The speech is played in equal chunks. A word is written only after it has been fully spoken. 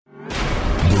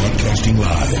Broadcasting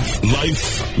live.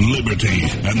 Life, liberty,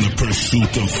 and the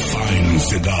pursuit of fine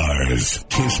cigars.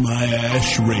 Kiss My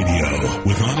Ash Radio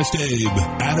with Honest Abe,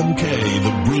 Adam K,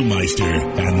 the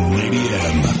Brewmeister, and Lady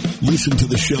M. Listen to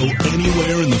the show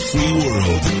anywhere in the free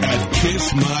world at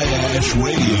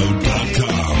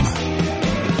KissMyAshRadio.com.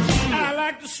 I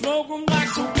like to smoke them like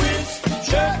some Winston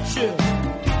Churchill,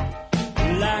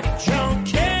 like John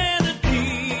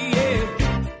Kennedy,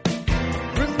 yeah.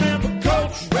 Remember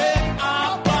Coach Red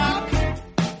Auerbach,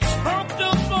 smoked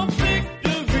up for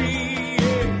victory,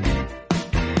 yeah.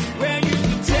 Well, you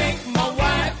can take my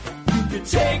wife, you can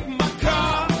take my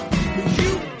car, but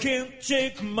you can't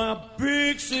take my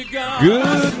big cigar.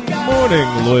 Good morning,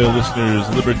 loyal listeners,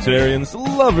 libertarians,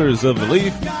 lovers of the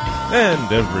leaf,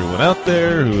 and everyone out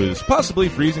there who is possibly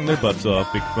freezing their butts off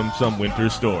from some winter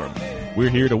storm. We're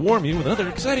here to warm you with another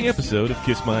exciting episode of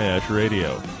Kiss My Ash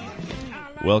Radio.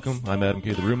 Welcome, I'm Adam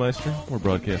K. the Brewmeister. We're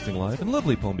broadcasting live in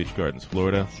lovely Palm Beach Gardens,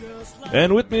 Florida.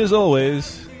 And with me as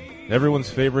always, everyone's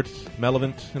favorite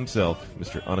Malavant himself,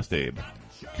 Mr. Honest Abe.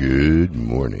 Good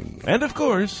morning. And of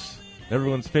course,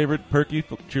 everyone's favorite perky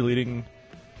cheerleading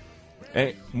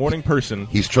morning person.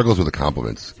 He struggles with the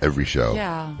compliments every show.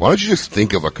 Yeah. Why don't you just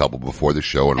think of a couple before the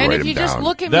show and write them down? And if you just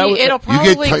look at That me, was- it'll You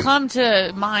get probably ti- come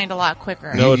to mind a lot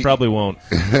quicker. No, it probably won't.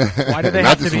 Why do they Not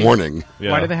have to this be? morning.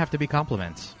 Yeah. Why do they have to be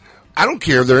compliments? I don't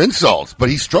care if they're insults, but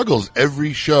he struggles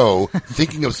every show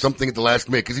thinking of something at the last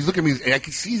minute because he's looking at me and I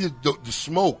can see the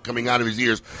smoke coming out of his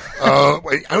ears. I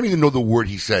don't even know the word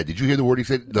he said. Did you hear the word he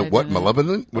said? The I what? didn't.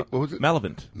 Malevolent? What was it?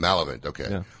 Malavant. Malavant. Okay.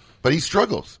 Yeah. But he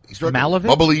struggles. He struggles. Malavant?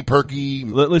 Bubbly, perky.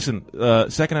 Listen,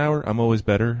 second hour, I'm always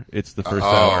better. It's the first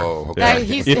hour. Okay. That-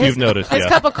 If you've noticed, his yeah.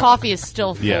 cup of coffee is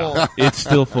still full. Yeah, it's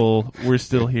still full. We're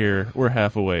still here. We're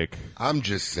half awake. I'm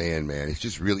just saying, man, it's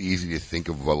just really easy to think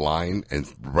of a line and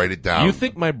write it down. You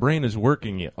think my brain is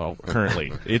working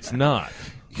currently. It's not.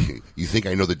 You think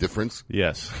I know the difference?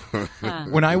 Yes.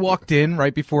 When I walked in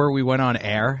right before we went on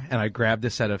air and I grabbed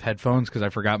a set of headphones because I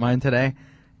forgot mine today,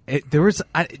 there was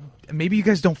maybe you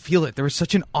guys don't feel it. There was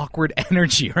such an awkward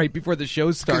energy right before the show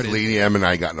Because started. Lady M and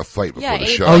I got in a fight before Yeah, the Abe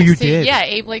show. Oh, likes you to- did? Yeah,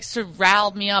 Abe likes to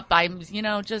rile me up by,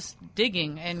 just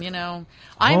digging. And, you know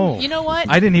what?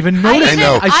 I didn't even notice. I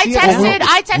know. I see it all over.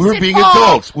 I texted We're being Paul.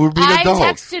 adults. We're being adults.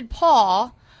 I texted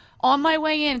Paul on my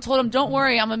way in and told him, don't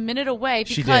worry, I'm a minute away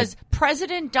She because did.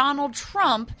 President Donald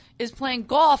Trump is playing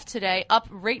golf today up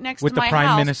right next With to the my Prime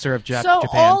house. Minister of So Japan.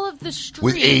 all of the streets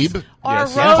With Abe? are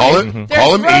Yes. road.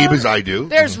 Call him Abe as I do.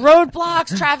 There's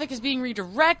roadblocks. Traffic is being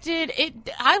redirected.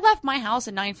 I left my house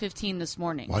at 9:15 this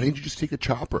morning. Why didn't you just take a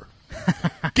chopper?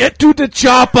 Get to the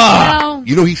chopper!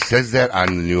 You know he says that on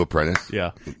The New Apprentice.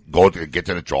 Yeah. Get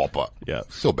to the chopper. Yeah.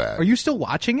 So bad. Are you still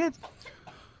watching it?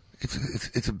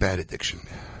 It's a bad addiction.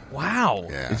 Wow.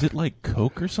 Yeah. Is it like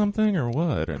Coke or something or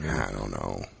what? I mean, I don't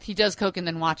know. He does coke and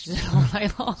then watches it all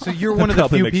night long. So you're one of the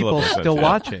Probably few makes a lot people more sense, still yeah.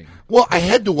 watching. Well, I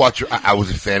had to watch. I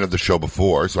was a fan of the show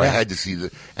before, so I Yeah. had to see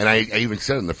and I even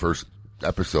said in the first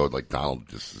episode, like, Donald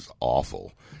just is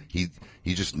awful. He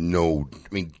just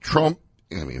Trump.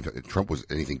 If Trump was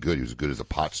anything good, he was good as a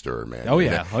pot stirrer, man. Oh,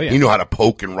 yeah. Oh, yeah. He knew how to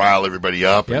poke and rile everybody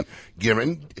up. Yep. And give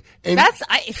him. And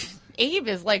Abe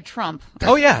is like Trump.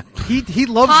 Oh yeah, he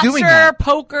loves Pot doing stirrer, that.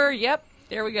 poker. Yep,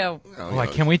 there we go. Oh, I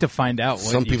can't wait to find out what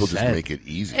some you people just said. make it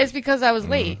easy. It's because I was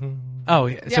late. Oh,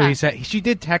 so Yeah. he said she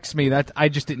did text me that I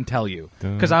just didn't tell you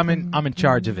because I'm in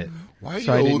charge of it. Why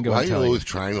so I didn't go why and are you tell you. always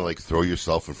trying to throw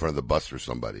yourself in front of the bus for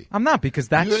somebody? I'm not because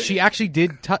she actually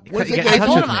did What get does in that touch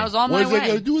got with to me. I was on What my does that way.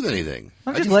 got to do with anything?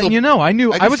 I'm I just can letting still- you know. I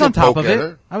knew can I was still on top poke of at it.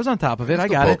 her. I was on top of it. I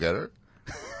Still got poke it. at her.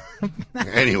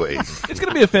 Anyways, it's going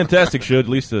to be a fantastic show.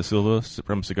 Lisa Silva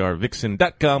from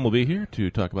CigarVixen.com will be here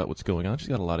to talk about what's going on. She's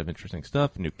got a lot of interesting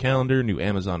stuff. New calendar, new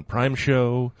Amazon Prime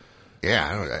show.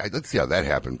 yeah, let's see how that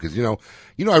happened because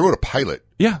I wrote a pilot.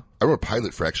 Yeah. I wrote a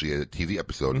pilot for actually a TV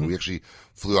episode, and we actually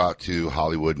flew out to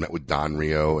Hollywood, met with Don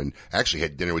Rio, and actually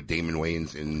had dinner with Damon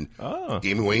Wayans. And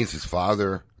Damon Wayans, his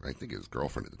father, I think his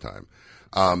girlfriend at the time,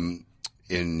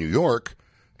 in New York.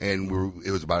 And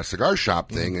it was about a cigar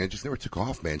shop thing, and it just never took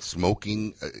off, man.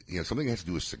 Smoking, something that has to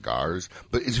do with cigars.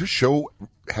 But is her show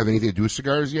have anything to do with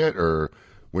cigars yet, or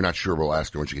we're not sure? We'll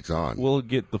ask her when she gets on. We'll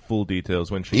get the full details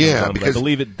when she Yeah, comes on, but I because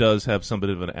believe it does have some bit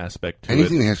of an aspect to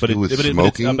anything it. that has to do with It's,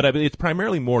 smoking? but it's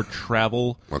primarily more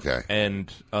travel Okay.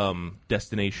 and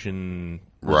destination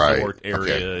Right. resort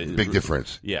area. Okay. Big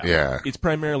difference. Yeah. Yeah. It's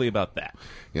primarily about that.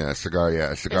 Yeah, a cigar. Yeah,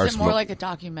 a cigar. Is it more like a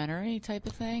documentary type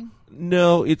of thing?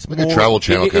 No, it's Like a more Travel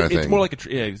Channel kind of It's thing. more like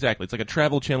yeah, exactly. It's like a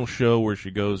Travel Channel show where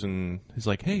she goes and is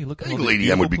like, "Hey, look at I think all these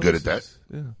Lady M would be beautiful good at places."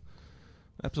 Yeah,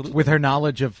 absolutely. With her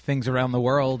knowledge of things around the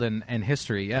world and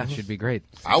history, yeah, she'd be great.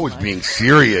 I was being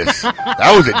serious.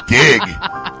 That was a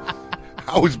dig.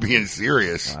 I was being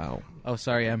serious. Wow. Oh,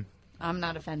 sorry, Em. I'm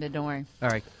not offended. Don't worry. All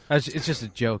right. It's just a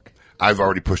joke. I've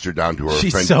already pushed her down to her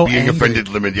She's so being angry. offended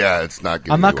limit. Yeah, it's not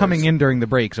good. I'm not coming in during the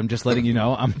breaks. I'm just letting you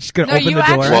know. I'm just going to No, open you the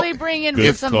door. actually bring in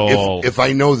Good some. call. If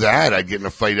I know that, I'd get in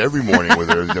a fight every morning with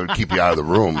her that would keep you out of the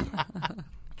room.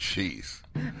 Jeez.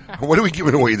 What are we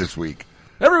giving away this week?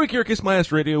 Every week here at Kiss My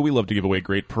Ass Radio, we love to give away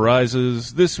great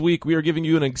prizes. This week, we are giving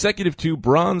you an Executive 2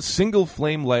 bronze single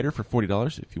flame lighter for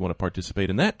 $40. If you want to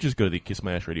participate in that, just go to the Kiss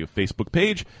My Ass Radio Facebook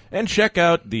page and check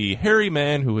out the hairy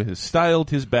man who has styled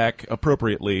his back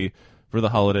appropriately for the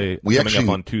holiday coming up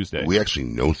on Tuesday. We actually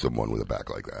know someone with a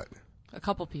back like that. A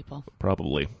couple people.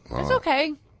 Probably. It's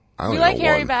okay. I only We like know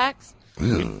hairy one. backs.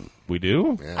 We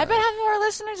do? I bet half of our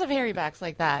listeners have hairy backs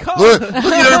like that. Look at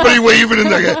everybody waving in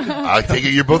there. I take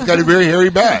it you both got a very hairy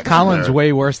back. Colin's There.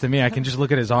 way worse than me. I can just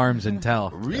look at his arms and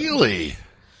tell. Really?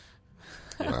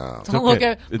 Don't look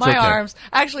at It's my okay. arms.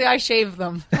 Actually, I shave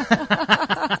them.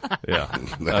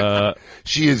 Yeah.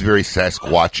 She is very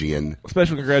Sasquatchian.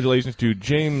 Special congratulations to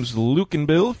James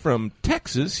Lukenbill from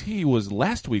Texas. He was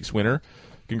last week's winner.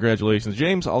 Congratulations,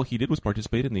 James. All he did was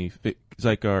participate in the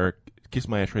Zycar Kiss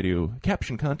My Ash Radio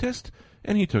caption contest,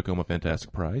 and he took home a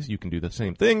fantastic prize. You can do the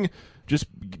same thing. Just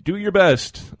do your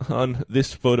best on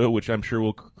this photo, which I'm sure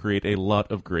will create a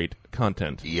lot of great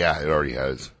content. Yeah, it already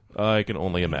has. I can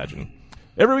only imagine.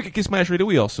 Every week at Kiss My Ash Radio,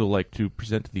 we also like to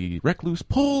present the Recluse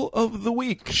Poll of the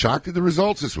Week. Shocked at the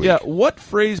results this week. Yeah, what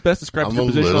phrase best describes I'm your a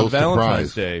position little on Valentine's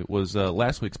surprised. Day was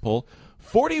last week's poll.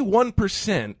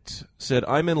 41% said,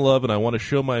 I'm in love and I want to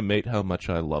show my mate how much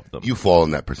I love them. You fall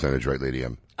in that percentage, right, Lady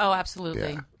M? Oh,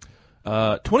 absolutely.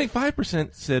 Yeah.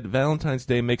 25% said Valentine's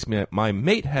Day makes my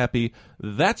mate happy.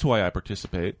 That's why I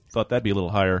participate. Thought that'd be a little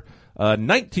higher.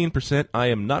 19%, I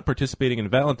am not participating in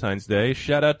Valentine's Day.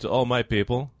 Shout out to all my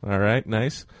people. All right,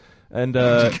 nice. And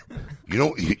You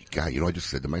know, God, you know what I just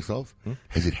said to myself?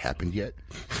 Has it happened yet?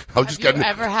 I just you got,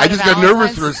 ever had I a just got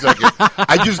nervous for a Valentine's? second.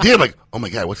 I just did. Like, oh my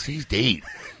God, what's his date?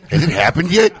 Has it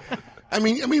happened yet? I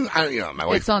mean, my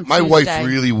wife, It's on my wife Tuesday.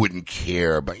 really wouldn't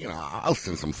care, but I'll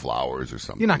send some flowers or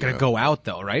something. You're not going to go out,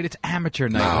 though, right? It's amateur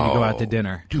night when you go out to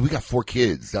dinner. Dude, we got 4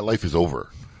 kids. That life is over.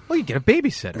 Well, you get a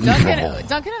babysitter.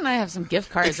 Duncan and I have some gift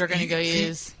cards we're going to go See,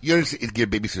 use. You understand? It's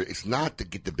get a babysitter. It's not to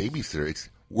get the babysitter. It's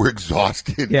we're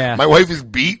exhausted. Yeah. My wife is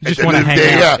beat at Just the end wanna of the hang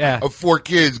day. out, Yeah, yeah. of 4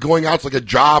 kids. Going out's like a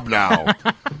job now.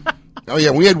 Oh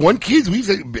yeah, we had 1 kid. We used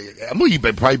to, Emily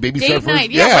probably babysit Date first.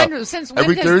 night. Yeah, When, since when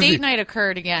every has Thursday. date night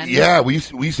occurred again? Yeah, we used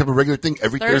to have a regular thing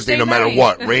every Thursday, no matter night.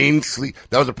 what. Rain, sleet.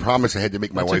 That was a promise I had to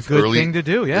make my That's a wife good early. thing to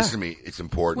do, yeah. Listen to me, it's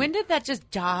important. When did that just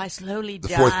die? Slowly The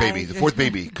die? fourth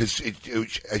baby, because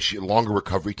she had longer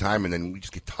recovery time, and then we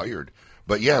just get tired.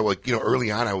 But yeah, like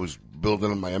early on, I was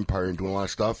building my empire and doing a lot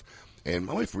of stuff, and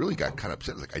my wife really got kind of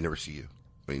upset. Like, I never see you.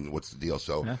 I mean, what's the deal?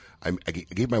 So I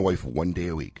gave my wife 1 day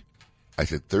a week. I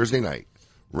said Thursday night,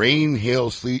 rain, hail,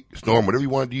 sleet, storm, whatever you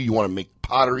want to do. You want to make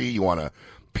pottery, you want to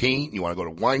paint, you want to go to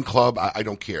wine club. I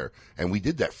don't care. And we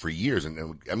did that for years,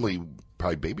 and Emily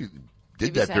probably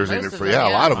did that Babysat Thursday most night of for them, a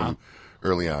yeah. lot of them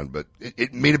early on. But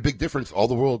it made a big difference. All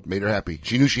the world made her happy.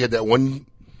 She knew she had that 1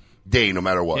 day, no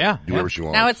matter what. Yeah, do whatever she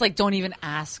wanted. Now it's like, don't even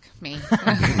ask me.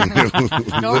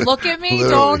 Don't look at me.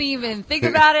 Don't even think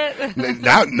about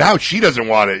it. now she doesn't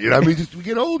want it. I mean, we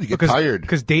get old, you get tired.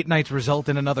 Because date nights result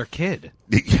in another kid.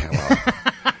 Yeah,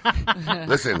 well,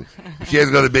 listen, if she has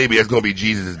another baby, that's going to be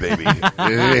Jesus' baby. It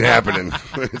ain't happening.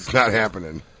 It's not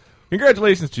happening.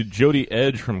 Congratulations to Jody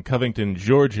Edge from Covington,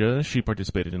 Georgia. She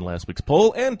participated in last week's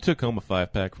poll and took home a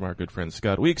 5-pack from our good friend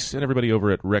Scott Weeks and everybody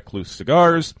over at Recluse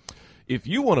Cigars. If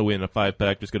you want to win a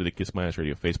 5-pack, just go to the Kiss My Ass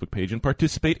Radio Facebook page and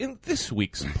participate in this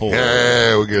week's poll.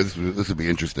 Yeah, we're good. This will be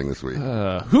interesting this week.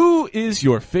 Who is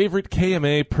your favorite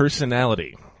KMA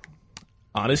personality?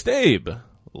 Honest Abe,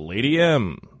 Lady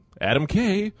M, Adam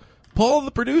K, Paul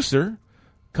the producer,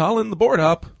 Colin the board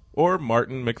hop, or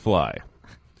Martin McFly?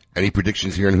 Any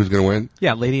predictions here on who's going to win?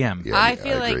 Yeah, Lady M. Yeah, I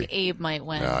feel agree. like Abe might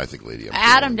win. No, I think Lady M.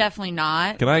 Adam definitely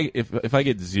not. Can I, if I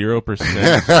get 0%,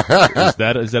 is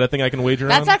that a thing I can wager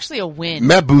That's on? actually a win.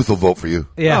 Matt Booth will vote for you.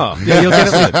 Yeah, Oh. yeah, you'll get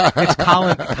it. It's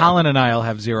Colin. Colin and I'll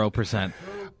have 0%.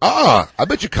 I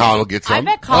bet you Colin will get some. I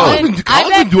bet Colin. Colin's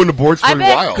been doing the boards for I a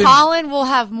bet while. Colin will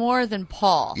have more than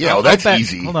Paul. Yeah, well, that's I'll bet-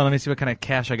 easy. Hold on, let me see what kind of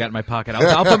cash I got in my pocket.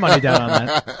 I'll put money down on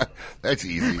that. That's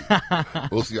easy.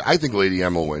 We'll see. I think Lady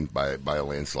M will win by a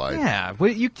landslide. Yeah,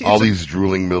 well, All these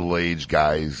drooling middle-aged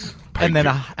guys, And then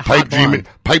a hot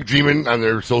pipe dreaming on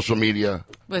their social media.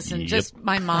 Listen, Yep. just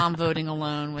my mom voting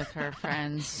alone with her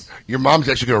friends. Your mom's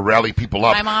actually going to rally people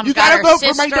up. My mom's you got gotta her vote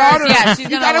sisters. for my daughter. Yeah, she's you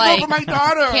gonna gotta like vote for my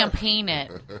daughter. campaign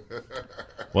it.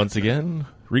 Once again,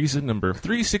 reason number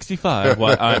 365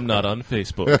 why I'm not on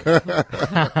Facebook.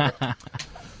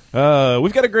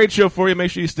 We've got a great show for you.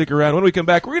 Make sure you stick around. When we come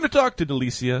back, we're going to talk to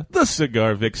Delicia, the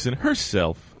cigar vixen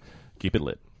herself. Keep it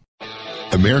lit.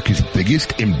 America's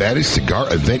biggest and baddest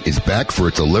cigar event is back for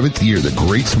its 11th year, The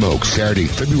Great Smoke, Saturday,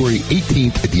 February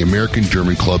 18th at the American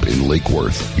German Club in Lake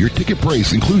Worth. Your ticket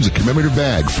price includes a commemorative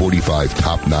bag, 45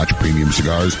 top-notch premium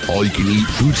cigars, all-you-can-eat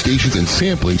food stations, and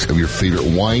samplings of your favorite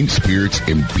wine, spirits,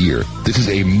 and beer. This is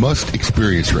a must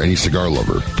experience for any cigar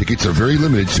lover. Tickets are very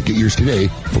limited, so get yours today.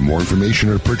 For more information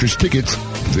or to purchase tickets,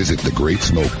 visit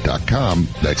thegreatsmoke.com.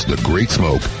 That's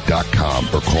thegreatsmoke.com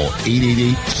or call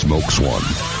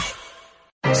 888-SMOKES1.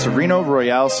 Sereno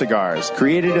Royale Cigars,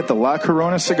 created at the La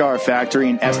Corona Cigar Factory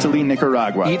in Esteli,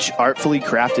 Nicaragua. Each artfully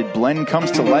crafted blend comes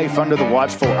to life under the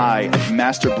watchful eye of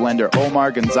master blender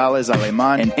Omar Gonzalez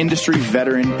Aleman and industry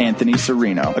veteran Anthony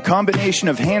Sereno. A combination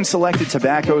of hand-selected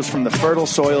tobaccos from the fertile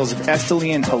soils of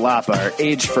Esteli and Jalapa are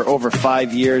aged for over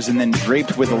 5 years and then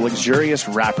draped with a luxurious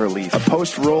wrapper leaf. A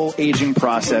post-roll aging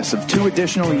process of 2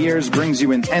 additional years brings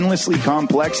you an endlessly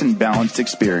complex and balanced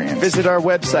experience. Visit our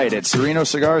website at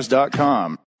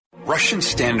serenocigars.com. Russian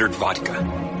standard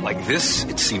vodka. Like this,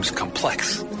 it seems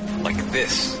complex. Like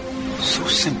this, so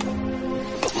simple.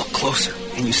 But look closer,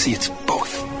 and you see it's both.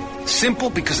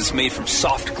 Simple because it's made from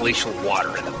soft glacial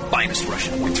water and the finest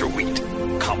Russian winter wheat.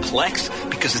 Complex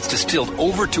because it's distilled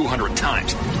over 200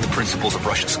 times with the principles of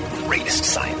Russia's greatest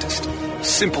scientist.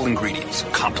 Simple ingredients,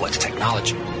 complex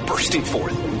technology, bursting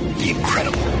forth the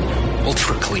incredible.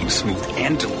 Ultra clean, smooth,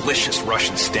 and delicious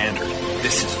Russian standard.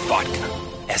 This is vodka,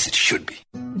 as it should be.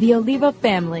 The Oliva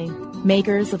family,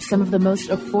 makers of some of the most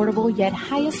affordable yet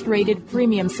highest-rated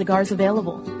premium cigars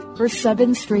available. For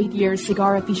 7 straight years,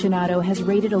 Cigar Aficionado has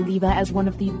rated Oliva as one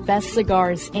of the best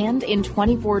cigars, and in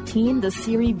 2014, the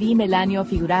Serie V Melanio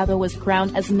Figurado was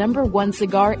crowned as #1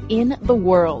 cigar in the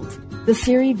world. The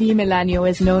Serie V Melanio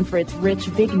is known for its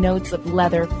rich, big notes of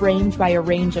leather framed by a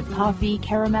range of coffee,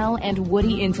 caramel, and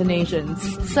woody intonations.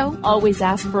 So always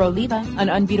ask for Oliva, an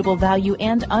unbeatable value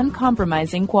and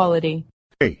uncompromising quality.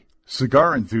 Hey,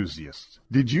 cigar enthusiasts,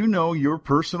 did you know your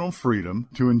personal freedom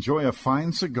to enjoy a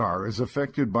fine cigar is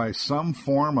affected by some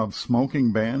form of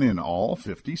smoking ban in all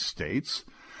 50 states?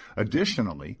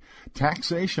 Additionally,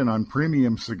 taxation on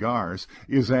premium cigars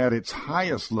is at its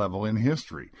highest level in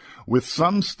history, with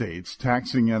some states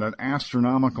taxing at an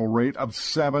astronomical rate of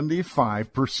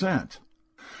 75%.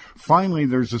 Finally,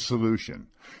 there's a solution.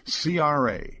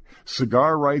 CRA,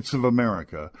 Cigar Rights of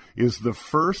America, is the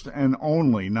first and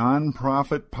only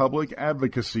nonprofit public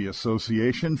advocacy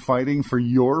association fighting for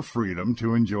your freedom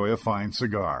to enjoy a fine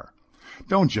cigar.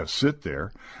 Don't just sit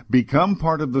there. Become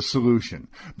part of the solution.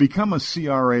 Become a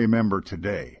CRA member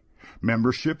today.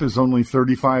 Membership is only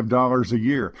 $35 a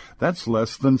year. That's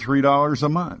less than $3 a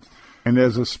month. And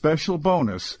as a special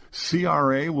bonus,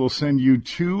 CRA will send you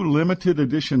 2 limited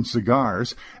edition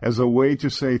cigars as a way to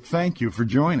say thank you for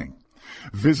joining.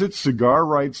 Visit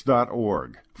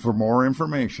cigarrights.org for more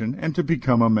information and to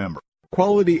become a member.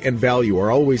 Quality and value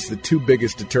are always the 2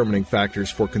 biggest determining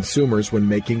factors for consumers when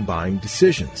making buying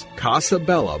decisions. Casa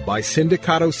Bella by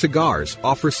Sindicato Cigars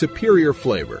offers superior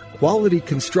flavor, quality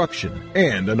construction,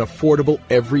 and an affordable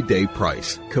everyday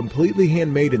price. Completely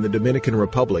handmade in the Dominican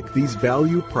Republic, these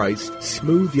value-priced,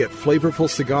 smooth yet flavorful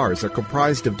cigars are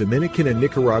comprised of Dominican and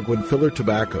Nicaraguan filler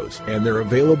tobaccos, and they're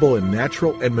available in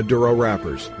natural and Maduro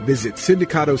wrappers. Visit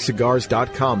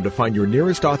SindicatoCigars.com to find your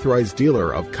nearest authorized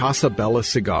dealer of Casa Bella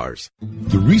cigars.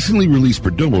 The recently released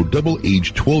Perdomo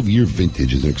Double-Aged 12-Year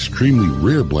Vintage is an extremely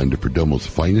rare blend of Perdomo's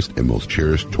finest and most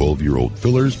cherished 12-year-old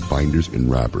fillers, binders, and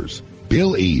wrappers.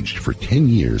 Bale-aged for 10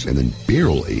 years and then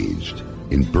barrel-aged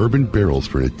in bourbon barrels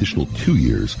for an additional 2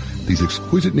 years, these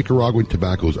exquisite Nicaraguan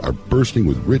tobaccos are bursting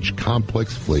with rich,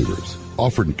 complex flavors.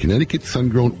 Offered in Connecticut,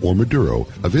 sun-grown, or Maduro,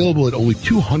 available at only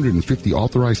 250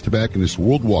 authorized tobacconists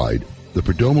worldwide, the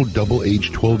Perdomo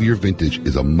Double-Aged 12-Year Vintage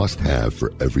is a must-have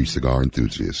for every cigar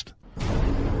enthusiast.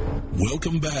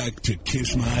 Welcome back to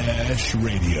Kiss My Ash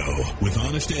Radio with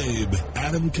Honest Abe,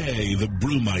 Adam K, the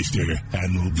Brewmeister,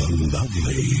 and the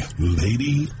lovely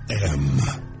Lady M.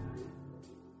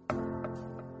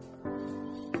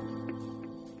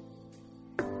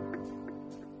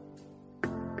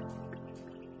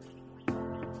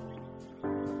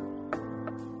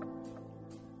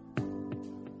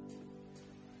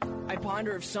 I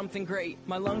ponder of something great.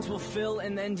 My lungs will fill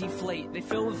and then deflate. They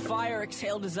fill with fire,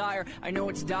 exhale desire. I know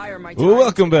it's dire. My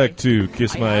welcome back to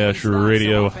Kiss My Ash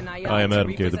Radio. I am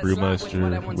Adam K, the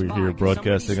Brewmeister. We're here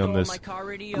broadcasting on this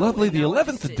lovely, the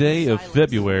 11th day of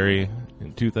February.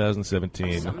 in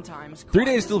 2017. Sometimes 3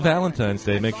 days till Valentine's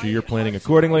Day. Make sure you're planning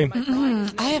accordingly.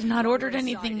 I have not ordered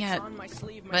anything yet,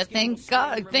 but thank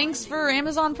God. Thanks for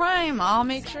Amazon Prime. I'll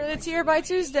make sure it's here by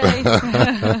Tuesday.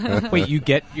 Wait, you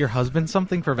get your husband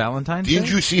something for Valentine's Day?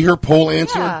 Didn't you see her poll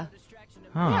answer? Yeah.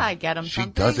 Huh. Yeah, I get them She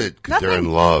something. does it because they're Nothing-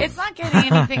 in love. It's not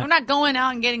getting anything. I'm not going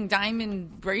out and getting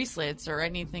diamond bracelets or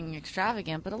anything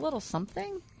extravagant, but a little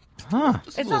something. Huh.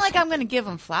 It's not like I'm going to give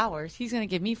him flowers. He's going to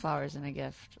give me flowers and a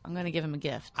gift. I'm going to give him a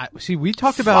gift. See, we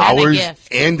talked about Flowers gift.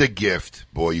 and a gift.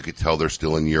 Boy, you could tell they're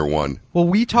still in year one. Well,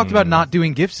 we talked about not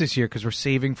doing gifts this year because we're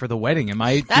saving for the wedding. Am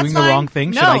I That's doing the fine. wrong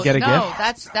thing? No, Should I get a no,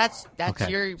 gift? that's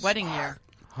Okay. your wedding year.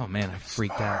 Oh man, I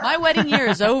freaked out. My wedding year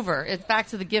is over. It's back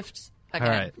to the gifts again.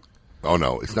 All right. Oh,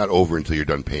 no. It's not over until you're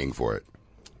done paying for it.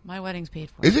 My wedding's paid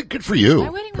for. Is it? Good for you. My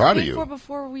wedding was Proud of paid you. for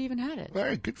before we even had it. All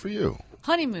right, good for you.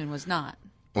 Honeymoon was not.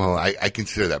 Well, I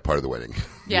consider that part of the wedding.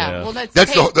 Yeah, well, that's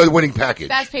the paid, wedding package.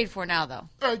 That's paid for now, though.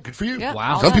 All right, good for you. Yeah,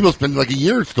 Wow. all Some done. people spend like a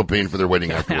year still paying for their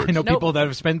wedding afterwards. I know Nope. people that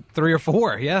have spent 3 or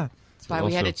 4. Yeah. That's why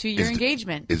we had a 2-year Is the-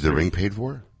 engagement. Is the ring paid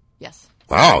for? Yes.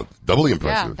 Wow, doubly Yeah,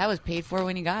 impressive. that was paid for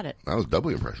when you got it. That was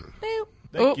doubly impressive.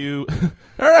 Thank you.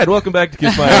 All right, welcome back to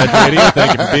Kiss My Ash Radio.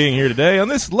 Thank you for being here today on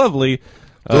this lovely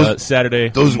Saturday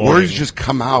Those morning. words just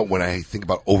come out when I think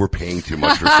about overpaying too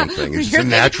much or something. It's just a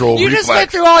natural You reflex. just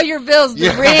went through all your bills, the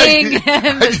Yeah, ring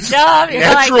and the stuff. You're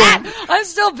like, natural- that, I'm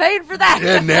still paying for that.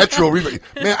 Yeah, natural reflex.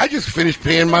 Man, I just finished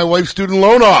paying my wife's student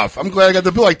loan off. I'm glad I got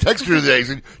the bill. I texted her today. I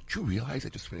said, "Did you realize I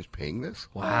just finished paying this?"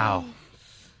 Wow.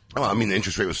 Well, I mean, the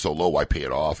interest rate was so low, why pay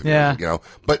it off? And, Yeah. You know,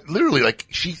 but literally, like,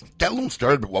 that loan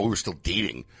started while we were still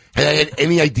dating. Had I had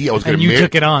any idea I was going to And you marry...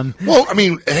 took it on. Well, I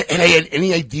mean, had I had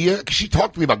any idea... Because she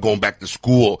talked to me about going back to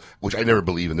school, which I never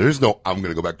believe in. There is no, I'm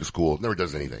going to go back to school. It never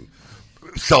does anything.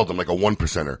 Seldom, like a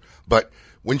 1%er. But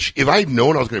if I had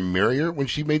known I was going to marry her when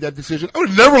she made that decision, I would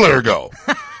have never let her go.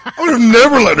 I would have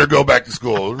never let her go back to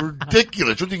school.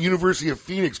 Ridiculous. Went to the University of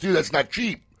Phoenix, too. That's not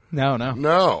cheap. No.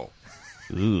 No.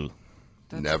 Ooh.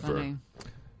 That's Never. funny.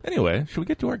 Anyway, should we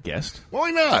get to our guest?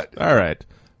 Why not? All right.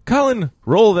 Colin,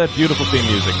 roll that beautiful theme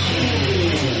music.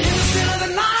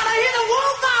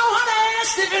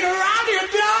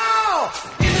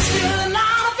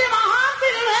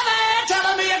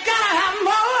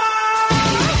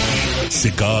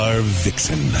 Cigar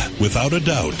Vixen. Without a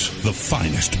doubt, the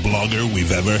finest blogger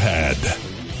we've ever had.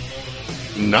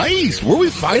 Nice. Where are we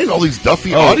finding all these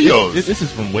Duffy audios? This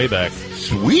is from way back.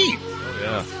 Sweet.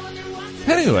 Yeah.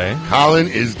 Anyway, Colin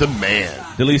is the man.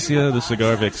 Delicia, the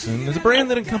Cigar Vixen, is a brand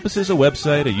that encompasses a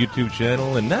website, a YouTube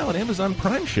channel, and now an Amazon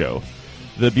Prime show.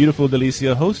 The beautiful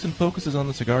Delicia hosts and focuses on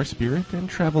the cigar spirit and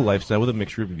travel lifestyle with a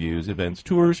mixture of reviews, events,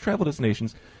 tours, travel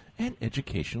destinations, and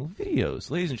educational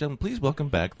videos. Ladies and gentlemen, please welcome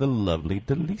back the lovely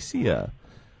Delicia.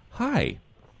 Hi.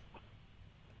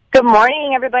 Good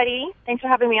morning, everybody. Thanks for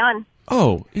having me on.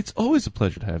 Oh, it's always a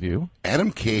pleasure to have you.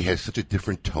 Adam K has such a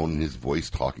different tone in his voice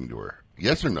talking to her.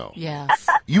 Yes or no? Yes.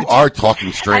 You are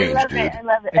talking strange, I love dude. it. I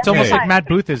love it. It's Every almost like time. Matt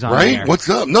Booth is on Right? there. What's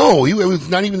up? No, he was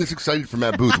not even this excited for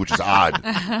Matt Booth, which is odd.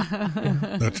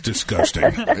 That's disgusting.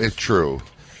 It's true.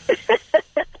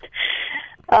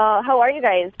 How are you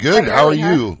guys? Good. Like How are early,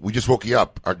 huh? you? We just woke you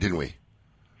up, didn't we?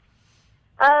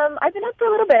 I've been up for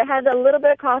a little bit. I had a little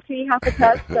bit of coffee, half a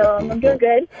cup, so I'm doing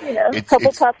good. You know, a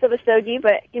couple puffs of a stogie,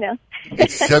 but, you know.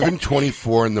 It's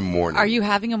 7:24 in the morning. Are you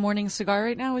having a morning cigar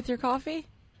right now with your coffee?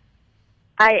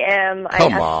 I am.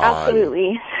 Come on.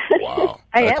 Absolutely. Wow.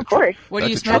 I am, of course. What are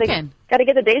you That's a trip. smoking? Got to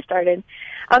get the day started.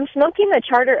 I'm smoking the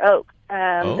Charter Oak,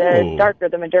 the darker,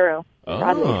 the Maduro.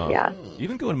 Broadleaf, yeah.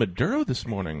 Even going Maduro this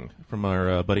morning from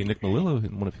our buddy Nick Melillo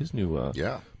in one of his new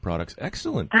products.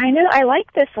 Excellent. I know. I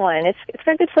like this one. It's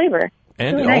got good flavor.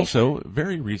 And Really nice. also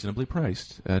very reasonably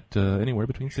priced at anywhere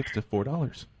between $6 to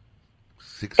 $4.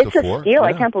 6 It's to a 4? steal. I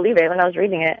Yeah. can't believe it when I was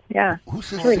reading it. Yeah. Who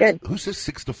says It's really good. Who says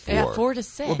 6 to 4? Yeah, 4 to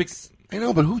 6. I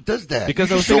know, but who does that? Because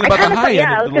You're I was just thinking so about the kinda high thought- end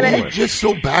yeah, I of was the gonna- lower. You're just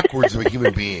so backwards of a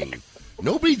human being.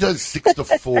 Nobody does 6 to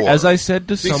 4. As I said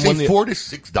to They someone, say $4 to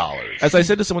 $6. as I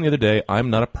said to someone the other day, I'm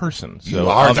not a person. So You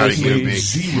are not a obviously, human being.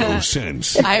 0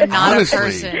 cents. I am not Honestly, a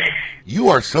person. You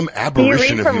are some Do you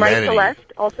aberration read of from Right humanity. to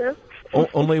Left also?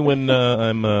 only when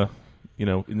I'm, in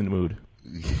the mood.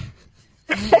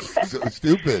 So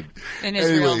stupid. In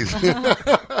Israel.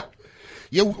 Anyways.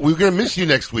 Yeah, we're going to miss you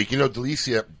next week. You know,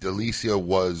 Delicia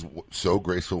was so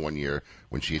graceful one year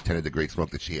when she attended the Great Smoke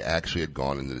that she actually had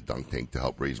gone into the dunk tank to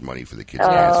help raise money for the kids'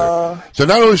 cancer. So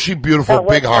not only is she beautiful, That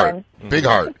was big heart. fun. Big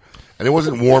heart. And it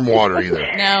wasn't warm water either.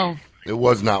 No. It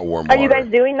was not warm Are water. you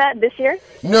guys doing that this year?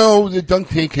 No, the dunk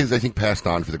tank has, I think, passed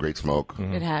on for the Great Smoke.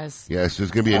 It has. Yes,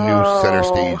 there's going to be a new center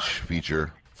stage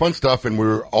feature. fun stuff, and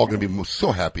we're all going to be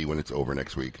so happy when it's over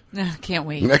next week. Can't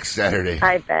wait. Next Saturday.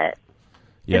 I bet.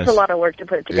 Yes. It's a lot of work to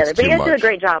put it together. It's But you too guys do a much.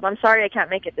 great job. I'm sorry I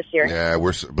can't make it this year. Yeah,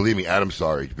 believe me, Adam's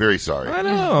sorry. Very sorry. I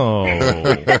know.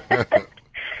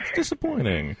 It's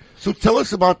disappointing. So tell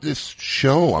us about this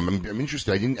show. I'm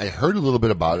interested. I heard a little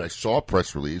bit about it. I saw a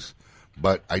press release,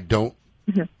 but I don't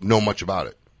know much about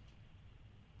it.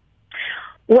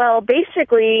 Well,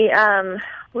 basically,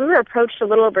 we were approached a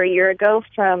little over a year ago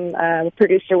from a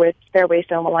producer with Fairway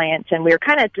Film Alliance, and we were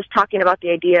kind of just talking about the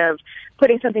idea of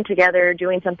putting something together,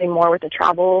 doing something more with a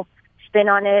travel spin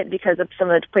on it because of some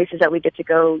of the places that we get to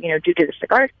go, due to the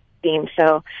cigar theme.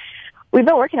 So we've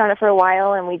been working on it for a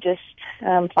while, and we just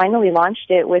finally launched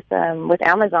it with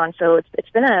Amazon. So it's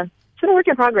been a work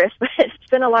in progress, but it's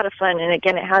been a lot of fun. And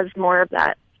again, it has more of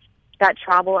that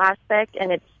travel aspect,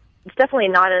 and it's definitely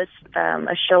not a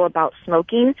show about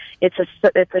smoking. It's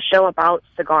a show about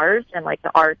cigars and like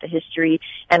the art, the history,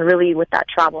 and really with that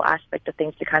travel aspect of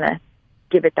things to kind of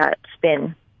give it that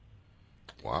spin.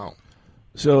 Wow.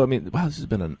 So, this has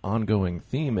been an ongoing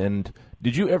theme. And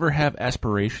did you ever have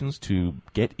aspirations to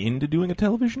get into doing a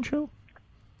television show?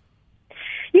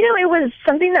 It was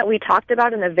something that we talked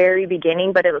about in the very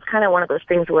beginning, but it was kind of one of those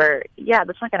things where,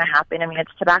 that's not going to happen.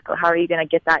 It's tobacco. How are you going to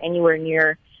get that anywhere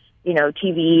near,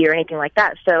 TV or anything like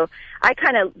that? So I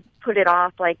kind of put it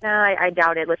off like, I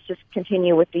doubt it. Let's just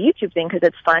continue with the YouTube thing because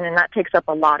it's fun and that takes up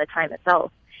a lot of time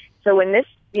itself. So when this,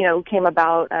 came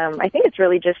about, I think it's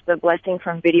really just the blessing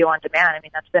from video on demand.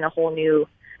 That's been a whole new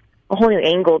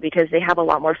angle because they have a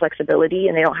lot more flexibility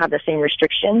and they don't have the same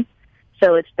restrictions.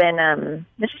 So it's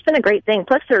just been a great thing.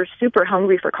 Plus they're super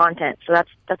hungry for content. So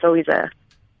that's always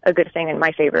a good thing in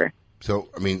my favor. So,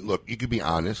 look, you could be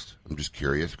honest. I'm just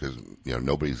curious because,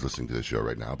 nobody's listening to the show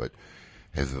right now, but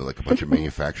has a bunch of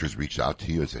manufacturers reached out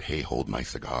to you and said, hey, hold my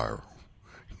cigar.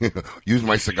 Use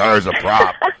my cigar as a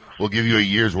prop. We'll give you a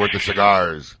year's worth of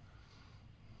cigars.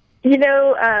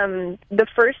 The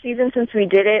first season since we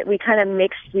did it, we kind of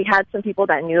mixed. We had some people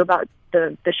that knew about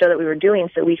the show that we were doing,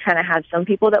 so we kind of had some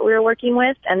people that we were working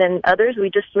with, and then others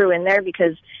we just threw in there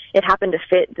because it happened to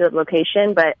fit the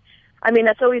location. But,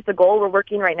 that's always the goal. We're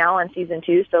working right now on season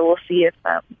 2, so we'll see if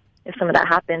some of that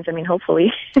happens.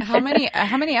 Hopefully. How many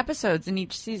episodes in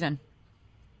each season?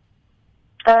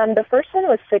 The first one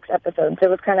was 6 episodes. It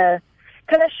was kind of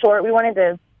short. We wanted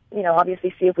to,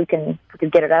 obviously see if we could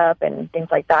get it up and things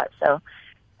like that. So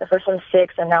the first one's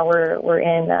 6, and now we're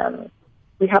in.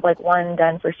 We have 1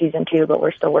 done for season 2, but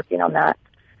we're still working on that.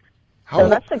 So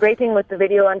that's the great thing with the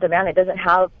video on demand. It doesn't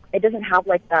have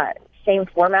that same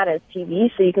format as TV.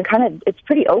 So you can it's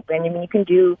pretty open.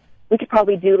 We could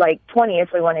probably do 20 if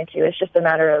we wanted to. It's just a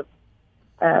matter of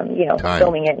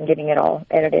filming it and getting it all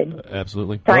edited.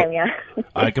 Absolutely. Time, yeah.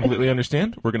 I completely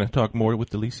understand. We're going to talk more with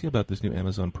Delicia about this new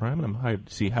Amazon Prime, and I'm hired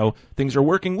to see how things are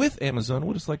working with Amazon,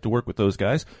 what it's like to work with those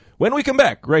guys. When we come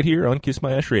back, right here on Kiss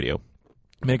My Ash Radio,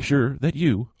 make sure that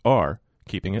you are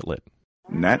keeping it lit.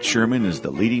 Nat Sherman is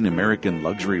the leading American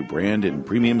luxury brand in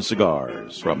premium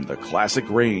cigars. From the classic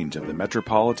range of the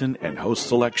Metropolitan and Host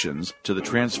selections to the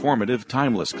transformative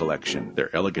Timeless collection,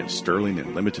 their elegant Sterling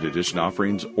and limited edition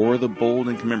offerings, or the bold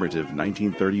and commemorative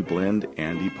 1930 blend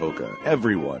Andy Polka.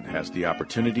 Everyone has the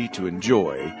opportunity to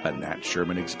enjoy a Nat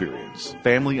Sherman experience.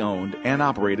 Family owned and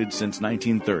operated since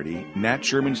 1930, Nat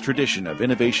Sherman's tradition of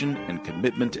innovation and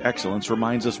commitment to excellence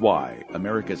reminds us why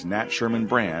America's Nat Sherman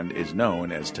brand is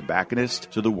known as tobacconist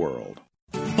to the world.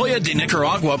 Hoya de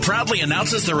Nicaragua proudly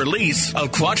announces the release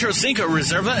of Cuatro Cinco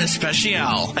Reserva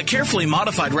Especial, a carefully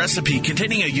modified recipe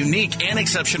containing a unique and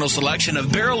exceptional selection of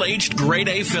barrel-aged grade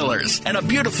A fillers and a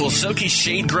beautiful silky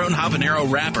shade-grown habanero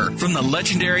wrapper from the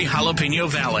legendary Jalapeno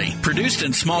Valley. Produced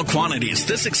in small quantities,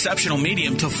 this exceptional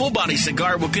medium to full-body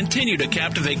cigar will continue to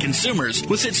captivate consumers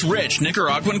with its rich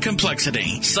Nicaraguan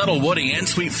complexity, subtle woody and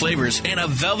sweet flavors, and a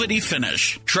velvety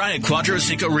finish. Try a Cuatro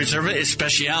Cinco Reserva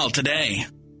Especial today.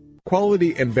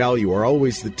 Quality and value are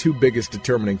always the 2 biggest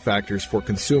determining factors for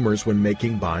consumers when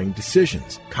making buying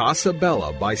decisions. Casa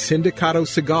Bella by Sindicato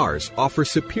Cigars offers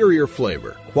superior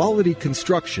flavor, quality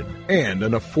construction, and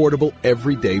an affordable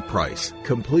everyday price.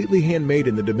 Completely handmade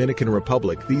in the Dominican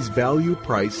Republic, these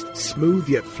value-priced, smooth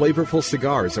yet flavorful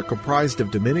cigars are comprised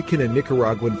of Dominican and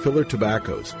Nicaraguan filler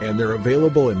tobaccos, and they're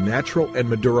available in natural and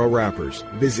Maduro wrappers.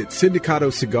 Visit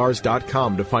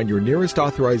SindicatoCigars.com to find your nearest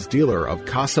authorized dealer of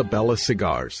Casa Bella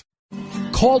cigars.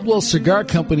 Caldwell Cigar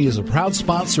Company is a proud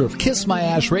sponsor of Kiss My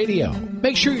Ash Radio.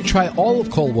 Make sure you try all of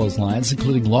Caldwell's lines,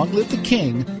 including Long Live the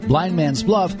King, Blind Man's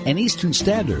Bluff, and Eastern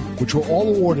Standard, which were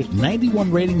all awarded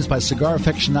 91 ratings by Cigar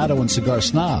Aficionado and Cigar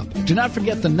Snob. Do not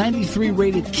forget the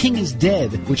 93-rated King is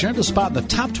Dead, which earned a spot in the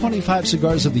top 25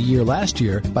 cigars of the year last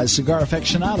year by Cigar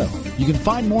Aficionado. You can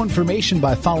find more information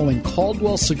by following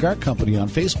Caldwell Cigar Company on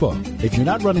Facebook. If you're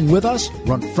not running with us,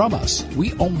 run from us.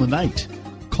 We own the night.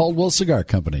 Caldwell Cigar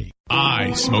Company.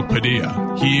 I smoke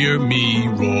Padilla. Hear me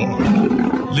roar.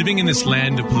 Living in this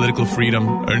land of political freedom,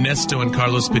 Ernesto and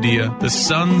Carlos Padilla, the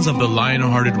sons of the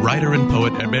lion-hearted writer and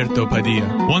poet Alberto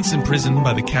Padilla, once imprisoned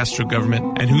by the Castro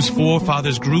government and whose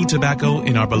forefathers grew tobacco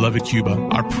in our beloved Cuba,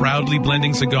 are proudly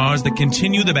blending cigars that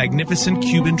continue the magnificent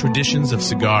Cuban traditions of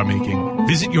cigar making.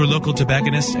 Visit your local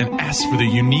tobacconist and ask for the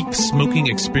unique smoking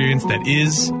experience that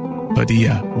is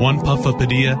Padilla. One puff of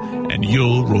Padilla and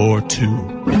you'll roar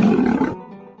too.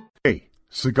 Hey,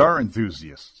 cigar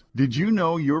enthusiasts, did you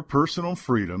know your personal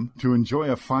freedom to enjoy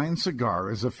a fine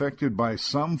cigar is affected by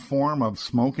some form of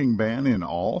smoking ban in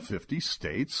all 50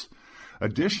 states?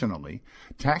 Additionally,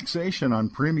 taxation on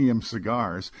premium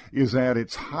cigars is at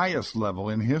its highest level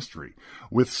in history,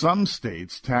 with some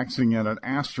states taxing at an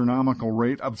astronomical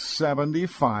rate of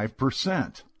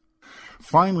 75%.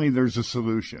 Finally, there's a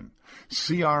solution.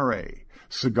 CRA,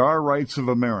 Cigar Rights of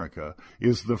America,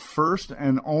 is the first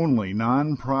and only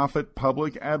nonprofit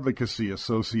public advocacy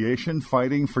association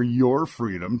fighting for your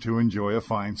freedom to enjoy a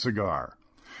fine cigar.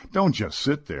 Don't just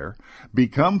sit there.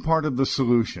 Become part of the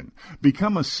solution.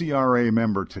 Become a CRA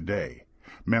member today.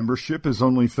 Membership is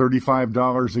only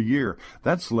 $35 a year.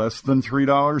 That's less than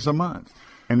 $3 a month.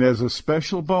 And as a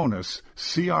special bonus,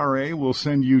 CRA will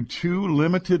send you 2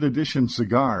 limited edition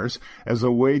cigars as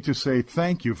a way to say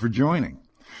thank you for joining.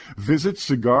 Visit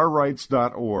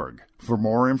cigarrights.org for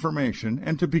more information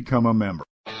and to become a member.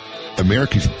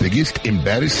 America's biggest and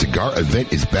baddest cigar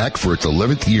event is back for its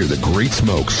 11th year, The Great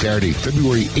Smoke, Saturday,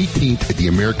 February 18th at the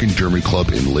American German Club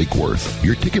in Lake Worth.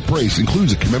 Your ticket price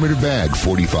includes a commemorative bag,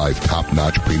 45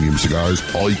 top-notch premium cigars,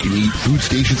 all-you-can-eat food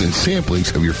stations, and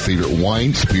samplings of your favorite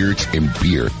wine, spirits, and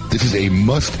beer. This is a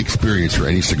must experience for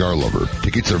any cigar lover.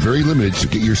 Tickets are very limited, so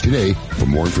get yours today. For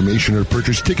more information or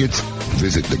purchase tickets,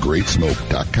 visit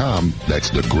thegreatsmoke.com. That's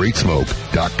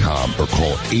thegreatsmoke.com or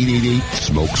call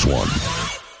 888-SMOKES1.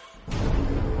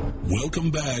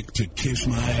 Welcome back to Kiss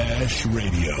My Ash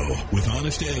Radio with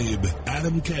Honest Abe,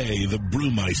 Adam K, the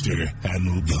Brewmeister,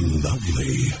 and the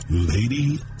lovely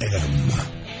Lady M.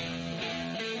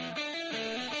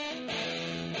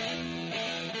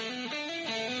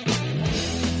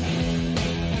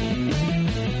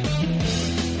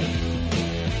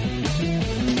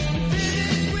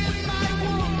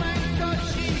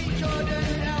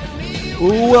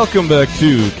 Welcome back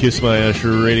to Kiss My Ash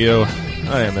Radio.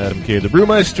 I am Adam K, the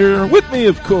Brewmeister. With me,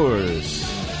 of course,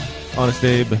 Honest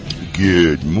Abe.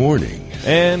 Good morning.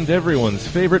 And everyone's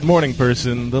favorite morning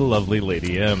person, the lovely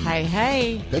Lady M. Hi,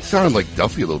 hey. That sounded like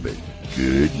Duffy a little bit.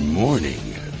 Good morning.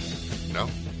 No?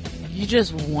 You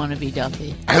just want to be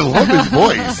Duffy. I love his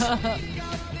voice.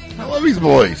 I love his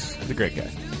voice. He's a great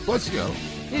guy. Plus, you know,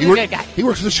 He's a good guy. He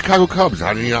works for the Chicago Cubs.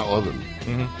 How do you not love him?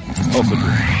 Mm-hmm. Also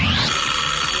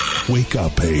true. Wake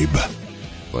up, Abe.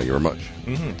 Well, you're much.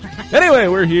 Mm-hmm. Anyway,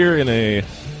 we're here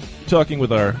talking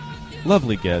with our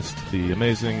lovely guest, the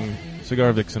amazing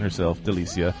cigar vixen herself,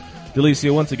 Delicia.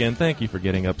 Delicia, once again, thank you for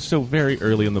getting up so very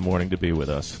early in the morning to be with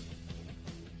us.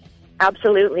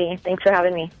 Absolutely. Thanks for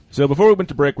having me. So before we went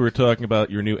to break, we were talking about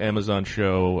your new Amazon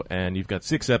show, and you've got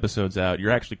 6 episodes out.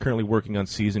 You're actually currently working on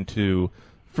Season 2.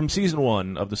 From Season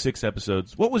 1 of the 6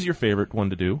 episodes, what was your favorite one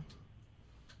to do?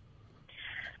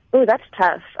 Oh, that's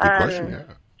tough. Good question,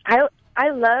 yeah. I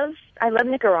love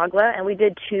Nicaragua, and we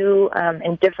did 2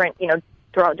 in different,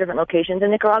 throughout different locations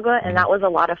in Nicaragua, and that was a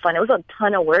lot of fun. It was a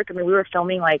ton of work. I mean, we were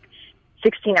filming like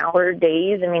 16-hour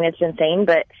days. I mean, it's insane,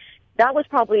 but that was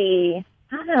probably,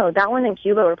 I don't know, that one in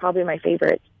Cuba were probably my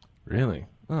favorites. Really?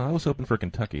 Oh, I was hoping for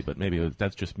Kentucky, but maybe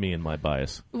that's just me and my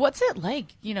bias. What's it like,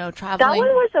 traveling? That one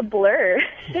was a blur.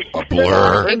 A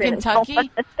blur. In Kentucky?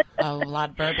 Oh, a lot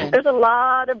of bourbon. There's a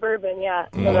lot of bourbon, yeah.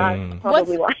 So that's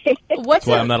probably why. That's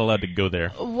why I'm not allowed to go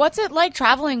there. What's it like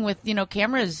traveling with,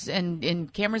 cameras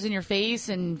and cameras in your face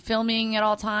and filming at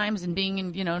all times and being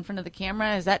in, in front of the camera?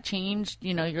 Has that changed,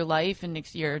 your life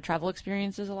and your travel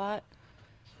experiences a lot?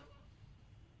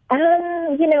 We've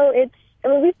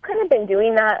kind of been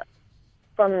doing that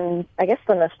from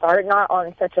the start, not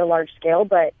on such a large scale,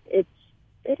 but it's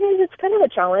kind of a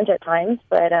challenge at times,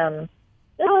 but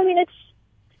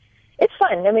it's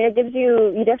fun. I mean, it gives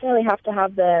you definitely have to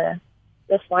have the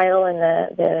smile and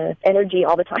the energy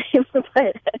all the time,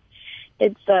 but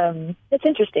it's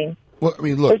interesting. Well, I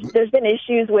mean, look. There's been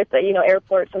issues with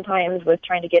airports sometimes with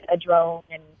trying to get a drone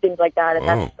and things like that,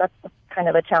 and that's kind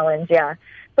of a challenge. Yeah.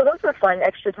 So those were fun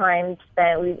extra time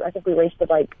spent. I think we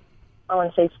wasted I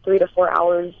want to say 3 to 4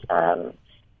 hours.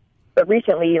 But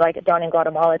recently, down in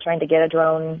Guatemala, trying to get a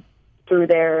drone through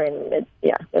there, and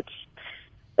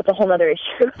that's a whole other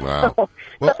issue. Wow. So,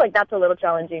 Well, stuff like that's a little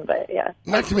challenging, but yeah.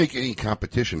 Not to make any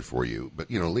competition for you, but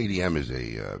Lady M is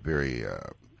a very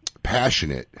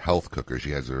passionate health cooker.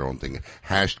 She has her own thing.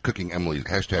 Cooking Emily's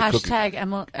Hashtag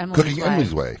Emily's Cooking Way.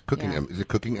 Emily's Way. Is it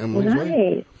Cooking Emily's Nice.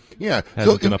 Way? Yeah.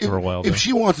 Hasn't been up for a while, If though.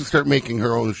 she wants to start making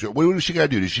her own show, what does she got to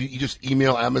do? Does she just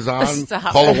email Amazon,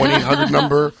 Stop. call a 1-800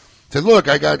 number, say, "Look,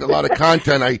 I got a lot of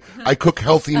content. I cook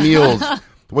healthy meals."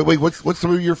 Wait. What's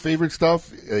some of your favorite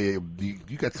stuff? You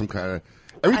got some kind of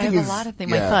everything. I have a lot of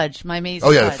things. My fudge, my amazing.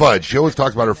 Oh yeah, the fudge. She always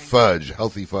talks about her fudge,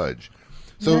 healthy fudge.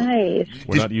 So nice.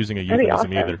 We're not using a That'd be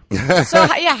euphemism awesome. either. So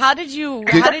how did you?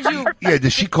 Yeah,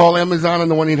 does she call Amazon on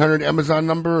the 1-800 Amazon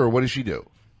number, or what does she do?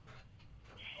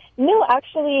 No,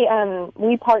 actually,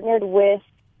 we partnered with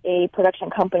a production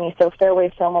company, so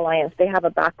Fairway Film Alliance. They have a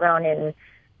background in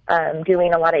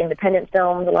doing a lot of independent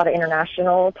films, a lot of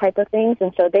international type of things,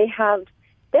 and so they have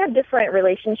different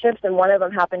relationships, and one of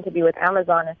them happened to be with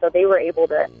Amazon, and so they were able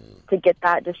to get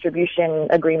that distribution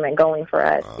agreement going for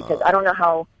us, because I don't know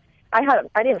how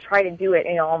I didn't try to do it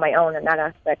on my own in that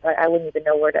aspect. I wouldn't even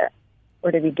know where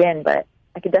to begin, but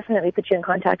I could definitely put you in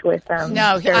contact with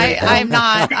No, I'm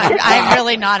not. I'm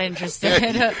really not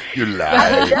interested. You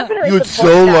lie. Definitely You would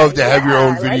support so that. love to have your Yeah,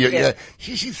 own I like video. it.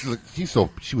 Yeah,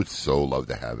 she would so love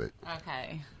to have it.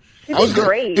 Okay.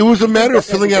 Great. It was a matter of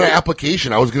filling out an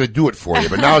application. I was going to do it for you,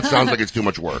 but now it sounds like it's too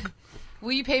much work.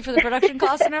 Will you pay for the production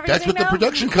costs and everything? That's what the now?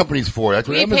 production company's for. That's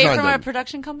Will what you pay Amazon from our does.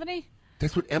 production company?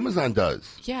 That's what Amazon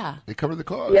does. Yeah. They cover the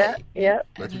cost. Yeah.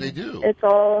 That's what they do. It's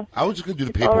all. I was just going to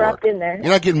do the It's all paperwork. wrapped in there.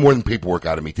 You're not getting more than paperwork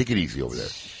out of me. Take it easy over there.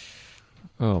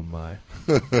 Oh my!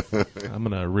 I'm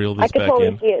gonna reel I this could back totally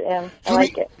in. see it. I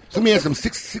like it. So let me ask them,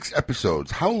 six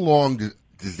episodes. How long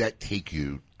does that take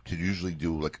you to usually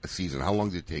do like a season? How long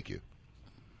does it take you?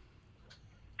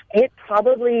 It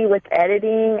probably with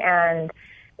editing and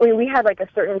we had like a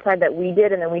certain side that we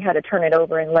did, and then we had to turn it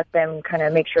over and let them kind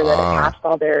of make sure that it passed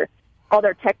all their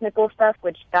technical stuff,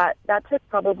 which that took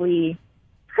probably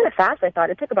kind of fast. I thought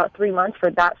it took about 3 months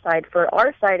for that side. For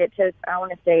our side, it took, I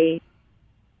want to say,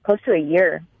 close to a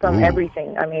year from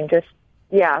everything. I mean, just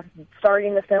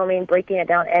starting the filming, breaking it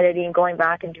down, editing, going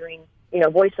back and doing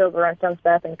voiceover on some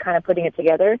stuff and kind of putting it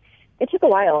together. It took a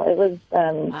while. It was,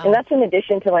 and that's in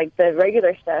addition to like the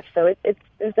regular stuff. So it's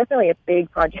definitely a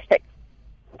big project.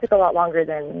 It took a lot longer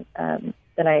than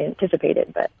I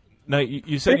anticipated, but Now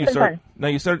you said It's been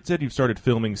fun. said you've started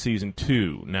filming season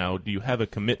 2. Now, do you have a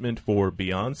commitment for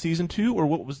beyond season 2, or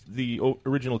what was the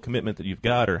original commitment that you've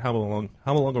got, or how long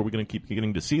are we going to keep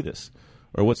getting to see this,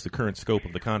 or what's the current scope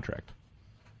of the contract?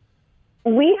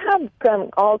 we have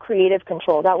all creative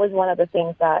control. That was one of the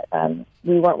things that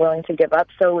we weren't willing to give up.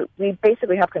 So we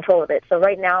basically have control of it. So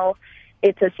right now,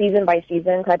 it's a season by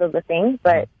season type of a thing.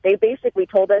 But they basically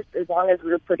told us as long as we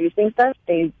were producing stuff,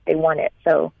 they want it.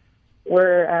 So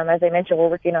we're, as I mentioned, we're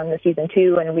working on the season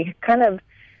 2, and we're kind of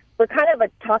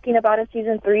talking about a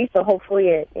season 3. So hopefully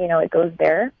it goes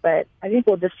there. But I think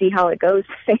we'll just see how it goes,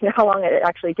 how long it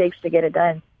actually takes to get it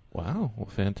done. Wow, well,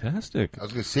 fantastic. I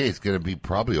was going to say, it's going to be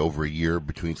probably over a year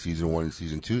between season 1 and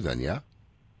season 2 then, yeah?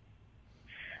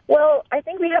 Well, I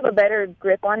think we have a better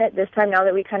grip on it this time now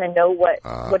that we kind of know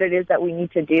what it is that we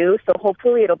need to do. So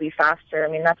hopefully it'll be faster.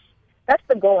 I mean, that's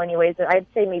the goal anyways. I'd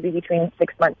say maybe between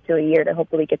 6 months to a year to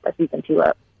hopefully get the season 2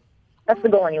 up. That's the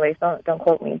goal anyways. Don't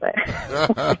quote me, but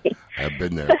I've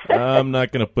been there. I'm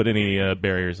not going to put any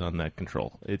barriers on that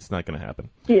control. It's not going to happen.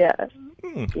 Yeah.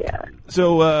 Yeah.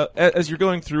 So as you're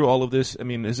going through all of this, I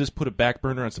mean, has this put a back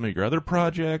burner on some of your other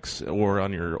projects or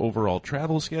on your overall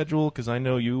travel schedule? Because I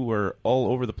know you were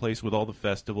all over the place with all the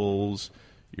festivals.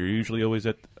 You're usually always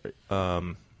at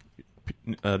the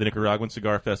Nicaraguan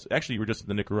Cigar Festival. Actually, you were just at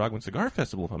the Nicaraguan Cigar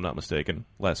Festival, if I'm not mistaken,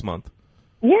 last month.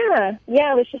 Yeah,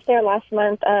 I was just there last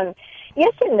month.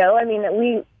 Yes and no. I mean,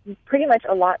 we pretty much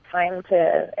allot time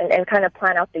to and kind of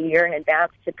plan out the year in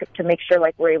advance to make sure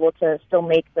like we're able to still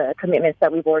make the commitments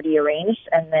that we've already arranged.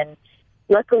 And then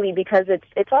luckily, because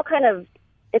it's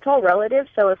all relative.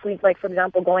 So if we, like, for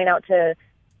example, going out to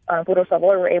Puro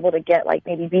Sabor, we're able to get like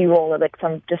maybe B-roll of like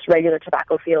some just regular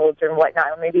tobacco fields or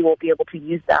whatnot, and maybe we'll be able to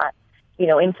use that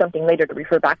in something later to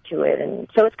refer back to it. And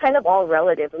so it's kind of all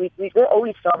relative. We're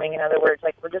always filming, in other words.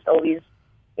 Like, we're just always,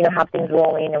 have things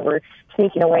rolling, and we're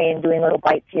sneaking away and doing little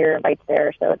bites here and bites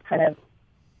there. So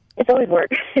it's always work.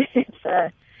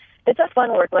 it's a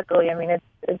fun work. Luckily, I mean,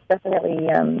 it's definitely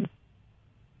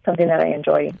something that I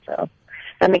enjoy. So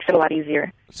that makes it a lot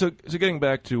easier. So getting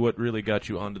back to what really got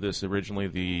you onto this originally,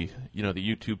 the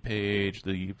YouTube page,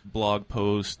 the blog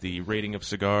post, the rating of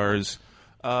cigars.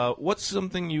 What's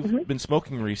something you've been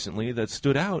smoking recently that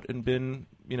stood out and been,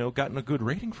 gotten a good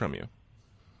rating from you?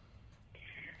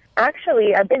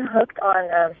 Actually, I've been hooked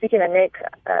on, speaking of Nick,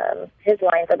 his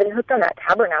lines, I've been hooked on that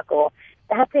Tabernacle.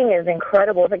 That thing is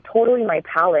incredible. It's like totally my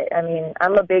palate. I mean,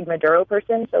 I'm a big Maduro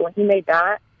person, so when he made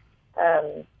that,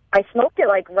 I smoked it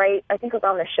I think it was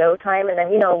on the show time, and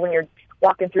then, when you're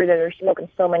walking through there, they're smoking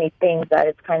so many things that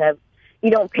it's kind of, you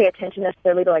don't pay attention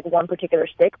necessarily to one particular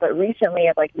stick, but recently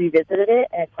I've revisited it,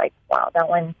 and it's like, wow, that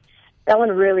one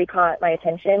really caught my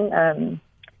attention.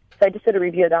 So I just did a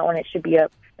review of that one. It should be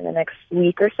up in the next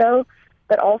week or so.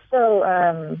 But also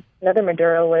another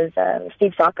Maduro was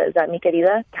Steve Saka's, that Mi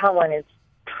Querida. That one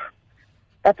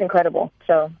that's incredible.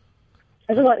 So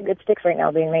there's a lot of good sticks right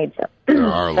now being made. So there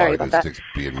are a lot of good sticks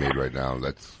being made right now.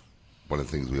 That's one of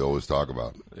the things we always talk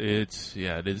about. It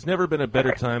has never been a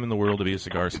better time in the world to be a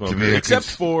cigar smoker, except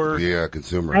for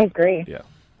consumer. I agree. Yeah,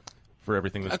 for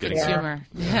everything that's getting consumer,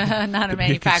 not a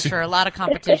manufacturer. A lot of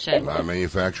competition. Not a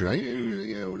manufacturer.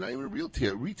 Not even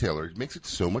a retailer. It makes it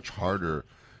so much harder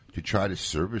to try to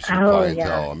service your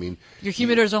clientele. Yeah. I mean, your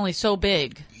humidor is only so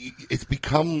big. It's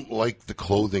become like the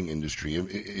clothing industry.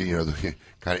 The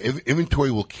kind of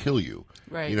inventory will kill you.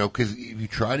 Right. Because if you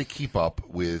try to keep up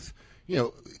with,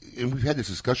 and we've had this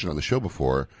discussion on the show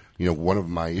before. One of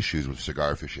my issues with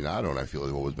Cigar Aficionado, and I feel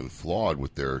they've always been flawed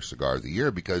with their Cigar of the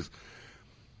Year because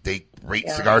they rate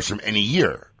cigars from any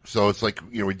year. So it's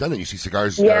redundant. You see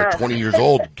cigars that are 20 years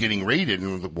old getting rated,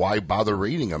 and why bother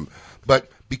rating them? But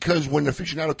because when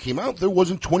Aficionado came out, there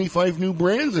wasn't 25 new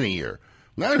brands in a year.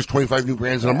 Now there's 25 new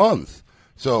brands in a month.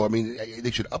 So, I mean, they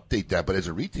should update that. But as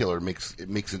a retailer, it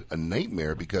makes it a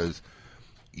nightmare because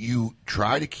you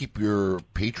try to keep your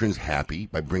patrons happy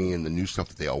by bringing in the new stuff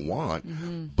that they all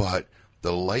want, but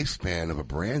the lifespan of a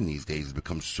brand these days has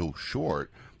become so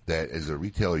short that as a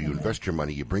retailer, you invest your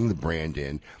money, you bring the brand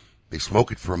in, they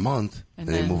smoke it for a month, and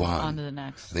then they move on to the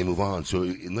next. They move on. So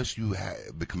unless you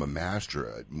become a master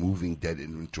at moving dead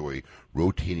inventory,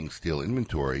 rotating still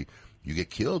inventory, you get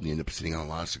killed and you end up sitting on a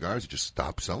lot of cigars that just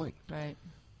stop selling. Right.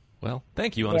 Well,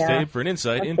 thank you, Honest Abe, for an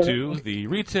insight into the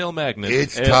retail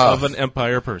magnet of an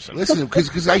empire person. Listen,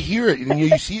 because I hear it, and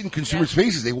you see it in consumers'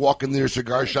 faces. They walk in their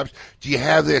cigar shops. Do you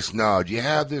have this? No. Do you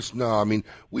have this? No. I mean,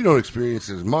 we don't experience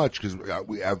it as much because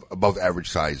we have above average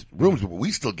sized rooms, but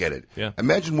we still get it. Yeah.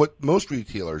 Imagine what most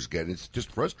retailers get. It's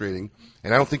just frustrating,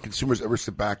 and I don't think consumers ever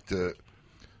sit back to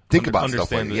think about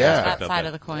stuff like that. That side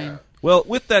of the coin. Yeah. Well,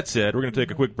 with that said, we're going to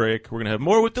take a quick break. We're going to have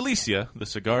more with Delicia, the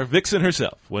cigar vixen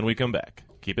herself, when we come back.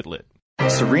 Keep it lit.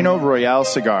 Sereno Royale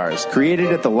cigars,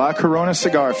 created at the La Corona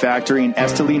Cigar Factory in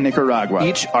Esteli, Nicaragua.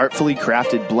 Each artfully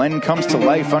crafted blend comes to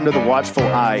life under the watchful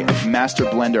eye of master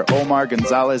blender Omar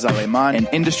Gonzalez Aleman and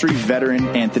industry veteran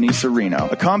Anthony Sereno.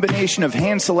 A combination of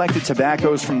hand-selected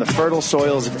tobaccos from the fertile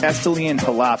soils of Esteli and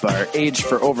Jalapa are aged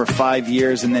for over 5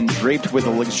 years and then draped with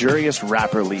a luxurious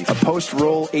wrapper leaf. A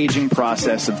post-roll aging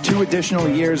process of 2 additional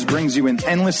years brings you an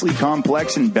endlessly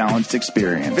complex and balanced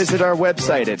experience. Visit our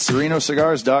website at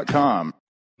serenocigars.com.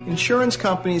 Insurance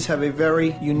companies have a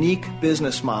very unique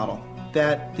business model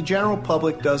that the general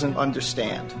public doesn't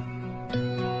understand.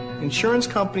 Insurance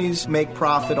companies make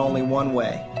profit only one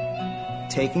way: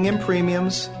 taking in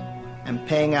premiums and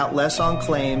paying out less on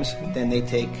claims than they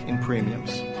take in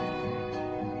premiums.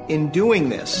 In doing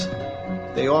this,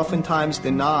 they oftentimes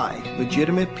deny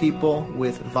legitimate people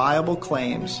with viable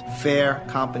claims fair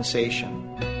compensation.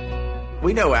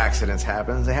 We know accidents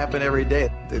happen. They happen every day.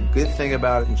 The good thing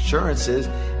about insurance is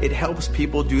it helps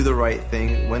people do the right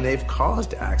thing when they've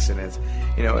caused accidents.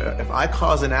 You know, if I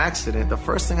cause an accident, the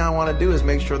first thing I want to do is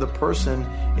make sure the person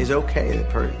is okay,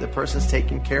 the person's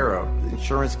taken care of.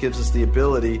 Insurance gives us the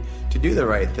ability to do the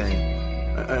right thing.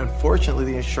 Unfortunately,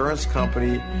 the insurance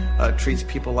company treats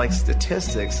people like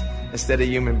statistics instead of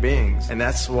human beings. And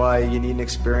that's why you need an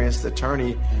experienced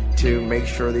attorney to make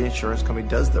sure the insurance company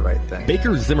does the right thing.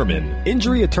 Baker Zimmerman,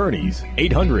 Injury Attorneys,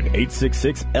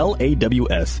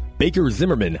 800-866-LAWS,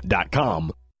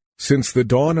 BakerZimmerman.com. Since the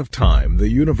dawn of time, the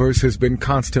universe has been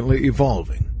constantly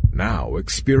evolving. Now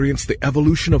experience the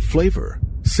evolution of flavor.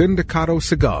 Sindicato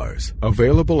Cigars,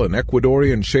 available in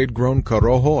Ecuadorian shade-grown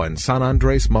Corojo and San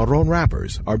Andres Marron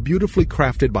wrappers, are beautifully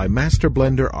crafted by master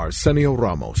blender Arsenio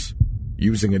Ramos.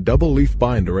 Using a double-leaf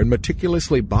binder and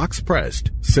meticulously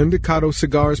box-pressed, Sindicato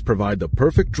Cigars provide the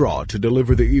perfect draw to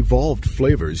deliver the evolved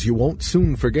flavors you won't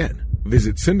soon forget.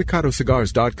 Visit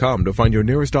syndicatocigars.com to find your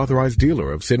nearest authorized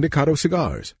dealer of Sindicato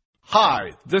Cigars.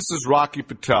 Hi, this is Rocky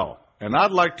Patel, and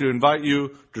I'd like to invite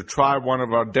you to try one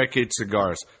of our Decade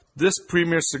cigars. This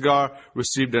premier cigar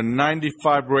received a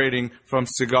 95 rating from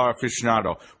Cigar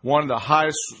Aficionado, one of the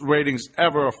highest ratings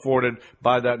ever afforded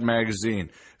by that magazine.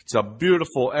 It's a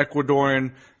beautiful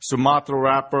Ecuadorian Sumatra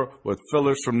wrapper with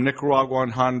fillers from Nicaragua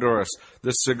and Honduras.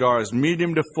 This cigar is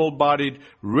medium to full-bodied,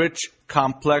 rich,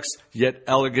 complex, yet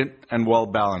elegant and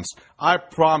well-balanced. I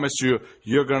promise you,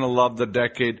 you're going to love the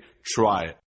Decade. Try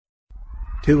it.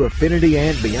 To affinity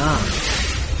and beyond.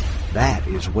 That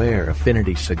is where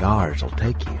Affinity Cigars will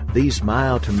take you. These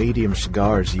mild to medium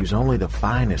cigars use only the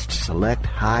finest select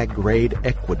high-grade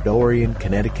Ecuadorian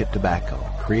Connecticut tobacco,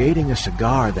 creating a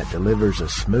cigar that delivers a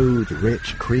smooth,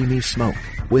 rich, creamy smoke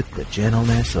with the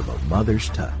gentleness of a mother's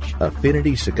touch.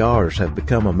 Affinity Cigars have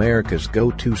become America's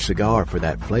go-to cigar for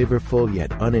that flavorful yet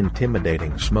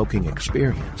unintimidating smoking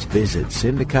experience. Visit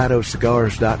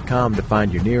syndicatocigars.com to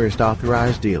find your nearest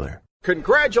authorized dealer.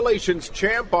 Congratulations,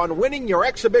 champ, on winning your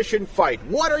exhibition fight.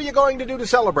 What are you going to do to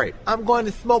celebrate? I'm going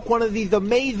to smoke one of these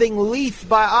amazing Leaf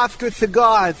by Oscar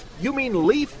cigars. You mean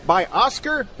Leaf by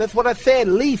Oscar? That's what I said,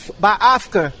 Leaf by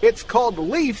Oscar. It's called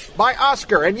Leaf by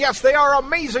Oscar, and yes, they are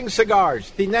amazing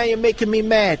cigars. See, now you're making me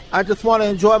mad. I just want to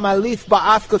enjoy my Leaf by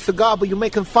Oscar cigar, but you're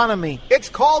making fun of me. It's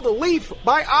called Leaf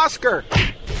by Oscar.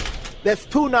 That's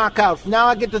 2 knockouts. Now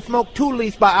I get to smoke 2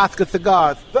 Leaf by Oscar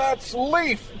cigars. That's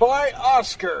Leaf by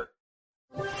Oscar.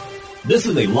 This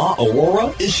is a La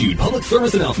Aurora issued public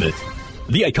service announcement.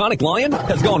 The iconic lion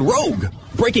has gone rogue.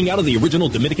 Breaking out of the original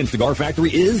Dominican cigar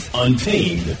factory is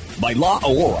Untamed by La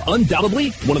Aurora.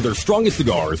 Undoubtedly, one of their strongest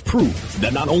cigars proves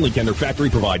that not only can their factory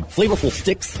provide flavorful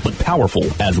sticks, but powerful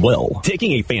as well.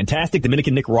 Taking a fantastic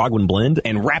Dominican Nicaraguan blend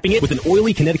and wrapping it with an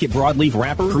oily Connecticut broadleaf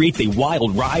wrapper creates a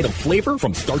wild ride of flavor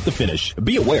from start to finish.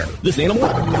 Be aware, this animal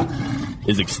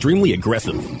is extremely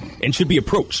aggressive and should be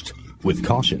approached with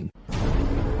caution.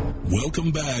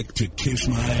 Welcome back to Kiss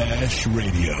My Ash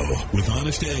Radio with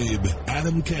Honest Abe,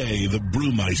 Adam K, the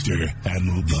Brewmeister,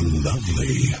 and the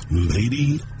lovely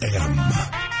Lady M.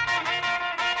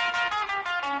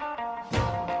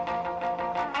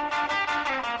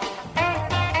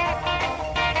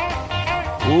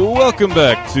 Welcome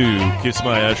back to Kiss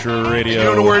My Ash Radio. You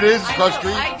don't know where it is? Across the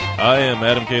street? I am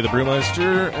Adam K, the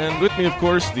Brewmeister, and with me, of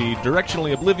course, the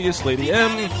directionally oblivious Lady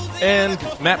M, and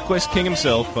MapQuest King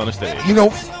himself, Honest Abe. You know,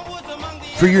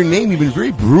 for your name, you've been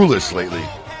very brewless lately.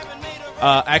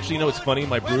 Actually, you know, it's funny.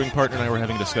 My brewing partner and I were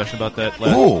having a discussion about that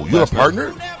last Oh, you have a night.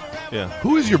 partner? Yeah.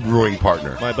 Who is your brewing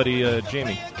partner? My buddy,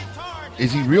 Jamie.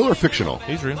 Is he real or fictional?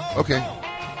 He's real. Okay.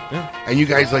 Yeah. And you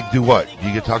guys, like, do what? Do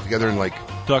you get talk together and, like...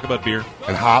 Talk about beer.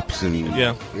 And hops and...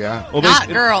 Yeah. Yeah? Well, Not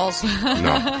girls.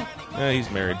 No. Yeah, he's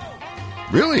married.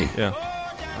 Really? Yeah.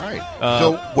 All right.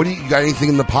 So, what do you got anything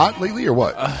in the pot lately, or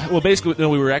what? Well, basically, no,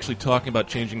 we were actually talking about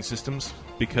changing systems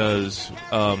because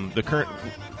the current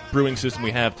brewing system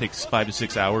we have takes 5 to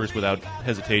 6 hours without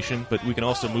hesitation, but we can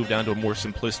also move down to a more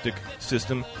simplistic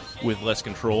system with less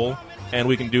control, and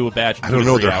we can do a batch in I don't 2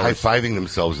 know. to 3 They're hours. high-fiving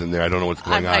themselves in there. I don't know what's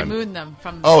going I on. mooned them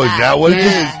from Oh, is back. that what it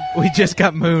Yeah. is? We just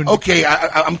got mooned. Okay,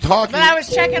 I'm talking. But I was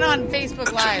checking on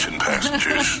Facebook Live.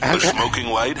 Passengers, the smoking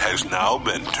light has now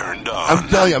been turned on. I'm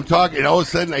telling you, I'm talking, and all of a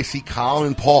sudden I see Colin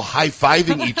and Paul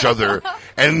high-fiving each other,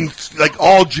 and like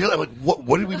all I'm like,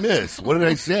 what did we miss? What did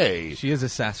I say? She is a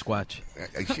Sasquatch.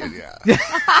 Yeah.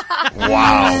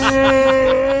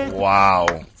 Wow.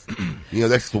 Wow. You know,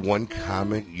 that's the one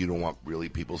comment you don't want really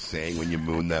people saying when you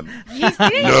moon them. He's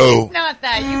No. not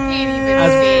that. You can't even I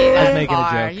was- say I was that making a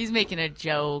far. joke. He's making a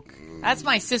joke. That's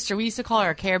my sister. We used to call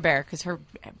her a Care Bear because her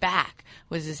back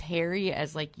was as hairy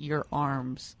as, like, your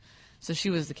arms. So she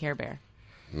was the Care Bear.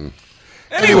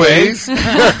 Anyways. we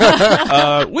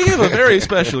have a very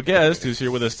special guest who's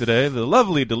here with us today, the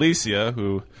lovely Delicia,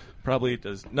 who probably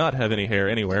does not have any hair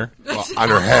anywhere. Well, on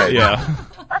her head. Yeah.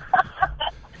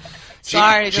 She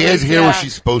Sorry, has hair where Delicia.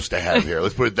 she's supposed to have hair.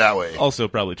 Let's put it that way. Also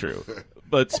probably true.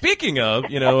 But speaking of,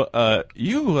 you know,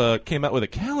 you came out with a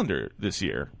calendar this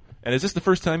year. And is this the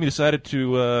first time you decided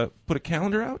to put a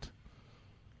calendar out?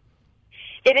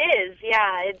 It is,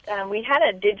 yeah. We had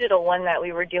a digital one that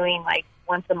we were doing like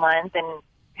once a month and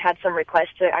had some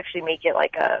requests to actually make it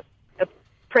like a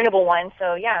printable one.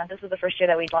 So, yeah, this was the first year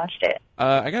that we launched it.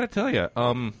 I got to tell you,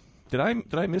 did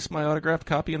I miss my autographed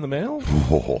copy in the mail?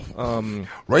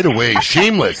 Right away.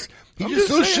 Shameless. He's just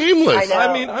so shameless. I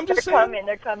know. mean, I'm just They're saying. coming.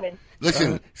 They're coming.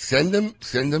 Listen, send him.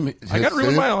 I got room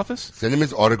in my office. Send him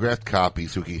his autographed copy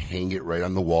so he can hang it right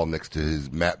on the wall next to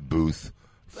his Matt Booth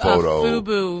photo.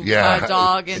 Fubu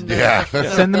dog and the- yeah.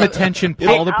 Send them attention,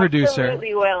 Paul, the producer.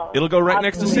 Absolutely will. It'll go right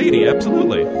next to Sadie,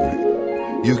 absolutely.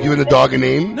 You've given the dog a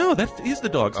name? No, that is the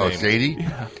dog's name. Oh, Sadie?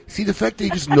 Yeah. See, the fact that he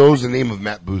just knows the name of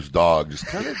Matt Booth's dog just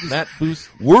kind of Matt Booth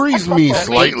worries me Late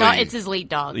slightly. dog- it's his late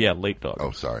dog. Yeah, late dog.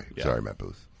 Oh, sorry. Yeah. Sorry, Matt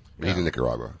Booth. He's in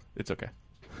Nicaragua. It's okay.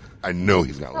 I know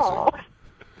he's not listening.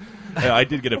 Yeah, I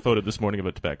did get a photo this morning of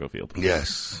a tobacco field.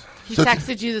 Yes. He So-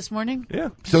 texted you this morning? Yeah.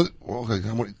 So, well, okay,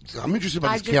 I'm interested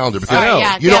about I this just- calendar because sorry,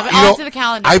 yeah, you know, on to the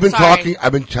calendar. I've been Sorry.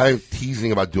 I've been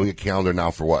teasing about doing a calendar now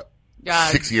for what?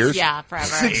 6 years? Yeah, forever.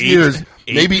 6 years,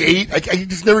 maybe 8. I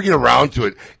just never get around to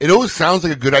it. It always sounds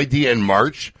like a good idea in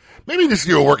March. Maybe this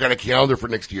year we'll work on a calendar for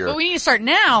next year. But we need to start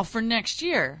now for next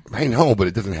year. I know, but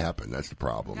it doesn't happen. That's the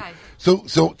problem. Okay.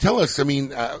 So tell us. I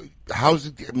mean, how's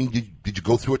it? I mean, did you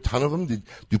go through a ton of them?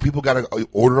 Do people got to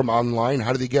order them online?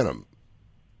 How do they get them?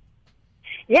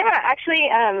 Yeah, actually,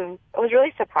 I was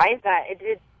really surprised that it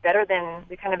did better than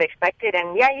we kind of expected.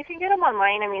 And yeah, you can get them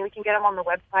online. I mean, we can get them on the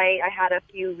website. I had a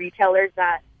few retailers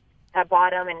that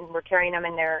bought them and were carrying them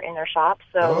in their shops.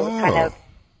 So kind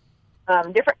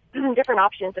of different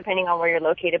options depending on where you're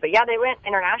located. But yeah, they went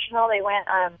international. They went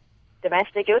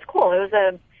domestic. It was cool. It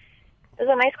was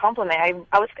a nice compliment.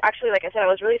 I was actually, like I said, I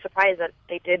was really surprised that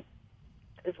they did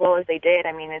as well as they did.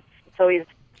 I mean, it's always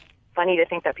funny to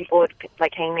think that people would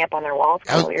like hang me up on their walls.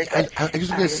 I was weird, going to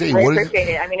say, I what is appreciate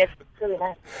it. I mean, it's really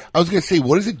nice. I was going to say,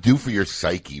 what does it do for your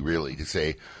psyche, really, to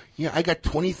say, yeah, I got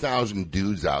 20,000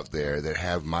 dudes out there that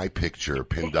have my picture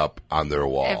pinned up on their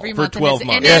wall Every for month 12 and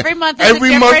months. and every month is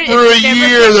every a month different- for a it's a different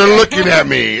year, picture. they're looking at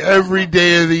me every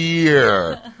day of the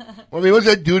year. Well, I mean, what's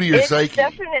that do to your It's psyche?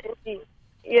 definitely,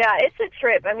 yeah, it's a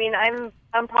trip. I mean,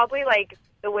 I'm probably like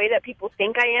the way that people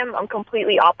think I am. I'm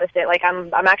completely opposite. Like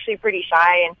I'm actually pretty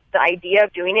shy, and the idea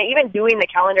of doing it, even doing the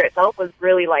calendar itself, was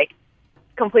really like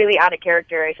completely out of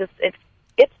character.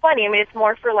 It's funny. I mean, it's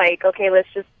more for like, okay, let's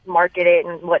just market it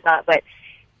and whatnot, but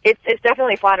it's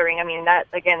definitely flattering. I mean, that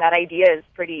idea is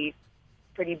pretty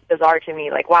bizarre to me.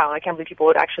 Like, wow, I can't believe people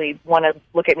would actually want to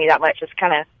look at me that much. It's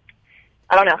kind of,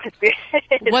 I don't know.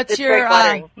 What's it's very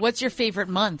flattering. what's your favorite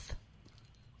month?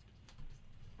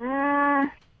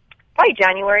 Probably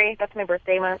January. That's my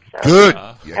birthday month. So Good.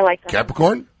 I like that.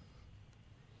 Capricorn?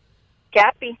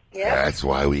 Cappy. Yeah. That's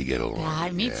why we get along. Yeah,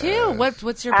 me too. What's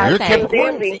your You're birthday?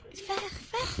 Capricorn? Absolutely.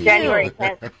 January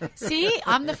 10th. See,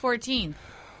 I'm the 14th.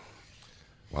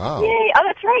 Wow. Yay. Oh,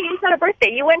 that's right. You just had a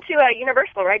birthday. You went to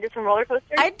Universal, right? Did some roller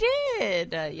coasters? I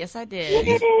did. Yes, I did.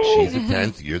 She's the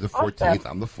 10th. You're the 14th.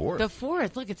 Awesome. I'm the 4th. The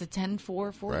 4th. Look, it's a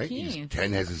 10-4-14. Right?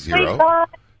 10 has a My 0. God.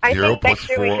 I 0 think plus next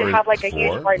year 4 we should have like a is huge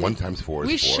 4. party. 1 times 4 is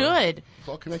 4. We should. It's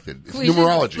all connected. It's We should-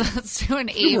 numerology. Let's do an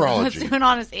Abe. Let's Numerology. do an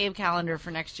honest Abe calendar for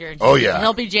next year. Oh, yeah.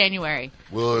 He'll be January.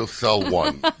 We'll sell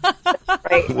one.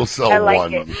 Right. We'll sell I like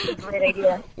one. it. Great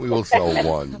idea. We will sell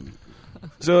one.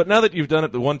 So now that you've done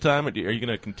it the one time, are you going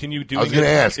to continue doing it? I was going to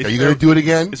ask, Is are you there- going to do it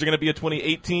again? Is there going to be a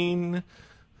 2018?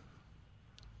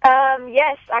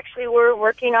 Yes, actually, we're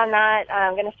working on that.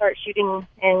 I'm going to start shooting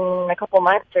in a couple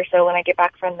months or so. When I get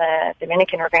back from the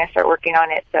Dominican, we're going to start working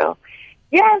on it. So,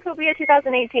 yeah, it'll be a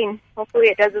 2018. Hopefully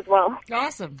it does as well.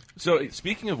 Awesome. So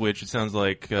speaking of which, it sounds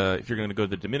like if you're going to go to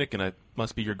the Dominican, it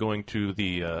must be you're going to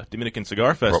the Dominican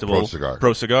Cigar Festival.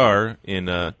 Pro Cigar. Cigar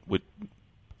in with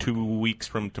 2 weeks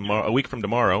from tomorrow. A week from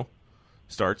tomorrow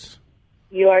starts.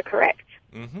 You are correct.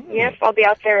 Mm-hmm. Yes, I'll be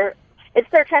out there. It's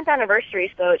their 10th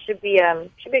anniversary, so it should be a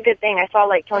good thing. I saw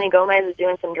like Tony Gomez is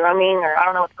doing some drumming, or I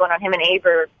don't know what's going on. Him and Abe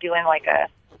are doing like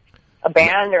a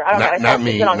band, or I don't know. I saw Not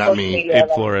me. something on Not social me. media Abe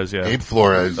that- Flores, yeah. Abe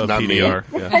Flores, Of not PDR,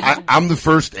 me. yeah. I'm the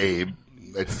first Abe.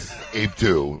 It's Abe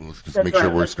 2. Let's just That's make sure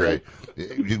right, we're that's straight.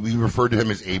 We refer to him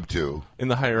as Abe 2. In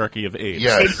the hierarchy of Abe.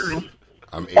 Yes.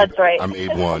 I'm Abe, That's right. I'm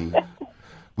Abe 1.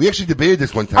 We actually debated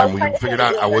this one time. We figured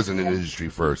out I wasn't in the industry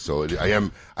first, so I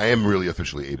am really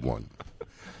officially Abe 1.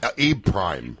 Abe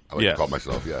Prime, I like Yes. to call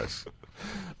myself, yes.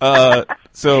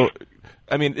 So,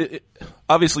 I mean,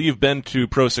 obviously you've been to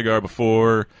Pro Cigar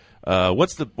before.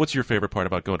 What's your favorite part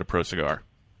about going to Pro Cigar?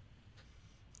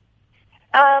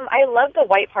 I love the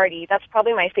white party. That's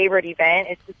probably my favorite event.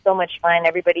 It's just so much fun.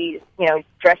 Everybody,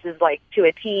 dresses like to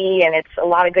a T, and it's a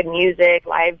lot of good music,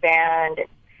 live band,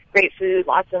 great food,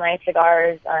 lots of nice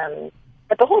cigars.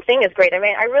 But the whole thing is great. I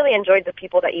mean, I really enjoyed the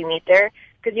people that you meet there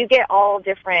because you get all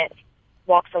different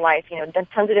walks of life.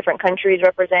 Tons of different countries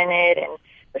represented, and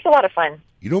it's a lot of fun.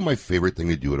 You know what my favorite thing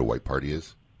to do at a white party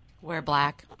is? Wear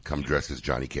black. Come dressed as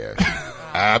Johnny Cash.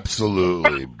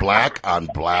 Absolutely. Black on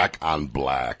black on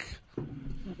black.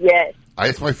 Yes.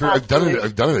 It's my favorite. I've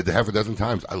done it a half a dozen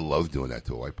times. I love doing that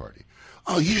to a white party.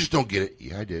 Oh, you just don't get it.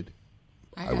 Yeah, I did.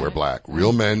 I wear black.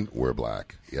 Real men wear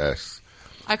black. Yes.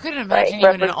 I couldn't imagine you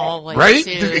in an all white Right?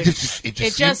 suit. It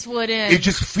just wouldn't. It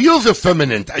just feels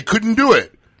effeminate. I couldn't do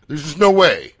it. There's just no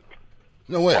way.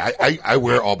 No way. I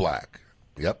wear all black.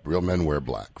 Yep, real men wear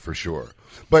black, for sure.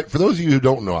 But for those of you who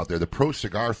don't know out there, the Pro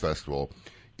Cigar Festival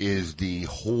is the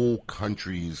whole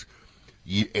country's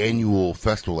annual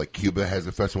festival. Like Cuba has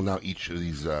a festival now. Each of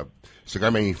these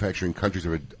cigar manufacturing countries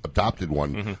have adopted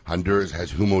one. Mm-hmm. Honduras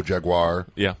has Humo Jaguar,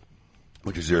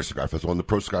 which is their cigar festival. And the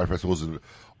Pro Cigar Festival is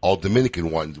all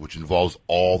Dominican ones, which involves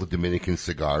all the Dominican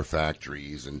cigar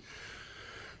factories and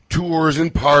tours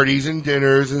and parties and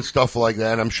dinners and stuff like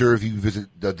that. I'm sure if you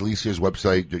visit Delicia's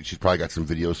website, she's probably got some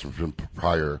videos from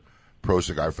prior Pro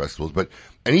Cigar Festivals. But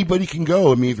anybody can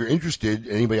go. I mean, if you're interested,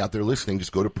 anybody out there listening,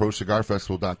 just go to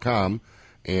ProCigarFestival.com,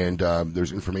 and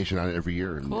there's information on it every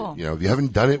year. And, cool. You know, if you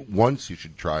haven't done it once, you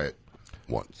should try it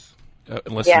once.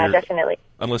 Definitely.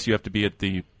 Unless you have to be at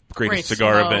the Great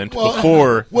Cigar Smoke. event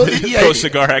before Pro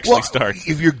Cigar actually starts.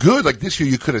 If you're good, like this year,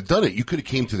 you could have done it. You could have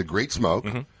came to the Great Smoke,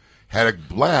 had a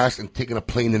blast, and taken a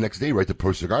plane the next day right to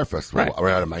Pro Cigar Festival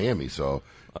right out of Miami. So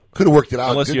could have worked it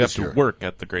out. Unless good you have this to year. work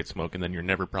at the Great Smoke, and then you're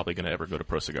never probably going to ever go to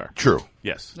Pro Cigar. True.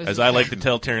 Yes. As I like to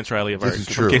tell Terrence Riley of our This is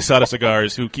true. Quesada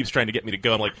Cigars, who keeps trying to get me to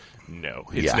go, I'm like, no,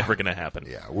 it's never going to happen.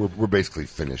 Yeah, we're basically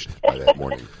finished by that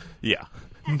morning. Yeah.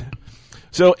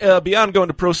 So beyond going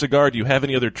to Pro Cigar, do you have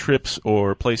any other trips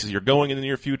or places you're going in the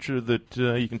near future that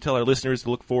you can tell our listeners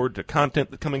to look forward to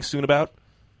content that's coming soon about?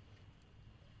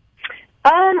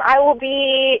 I will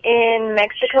be in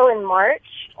Mexico in March,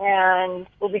 and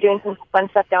we'll be doing some fun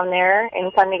stuff down there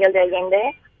in San Miguel de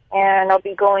Allende. And I'll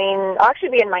actually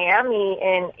be in Miami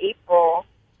in April.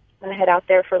 I'm going to head out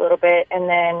there for a little bit, and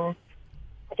then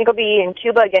I think I'll be in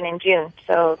Cuba again in June.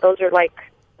 So those are like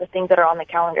the things that are on the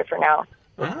calendar for now.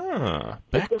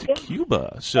 Back to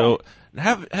Cuba. So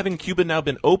having Cuba now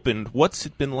been opened, what's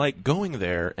it been like going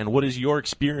there, and what has your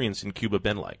experience in Cuba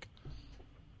been like?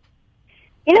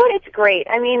 You know what? It's great.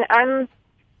 I mean,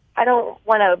 I don't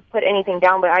want to put anything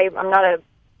down, but I'm not a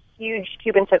huge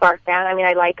Cuban cigar fan. I mean,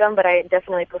 I like them, but I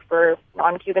definitely prefer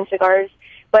non-Cuban cigars.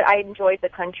 But I enjoyed the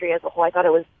country as a whole. I thought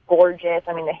it was gorgeous.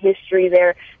 I mean, the history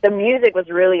there. The music was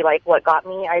really, like, what got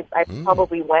me. I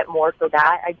probably went more for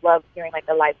that. I loved hearing, like,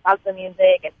 the live salsa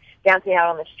music and dancing out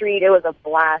on the street. It was a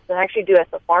blast. And I actually do a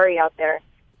safari out there.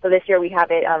 So this year we have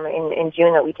it in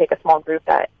June that we take a small group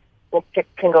that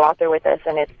can go out there with us.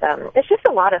 And it's just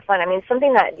a lot of fun. I mean,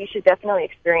 something that you should definitely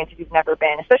experience if you've never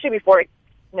been, especially before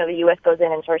the U.S. goes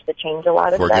in and starts to change a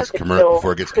lot of stuff.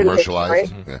 Before it gets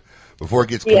commercialized. Right? Yeah. Before it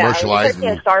gets commercialized.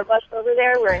 Yeah, if you start seeing Starbucks over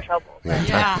there, we're in trouble.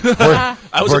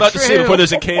 I was about to say before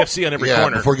there's a KFC on every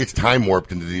corner. Before it gets time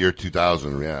warped into the year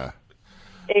 2000,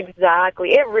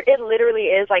 Exactly. It literally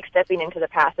is like stepping into the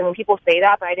past. I mean, people say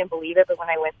that, but I didn't believe it. But when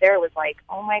I went there, it was like,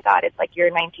 oh, my God, it's like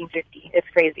year 1950. It's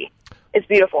crazy. It's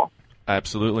beautiful.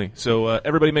 Absolutely. So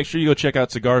everybody make sure you go check out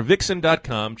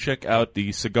CigarVixen.com. Check out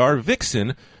the Cigar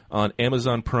Vixen on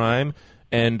Amazon Prime.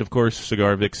 And, of course,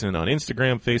 Cigar Vixen on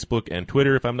Instagram, Facebook, and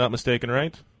Twitter, if I'm not mistaken,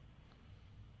 right?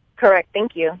 Correct.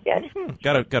 Thank you. Yes.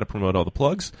 Got to promote all the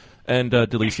plugs. And,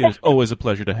 Delicia, it's always a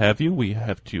pleasure to have you. We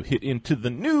have to hit into the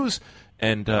news,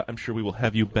 and I'm sure we will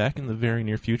have you back in the very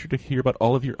near future to hear about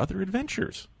all of your other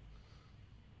adventures.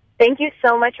 Thank you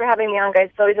so much for having me on, guys.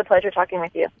 It's always a pleasure talking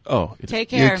with you. Oh, take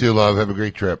care. You too, love. Have a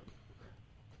great trip.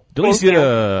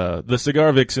 Delicia, the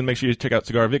Cigar Vixen. Make sure you check out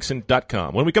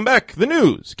CigarVixen.com. When we come back, the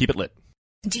news. Keep it lit.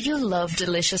 Do you love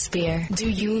delicious beer? Do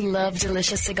you love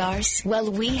delicious cigars?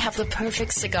 Well, we have the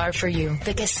perfect cigar for you.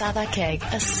 The Quesada Keg,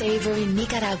 a savory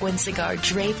Nicaraguan cigar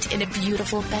draped in a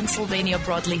beautiful Pennsylvania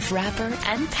broadleaf wrapper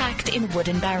and packed in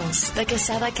wooden barrels. The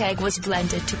Quesada Keg was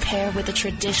blended to pair with the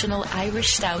traditional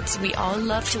Irish stouts we all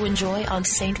love to enjoy on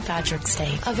St. Patrick's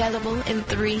Day. Available in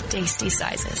 3 tasty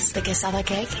sizes. The Quesada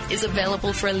Keg is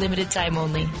available for a limited time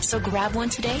only, so grab one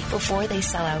today before they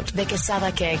sell out. The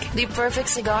Quesada Keg, the perfect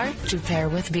cigar to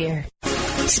pair with beer.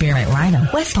 Spearmint Rhino,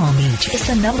 West Palm Beach is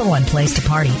the #1 place to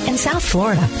party in South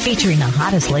Florida, featuring the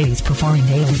hottest ladies performing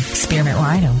daily. Spearmint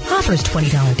Rhino offers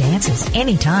 $20 dances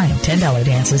anytime, $10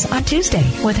 dances on Tuesday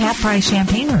with half-price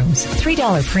champagne rooms,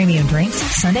 $3 premium drinks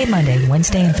Sunday, Monday,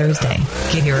 Wednesday, and Thursday.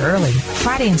 Get here early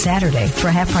Friday and Saturday for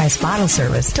half-price bottle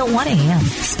service till 1 a.m.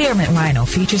 Spearmint Rhino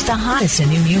features the hottest in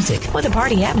new music with a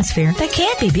party atmosphere that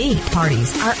can't be beat.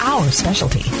 Parties are our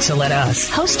specialty, so let us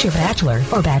host your bachelor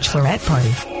or bachelorette party.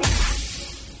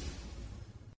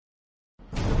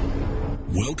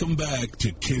 Welcome back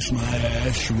to Kiss My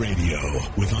Ash Radio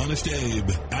with Honest Abe,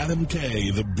 Adam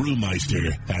K, the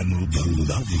Brewmeister, and the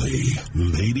lovely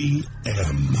Lady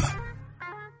M.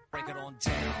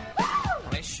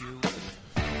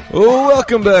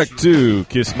 Welcome back to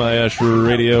Kiss My Ash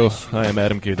Radio. I am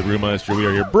Adam K, the Brewmeister. We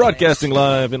are here broadcasting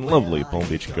live in lovely Palm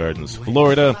Beach Gardens,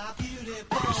 Florida.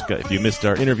 If you missed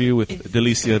our interview with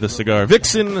Delicia the Cigar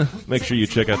Vixen, make sure you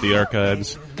check out the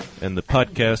archives and the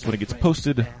podcast when it gets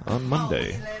posted on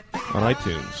Monday on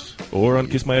iTunes or on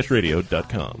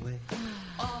KissMyAshRadio.com.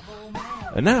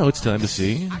 And now it's time to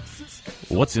see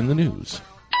what's in the news.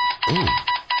 Ooh.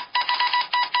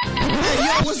 Hey,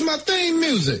 yo, what's my theme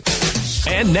music?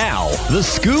 And now, The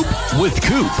Scoop with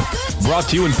Coop. Brought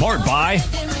to you in part by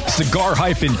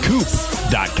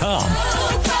cigar-coop.com.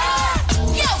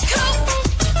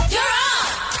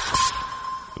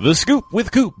 The Scoop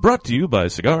with Coop, brought to you by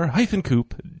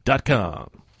cigar-coop.com.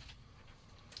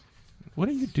 What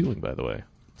are you doing, by the way?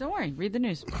 Don't worry, read the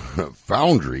news.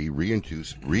 Foundry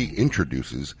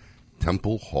reintroduces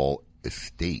Temple Hall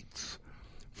Estates.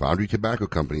 Foundry Tobacco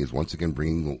Company is once again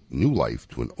bringing new life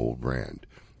to an old brand.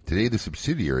 Today, the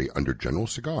subsidiary under General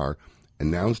Cigar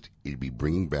announced it'd be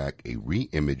bringing back a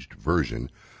re-imaged version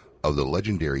of the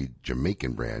legendary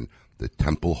Jamaican brand, the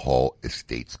Temple Hall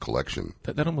Estates Collection.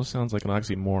 That almost sounds like an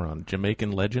oxymoron.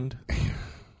 Jamaican legend?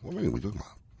 What are we talking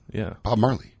about? Yeah. Bob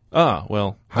Marley. Ah,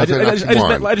 well. I just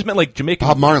meant like Jamaican.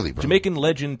 Bob Marley, bro. Jamaican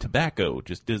legend tobacco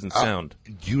just doesn't sound.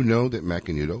 Do you know that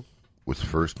Macanudo was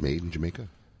first made in Jamaica?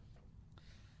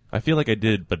 I feel like I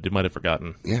did, but I might have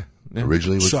forgotten. Yeah.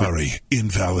 Originally was. Sorry,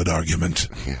 invalid argument.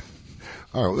 Yeah.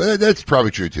 All right, that's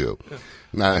probably true, too.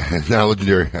 Now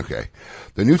legendary. Okay.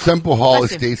 The new Temple Hall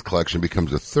Estates Collection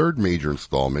becomes the third major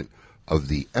installment of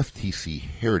the FTC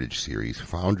Heritage Series,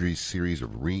 Foundry's series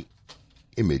of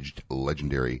re-imaged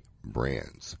legendary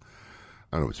brands.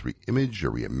 I don't know if it's re-imaged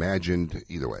or reimagined.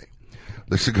 Either way.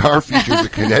 The cigar features a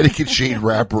Connecticut shade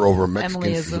wrapper over a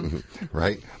Mexican...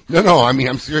 right? No, I mean,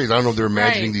 I'm serious. I don't know if they're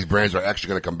imagining these brands are actually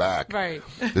going to come back. Right.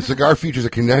 The cigar features a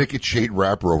Connecticut shade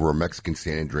wrapper over a Mexican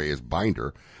San Andreas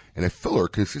binder and a filler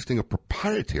consisting of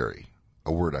proprietary,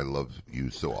 a word I love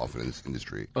used so often in this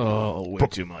industry. Oh, way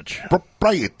too much.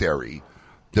 Proprietary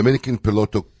Dominican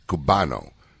Piloto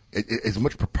Cubano. As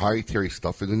much proprietary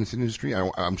stuff is in this industry,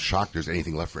 I'm shocked there's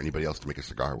anything left for anybody else to make a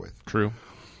cigar with. True.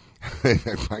 I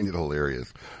find it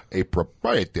hilarious. A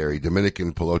proprietary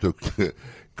Dominican Piloto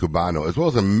Cubano, as well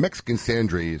as a Mexican San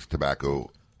Andreas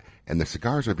tobacco, and the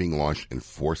cigars are being launched in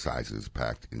 4 sizes,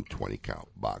 packed in 20-count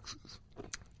boxes.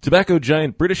 Tobacco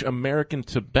giant British American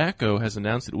Tobacco has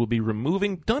announced it will be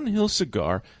removing Dunhill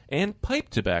cigar and pipe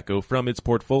tobacco from its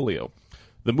portfolio.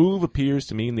 The move appears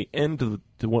to mean the end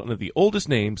to one of the oldest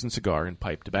names in cigar and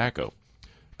pipe tobacco.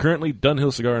 Currently,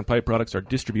 Dunhill cigar and pipe products are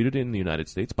distributed in the United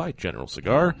States by General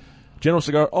Cigar. General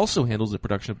Cigar also handles the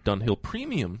production of Dunhill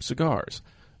premium cigars.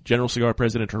 General Cigar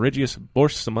President Regis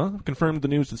Borsama confirmed the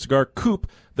news to Cigar Coop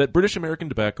that British American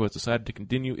Tobacco has decided to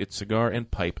continue its cigar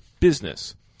and pipe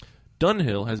business.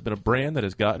 Dunhill has been a brand that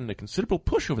has gotten a considerable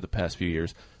push over the past few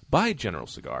years by General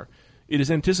Cigar. It is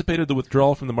anticipated the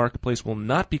withdrawal from the marketplace will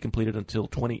not be completed until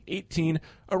 2018,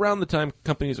 around the time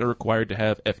companies are required to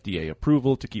have FDA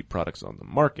approval to keep products on the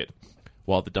market.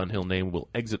 While the Dunhill name will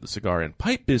exit the cigar and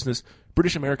pipe business,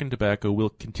 British American Tobacco will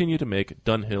continue to make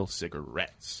Dunhill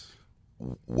cigarettes.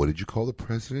 What did you call the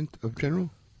president of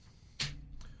General?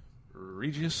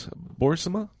 Regis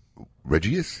Borsama?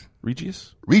 Regis?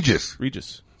 Regis? Regis.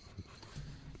 Regis.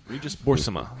 Regis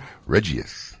Borsama.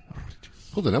 Regis.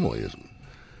 Pulled an Emilyism.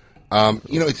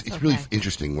 It's really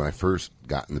interesting. When I first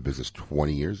got in the business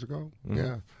 20 years ago,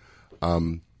 Dunhill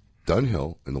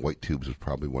and the White Tubes was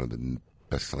probably one of the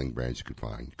best-selling brands you could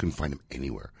find. You couldn't find them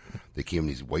anywhere. They came in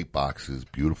these white boxes,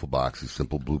 beautiful boxes,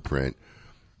 simple blueprint,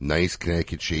 nice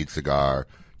Connecticut shade cigar,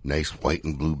 nice white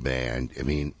and blue band. I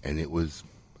mean, and it was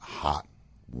hot,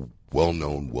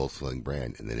 well-known, well-selling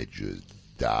brand, and then it just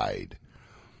died.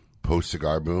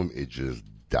 Post-cigar boom, it just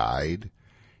died,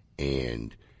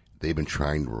 and they've been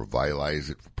trying to revitalize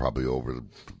it for probably over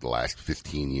the last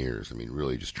 15 years. I mean,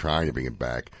 really just trying to bring it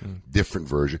back. Different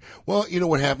version. Well, you know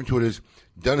what happened to it is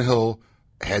Dunhill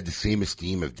had the same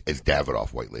esteem as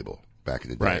Davidoff White Label back in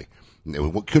the day. Right. And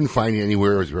they couldn't find it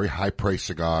anywhere. It was a very high-priced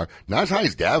cigar. Not as high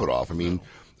as Davidoff. I mean,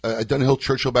 a Dunhill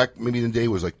Churchill back maybe in the day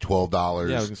was like $12.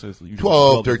 Yeah, I was going to say it's usually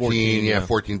 12, 13, 14, yeah,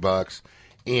 $14.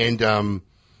 And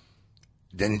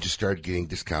then it just started getting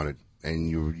discounted.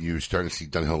 And you're starting to see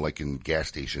Dunhill like in gas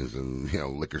stations and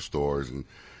liquor stores, and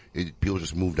people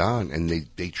just moved on. And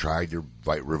they tried to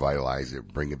revitalize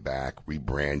it, bring it back,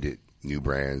 rebrand it, new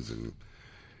brands, and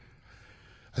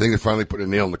I think they finally put a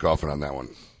nail in the coffin on that one.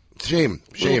 Shame,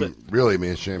 really,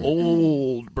 man, shame.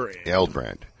 Old brand. Yeah, old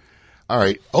brand. All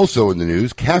right. Also in the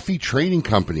news, Caffey Trading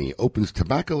Company opens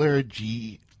Tabacalera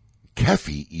G.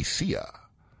 Caffey Isia.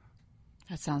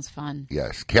 That sounds fun.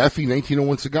 Yes. Caffey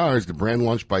 1901 Cigars, the brand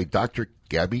launched by Dr.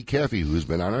 Gabby Caffey, who's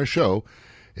been on our show,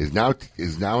 is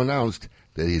now announced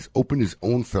that he has opened his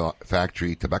own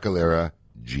factory, Tabacalera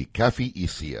Cafe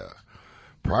Isia.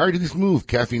 Prior to this move,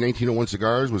 Cafe 1901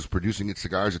 Cigars was producing its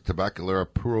cigars at Tabacalera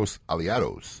Puros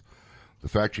Aliados, the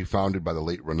factory founded by the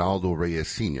late Ronaldo Reyes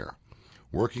Sr.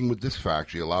 Working with this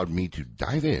factory allowed me to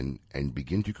dive in and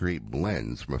begin to create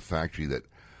blends from a factory that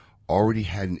already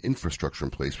had an infrastructure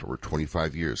in place for over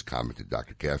 25 years, commented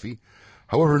Dr. Caffey.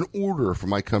 However, in order for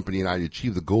my company and I to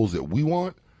achieve the goals that we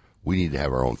want, we need to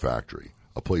have our own factory,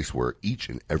 a place where each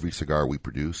and every cigar we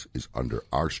produce is under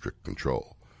our strict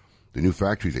control. The new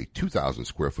factory is a 2,000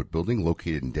 square foot building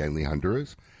located in Danley,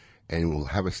 Honduras, and will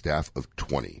have a staff of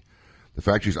 20. The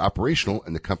factory is operational,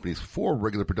 and the company's 4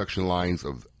 regular production lines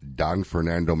of Don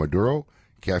Fernando Maduro,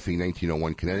 Cafe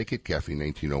 1901 Connecticut, Cafe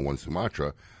 1901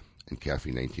 Sumatra, and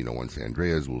Cafe 1901 San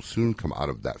Andreas will soon come out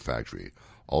of that factory.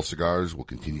 All cigars will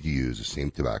continue to use the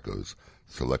same tobaccos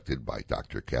selected by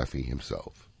Dr. Caffey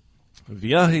himself.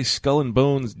 Viaje Skull and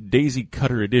Bones Daisy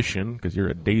Cutter Edition, because you're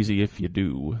a daisy if you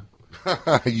do.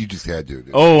 You just had to.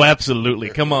 Oh, absolutely.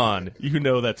 Come on. You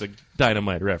know that's a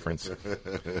dynamite reference.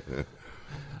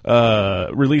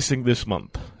 Releasing this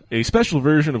month. A special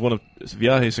version of one of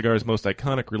Viaje Cigar's most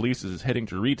iconic releases is heading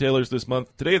to retailers this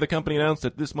month. Today, the company announced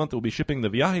that this month it will be shipping the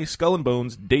Viaje Skull and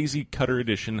Bones Daisy Cutter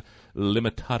Edition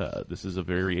Limitada. This is a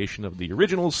variation of the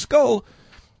original Skull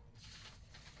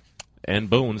and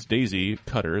Bones Daisy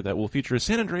Cutter that will feature a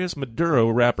San Andreas Maduro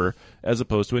wrapper as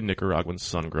opposed to a Nicaraguan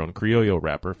sun-grown Criollo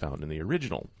wrapper found in the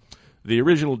original. The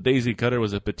original Daisy Cutter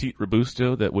was a Petite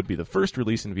Robusto that would be the first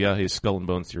release in Viaje's Skull and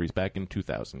Bones series back in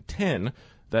 2010.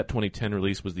 That 2010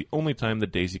 release was the only time the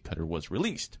Daisy Cutter was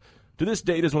released. To this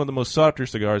date, it is one of the most sought-after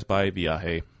cigars by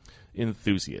Viaje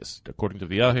enthusiasts. According to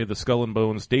Viaje, the Skull and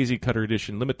Bones Daisy Cutter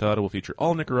Edition Limitada will feature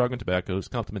all Nicaraguan tobaccos,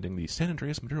 complementing the San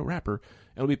Andreas Maduro wrapper,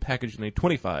 and will be packaged in a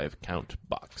 25-count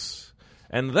box.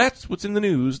 And that's what's in the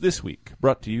news this week,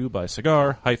 brought to you by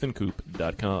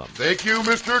cigar-coop.com. Thank you,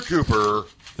 Mr. Cooper.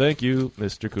 Thank you,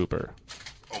 Mr. Cooper.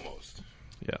 Almost.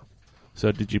 Yeah.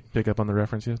 So did you pick up on the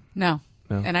reference yet? No.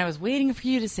 No. And I was waiting for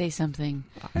you to say something.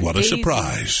 What a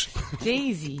surprise.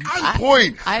 Daisy. On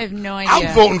point. I have no idea.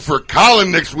 I'm voting for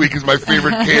Colin next week as my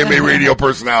favorite KMA radio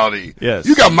personality. Yes.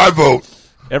 You got my vote.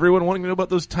 Everyone wanting to know about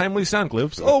those timely sound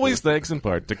clips, always thanks in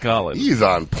part to Colin. He's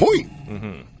on point.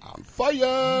 Mm-hmm. On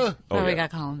fire. Oh, we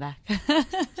got Colin back.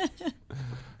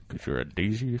 Because you're a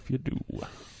daisy if you do.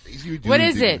 Daisy if you What do,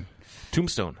 is indeed. it?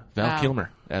 Tombstone. Val Kilmer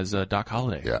as Doc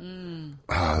Holliday. Yeah.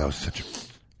 That was such a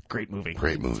great movie.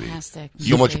 Great movie. Fantastic.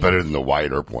 So much better than the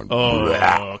Wyatt Earp one.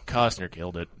 Oh, Costner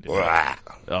killed it. Oh,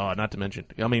 not to mention,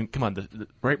 I mean, come on,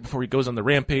 right before he goes on the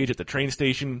rampage at the train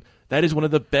station, that is one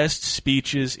of the best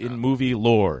speeches in movie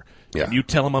lore. Yeah. You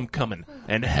tell him I'm coming,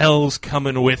 and hell's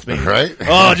coming with me. Right?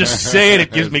 Oh, just say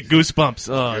it gives me goosebumps.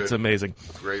 Oh, it's amazing.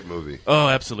 Great movie. Oh,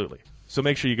 absolutely. So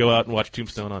make sure you go out and watch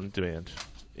Tombstone on demand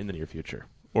in the near future.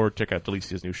 Or check out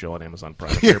Delicia's new show on Amazon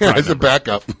Prime. Yeah, as a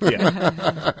backup.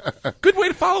 Yeah. Good way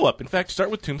to follow up. In fact, start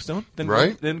with Tombstone, then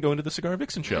go into the Cigar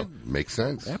Vixen show. Makes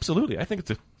sense. Absolutely. I think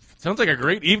sounds like a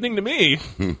great evening to me.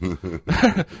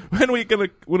 When we come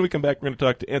back, we're going to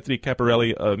talk to Anthony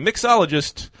Caparelli, a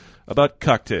mixologist, about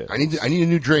cocktails. I need a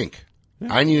new drink.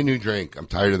 Yeah. I need a new drink. I'm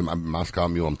tired of them. I'm Moscow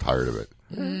Mule. I'm tired of it.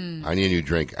 I need a new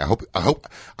drink. I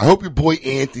hope your boy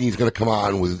Anthony's going to come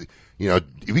on with. You know,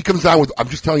 if he comes on with, I'm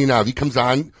just telling you now, if he comes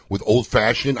on with old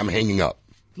fashioned, I'm hanging up.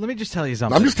 Let me just tell you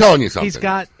something. I'm just telling you something. He's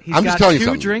got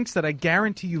two drinks that I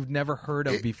guarantee you've never heard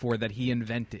of before that he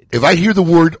invented. If I hear the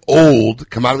word old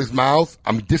come out of his mouth,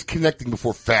 I'm disconnecting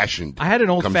before fashioned. I had an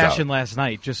old fashioned last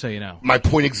night, just so you know. My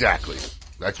point exactly.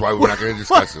 That's why we're not going to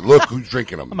discuss it. Look who's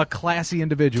drinking them. I'm a classy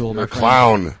individual. You're a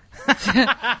clown.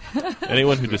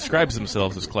 Anyone who describes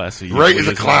themselves as classy, is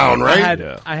a clown,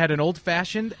 right? I had an old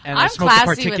fashioned, and I'm I smoked a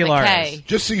classy with a particularis. K.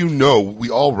 Just so you know, we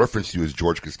all reference you as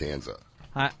George Costanza.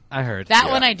 I heard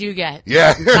that one. I do get.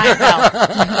 Yeah.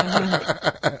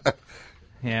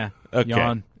 Yeah. Okay.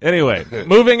 Yawn. Anyway,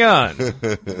 moving on.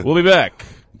 We'll be back.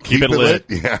 Keep it lit.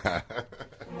 Yeah.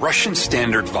 Russian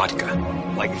standard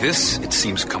vodka. Like this, it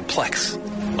seems complex.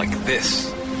 Like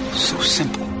this, so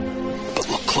simple. But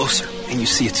look closer, and you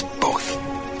see it's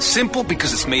both. Simple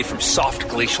because it's made from soft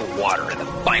glacial water and the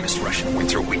finest Russian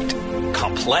winter wheat.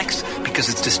 Complex because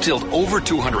it's distilled over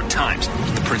 200 times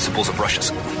with the principles of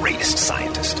Russia's greatest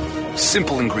scientist.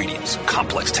 Simple ingredients,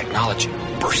 complex technology,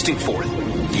 bursting forth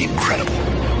the incredible.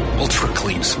 Ultra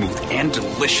clean, smooth, and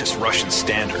delicious Russian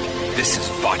standard. This is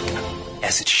vodka,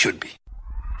 as it should be.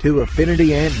 To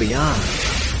affinity and beyond.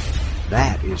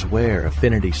 That is where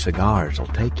Affinity Cigars will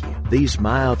take you. These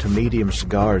mild to medium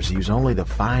cigars use only the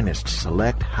finest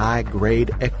select high-grade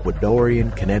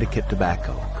Ecuadorian Connecticut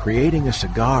tobacco, creating a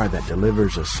cigar that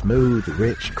delivers a smooth,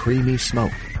 rich, creamy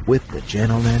smoke with the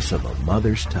gentleness of a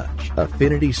mother's touch.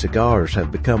 Affinity Cigars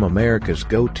have become America's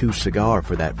go-to cigar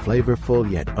for that flavorful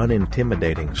yet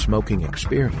unintimidating smoking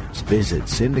experience. Visit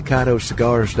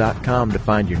SindicatoCigars.com to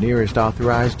find your nearest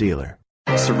authorized dealer.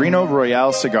 Sereno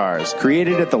Royale Cigars,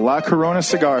 created at the La Corona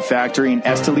Cigar Factory in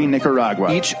Esteli,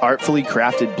 Nicaragua. Each artfully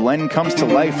crafted blend comes to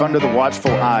life under the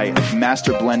watchful eye of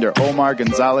master blender Omar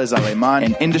Gonzalez Aleman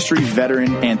and industry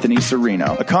veteran Anthony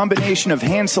Sereno. A combination of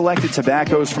hand-selected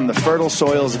tobaccos from the fertile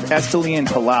soils of Esteli and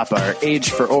Jalapa are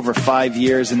aged for over 5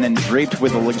 years and then draped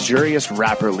with a luxurious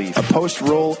wrapper leaf. A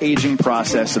post-roll aging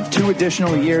process of 2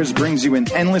 additional years brings you an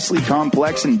endlessly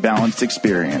complex and balanced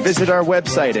experience. Visit our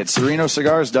website at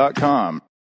serenocigars.com.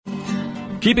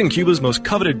 Keeping Cuba's most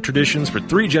coveted traditions for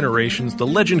 3 generations, the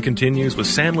legend continues with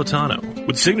San Lotano.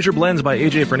 With signature blends by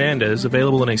A.J. Fernandez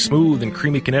available in a smooth and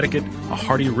creamy Connecticut, a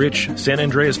hearty, rich San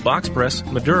Andreas box press,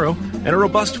 Maduro, and a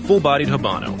robust, full-bodied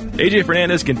Habano. A.J.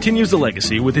 Fernandez continues the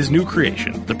legacy with his new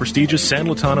creation, the prestigious San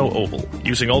Lotano Oval.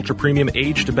 Using ultra-premium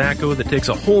aged tobacco that takes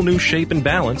a whole new shape and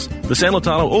balance, the San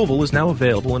Lotano Oval is now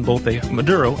available in both a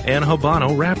Maduro and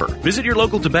Habano wrapper. Visit your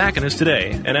local tobacconist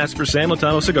today and ask for San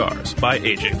Lotano Cigars by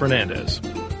A.J. Fernandez.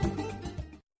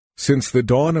 Since the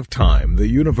dawn of time, the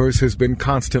universe has been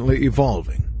constantly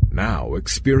evolving. Now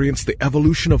experience the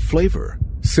evolution of flavor.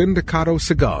 Sindicato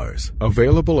Cigars,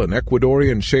 available in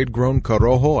Ecuadorian shade-grown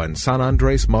Corojo and San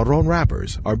Andres Marron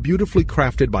wrappers, are beautifully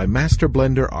crafted by master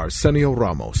blender Arsenio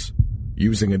Ramos.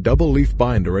 Using a double-leaf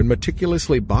binder and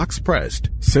meticulously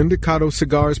box-pressed, Sindicato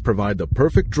Cigars provide the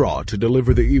perfect draw to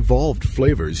deliver the evolved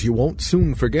flavors you won't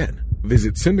soon forget.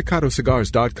 Visit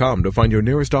SindicatoCigars.com to find your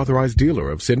nearest authorized dealer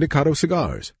of Sindicato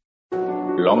Cigars.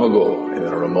 Long ago, in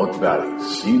a remote valley,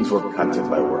 seeds were planted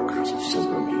by workers of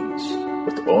simple means,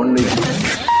 with only...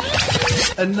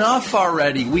 Enough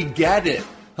already, we get it.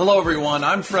 Hello everyone,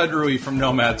 I'm Fred Rui from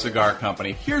Nomad Cigar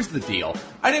Company. Here's the deal.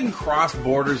 I didn't cross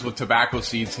borders with tobacco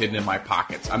seeds hidden in my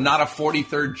pockets. I'm not a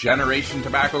 43rd generation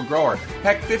tobacco grower.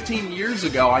 Heck, 15 years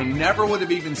ago, I never would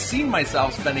have even seen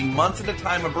myself spending months at a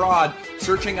time abroad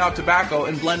searching out tobacco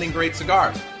and blending great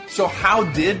cigars. So how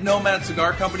did Nomad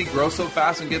Cigar Company grow so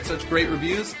fast and get such great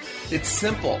reviews? It's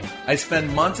simple. I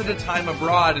spend months at a time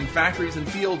abroad in factories and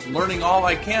fields learning all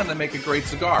I can to make a great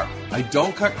cigar. I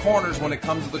don't cut corners when it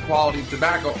comes to the quality of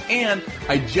tobacco, and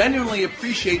I genuinely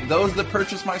appreciate those that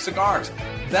purchase my cigars.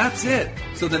 That's it.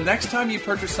 So the next time you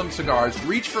purchase some cigars,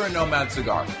 reach for a Nomad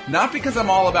cigar. Not because I'm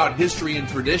all about history and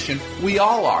tradition, we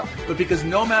all are, but because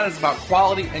Nomad is about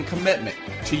quality and commitment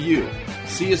to you.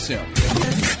 See you soon.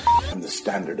 And the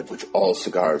standard of which all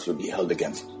cigars will be held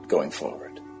against going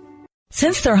forward.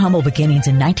 Since their humble beginnings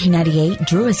in 1998,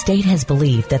 Drew Estate has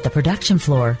believed that the production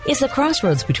floor is the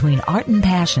crossroads between art and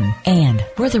passion, and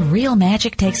where the real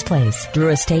magic takes place. Drew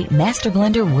Estate Master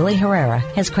Blender Willie Herrera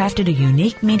has crafted a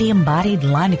unique medium-bodied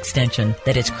line extension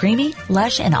that is creamy,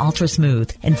 lush, and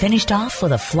ultra-smooth, and finished off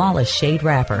with a flawless shade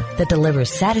wrapper that delivers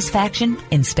satisfaction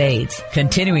in spades.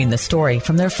 Continuing the story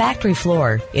from their factory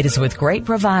floor, it is with great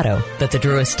bravado that the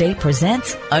Drew Estate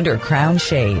presents Under Crown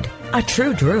Shade, a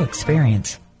true Drew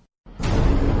experience.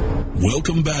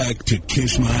 Welcome back to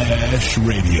Kiss My Ash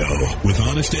Radio with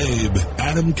Honest Abe,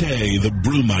 Adam K, the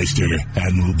Brewmeister,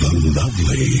 and the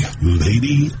lovely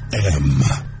Lady M.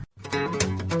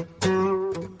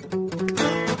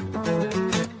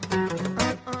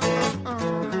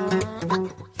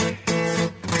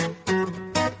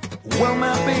 Well,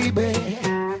 my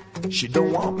baby, she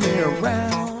don't want me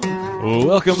around.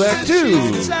 Welcome back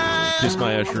to Kiss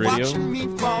My Ash Radio.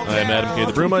 I am Adam K,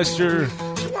 the Brewmeister.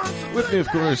 With me, of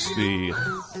course, the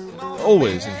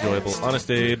always enjoyable Honest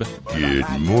Abe. Good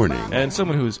morning. And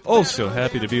someone who is also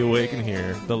happy to be awake and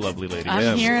here, the lovely Lady M.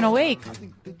 I'm here and awake.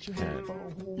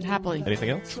 And happily.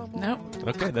 Anything else? Nope.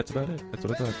 Okay, that's about it. That's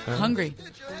what I thought. Hungry.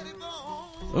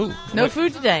 Oh. No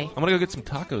food today. I'm going to go get some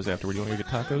tacos afterward. You want to go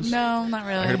get tacos? No, not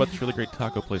really. I heard about this really great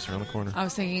taco place around the corner. I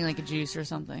was thinking like a juice or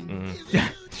something.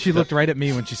 She looked right at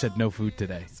me when she said no food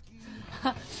today.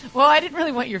 Well, I didn't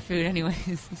really want your food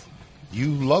anyways.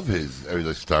 You love his the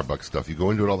Starbucks stuff. You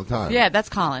go into it all the time. Yeah, that's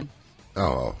Colin.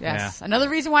 Oh. Yes. Yeah. Another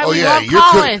reason why we love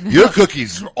Colin. Your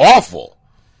cookies are awful.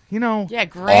 You know. Yeah,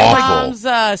 Grandma's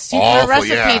secret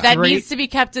recipe that needs to be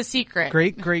kept a secret.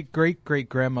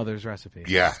 Great-great-great-great-grandmother's recipe.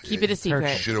 Yeah. Keep it a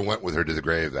secret. Should have went with her to the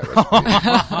grave, that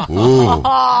recipe. Ooh.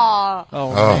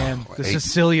 Oh, man. The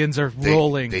Sicilians are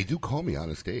rolling. They do call me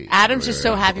Honest Abe. Adam's just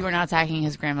so happy we're not attacking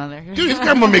his grandmother. Dude, his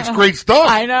grandma makes great stuff.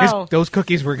 I know. Those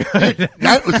cookies were good.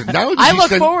 I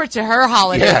look forward to her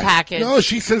holiday package. No,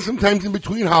 she says sometimes in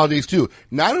between holidays, too.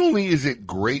 Not only is it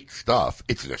great stuff,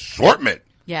 it's an assortment.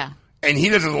 Yeah. And he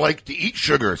doesn't like to eat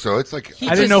sugar, so it's like...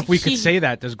 I didn't know if we could say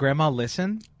that. Does Grandma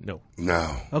listen? No.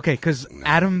 No. Okay, because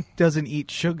Adam doesn't eat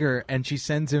sugar, and she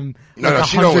sends him No,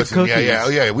 she don't listen. cookies.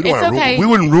 Yeah. We don't It's want to. okay. We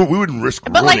wouldn't risk.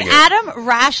 But like ruining it. Adam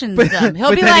rations them. He'll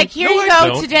but be then like, he- "Here No, you I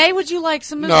go. don't. Today, would you like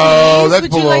some of No, these? that's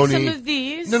Would you like some baloney. of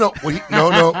these?" No.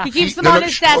 No. He keeps them No, on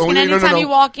his desk, and anytime you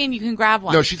walk in, you can grab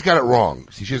one. No, she's got it wrong.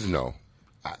 See, she doesn't know.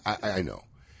 I know.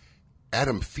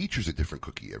 Adam features a different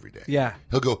cookie every day. Yeah.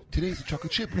 He'll go, today's a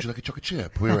chocolate chip. Would you like a chocolate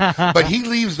chip? But he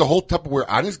leaves the whole Tupperware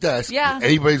on his desk. Yeah.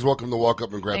 Anybody's welcome to walk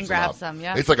up and grab some.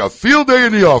 Yeah. It's like a field day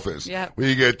in the office. Yeah. Where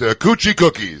you get coochie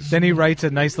cookies. Then he writes a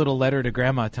nice little letter to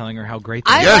Grandma telling her how great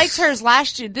they I are. liked hers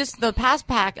last year. The past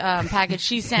package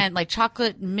she sent, like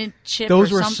chocolate mint chip. Those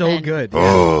or were something. so good.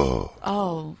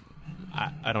 Oh.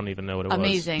 I don't even know what it was.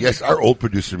 Amazing. Yes, our old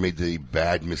producer made the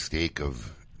bad mistake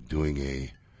of doing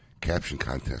a caption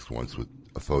contest once with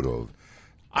a photo of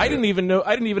I didn't even know.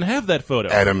 I didn't even have that photo.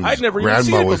 Adam's I'd never even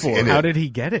seen grandma it was before. in it. How did he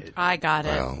get it? I got it.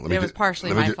 Well, It was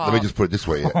partially my fault. Let me just put it this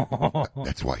way.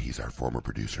 That's why he's our former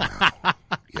producer now.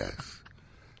 Yes.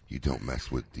 You don't mess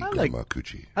with the grandma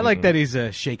coochie. I like that he's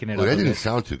shaking it Well, up. that a didn't bit.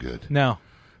 sound too good. No.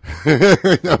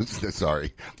 No,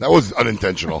 sorry. That was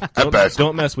unintentional at best.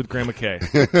 Don't mess with Grandma Kay.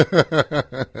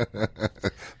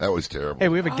 That was terrible. Hey,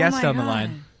 we have a guest on the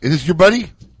line. Is this your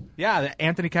buddy? Yeah,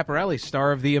 Anthony Caparelli,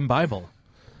 star of The Imbible.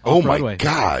 Oh, Off my Broadway.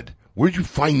 God. Where'd you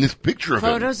find this picture of him?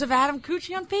 Photos of Adam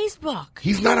Cucci on Facebook.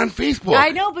 He's not on Facebook. I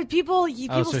know, but people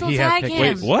still tag him.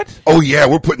 Wait, what? Oh, yeah,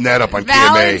 we're putting that up on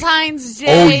KMA. Valentine's Day.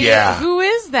 Oh, yeah. Who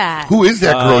is that? Who is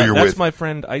that girl you're that's with? my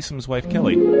friend Isom's wife,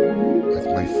 Kelly. That's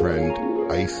my friend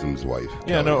Isom's wife.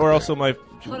 Yeah, Kelly, no, right or there. also my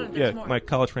Hold on, there's more. my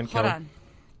college friend Hold Kelly. on.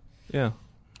 Yeah.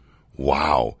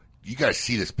 Wow. You got to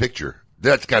see this picture.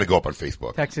 That's got to go up on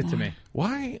Facebook. Text it to me.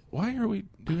 Why are we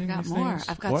doing got these more. things?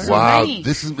 I've got Why- so Wow, many.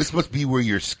 this must be where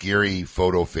your scary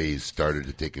photo phase started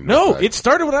to take. No, it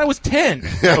started when I was 10.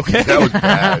 Okay, That was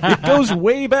bad. It goes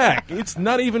way back. It's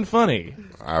not even funny.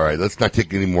 All right, let's not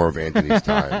take any more of Anthony's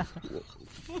time.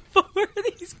 Where are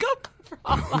these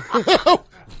coming from?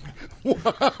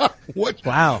 What?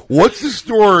 Wow. What's the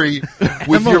story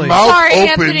with your Emily. mouth Sorry, open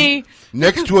Anthony.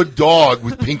 next to a dog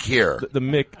with pink hair? The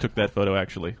Mick took that photo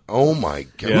actually. Oh my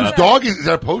God! Yeah. Whose dog is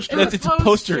that? A poster? It's a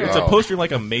poster. It's a Oh. poster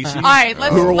like a Macy's. All right,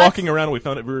 let's- we were let's- walking around and we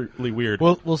found it really weird.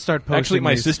 We'll start posting Actually,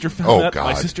 my these. sister found Oh, that.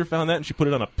 My God. sister found that and she put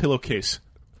it on a pillowcase.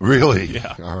 Really?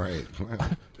 Yeah. All right.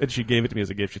 And she gave it to me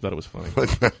as a gift. She thought it was funny.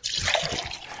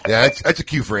 Yeah, that's a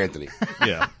cue for Anthony.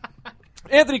 Yeah.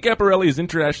 Anthony Caparelli is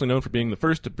internationally known for being the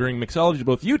first to bring mixology to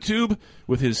both YouTube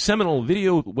with his seminal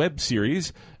video web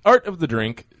series, Art of the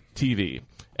Drink TV,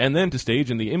 and then to stage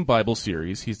in the Imbible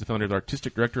series. He's the founder and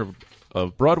artistic director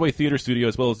of Broadway Theater Studio,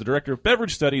 as well as the director of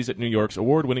beverage studies at New York's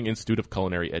award-winning Institute of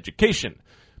Culinary Education.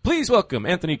 Please welcome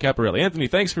Anthony Caparelli. Anthony,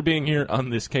 thanks for being here on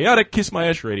this chaotic Kiss My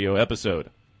Ash Radio episode.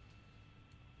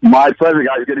 My pleasure,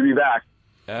 guys. Good to be back.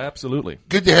 Absolutely.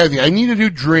 Good to have you. I need a new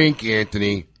drink,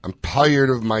 Anthony. I'm tired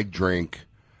of my drink.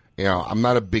 You know, I'm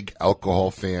not a big alcohol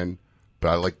fan, but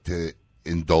I like to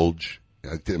indulge. I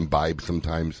like to imbibe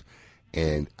sometimes,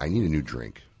 and I need a new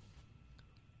drink.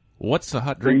 What's the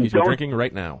hot drink you're drinking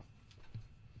right now?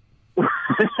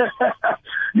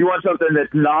 You want something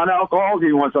that's non-alcoholic, or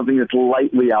you want something that's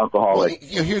lightly alcoholic? Well,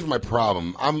 you know, here's my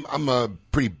problem. I'm a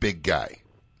pretty big guy,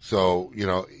 so you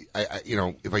know, I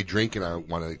if I drink and I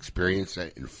want to experience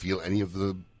and feel any of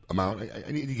the amount,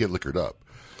 I need to get liquored up.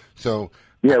 So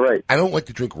yeah, right. I don't like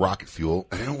to drink Rocket Fuel,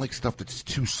 and I don't like stuff that's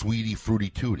too sweety, fruity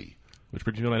tooty. Which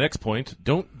brings me to my next point.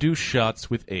 Don't do shots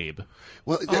with Abe.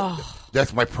 Well,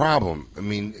 that's my problem. I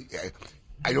mean,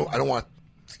 I don't want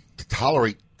to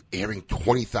tolerate having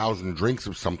 20,000 drinks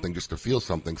of something just to feel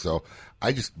something. So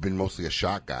I just been mostly a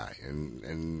shot guy,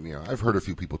 and you know, I've heard a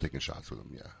few people taking shots with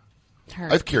them. Yeah,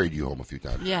 Hurt. I've carried you home a few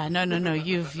times. Yeah, no.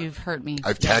 You've hurt me.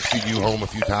 I've taxied you home a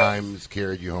few times,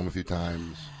 carried you home a few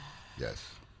times. Yes.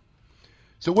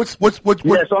 So what's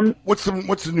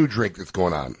the new drink that's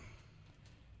going on?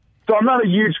 So I'm not a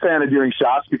huge fan of doing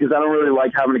shots because I don't really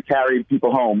like having to carry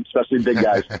people home, especially big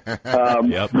guys.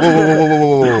 Yep.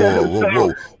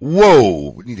 Whoa!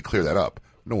 We need to clear that up.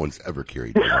 No one's ever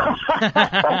carried me home.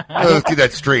 Let's get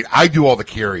that straight. I do all the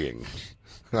carrying.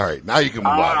 All right, now you can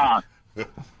move on.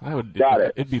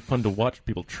 It'd be fun to watch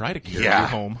people try to carry you Yeah.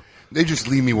 home. They just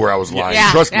leave me where I was lying.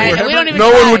 Yeah. Trust me. Yeah, we don't even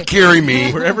no try. one would carry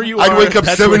me. Wherever you I'd are, wake up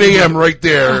that's 7 where you a.m. are. right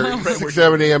there, 6,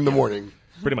 7 a.m. in the morning.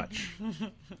 Pretty much.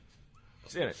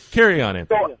 Carry on,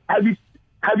 Anthony. So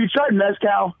have you tried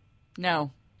mezcal?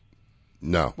 No.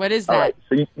 No. What is All that? right,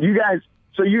 so you guys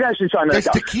So you guys should try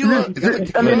Mezcal. That's tequila?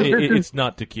 It's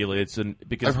not tequila.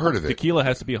 Because I've heard of it. Tequila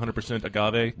has to be 100%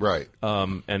 agave. Right.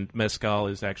 And mezcal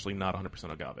is actually not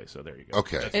 100% agave, so there you go.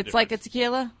 Okay. It's like a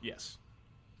tequila? Yes.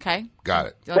 Okay. Got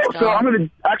it. So I'm going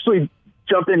to actually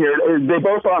jump in here. They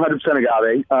both are 100%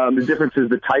 agave. The difference is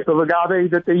the type of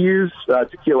agave that they use.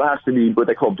 Tequila has to be what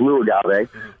they call blue agave.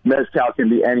 Mezcal can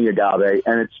be any agave.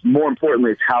 And it's more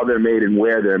importantly, it's how they're made and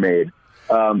where they're made.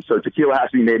 So tequila has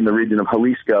to be made in the region of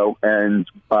Jalisco, and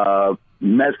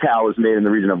mezcal is made in the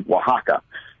region of Oaxaca.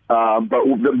 But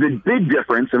the big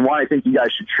difference, and why I think you guys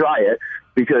should try it,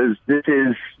 because this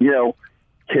is,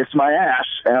 kiss my ass.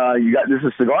 This is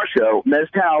a cigar show.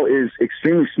 Mezcal is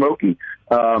extremely smoky.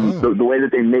 The way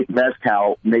that they make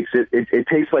mezcal makes it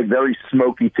tastes like very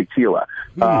smoky tequila.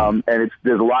 And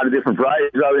there's a lot of different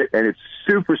varieties of it, and it's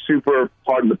super, super,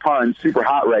 pardon the pun, super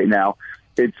hot right now.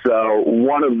 It's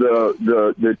one of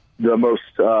the most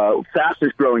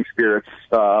fastest growing spirits,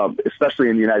 especially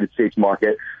in the United States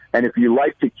market. And if you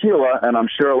like tequila, and I'm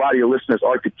sure a lot of your listeners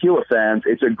are tequila fans,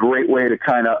 it's a great way to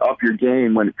kind of up your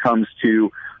game when it comes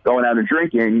to going out and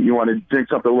drinking. You want to drink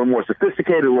something a little more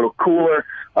sophisticated, a little cooler,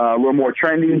 a little more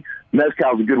trendy.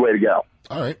 Mezcal is a good way to go.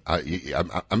 All right.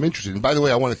 I'm interested. And by the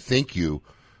way, I want to thank you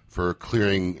for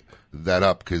clearing that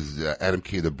up, because Adam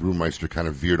K., the brewmeister, kind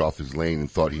of veered off his lane and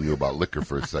thought he knew about liquor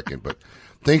for a second. But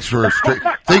thanks for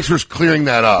clearing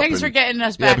that up. Thanks for getting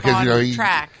us back on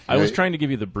track. I was trying to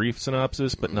give you the brief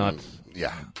synopsis, but not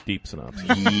deep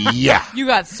synopsis. Yeah. You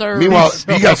got served. Meanwhile,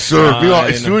 he got served. Meanwhile,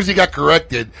 as soon as he got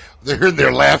corrected,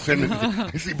 they're laughing.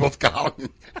 I see both Colin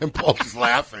and Paul just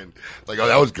laughing. Like, oh,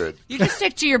 that was good. You just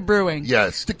stick to your brewing. Yeah,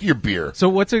 stick to your beer. So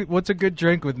what's a good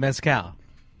drink with mezcal?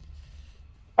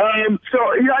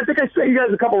 I think I sent you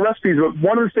guys a couple recipes, but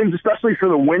one of the things, especially for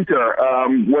the winter,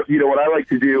 what I like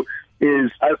to do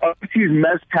is I like to use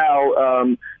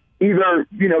mezcal, either,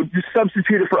 just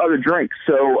substitute it for other drinks.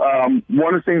 So,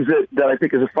 one of the things that I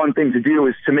think is a fun thing to do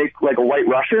is to make like a White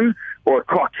Russian or a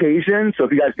Caucasian. So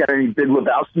if you guys got any Big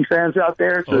Lebowski fans out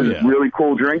there, it's a really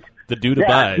cool drink. The dude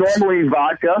abides. It's normally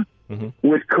vodka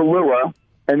with Kahlua,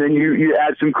 and then you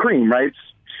add some cream, right? It's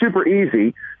super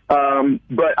easy.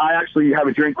 But I actually have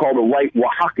a drink called a White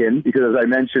Oaxacan, because as I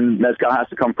mentioned, mezcal has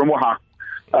to come from Oaxaca.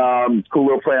 Cool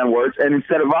little play on words. And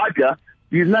instead of vodka,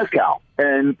 use mezcal.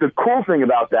 And the cool thing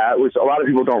about that, which a lot of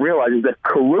people don't realize, is that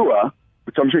Kahlua,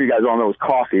 which I'm sure you guys all know is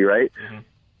coffee, right?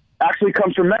 Actually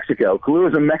comes from Mexico. Kahlua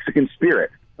is a Mexican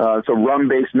spirit. It's a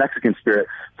rum-based Mexican spirit.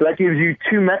 So that gives you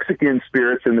two Mexican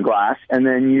spirits in the glass, and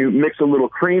then you mix a little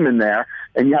cream in there,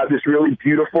 and you have this really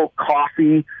beautiful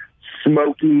coffee,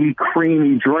 smoky,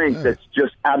 creamy drink that's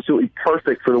just absolutely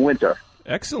perfect for the winter.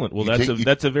 Excellent. Well,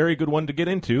 that's a very good one to get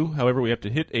into. However, we have to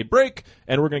hit a break,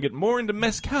 and we're going to get more into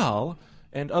mezcal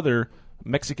and other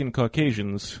Mexican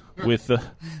Caucasians with keep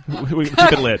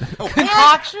it lit.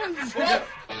 Concoctions?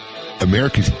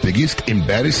 America's biggest and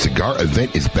baddest cigar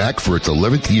event is back for its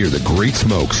 11th year, The Great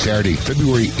Smoke, Saturday,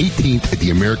 February 18th at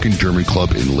the American German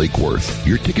Club in Lake Worth.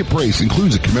 Your ticket price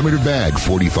includes a commemorative bag,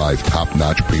 45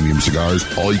 top-notch premium cigars,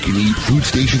 all-you-can-eat, food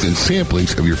stations, and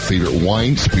samplings of your favorite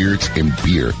wine, spirits, and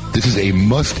beer. This is a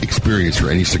must experience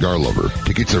for any cigar lover.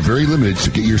 Tickets are very limited,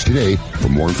 so get yours today. For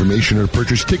more information or to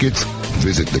purchase tickets,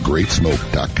 visit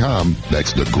thegreatsmoke.com.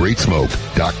 That's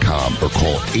thegreatsmoke.com, or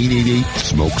call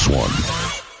 888-SMOKES1.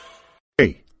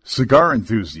 Hey, cigar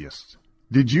enthusiasts,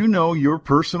 did you know your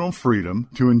personal freedom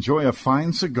to enjoy a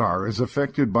fine cigar is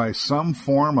affected by some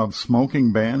form of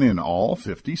smoking ban in all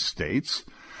 50 states?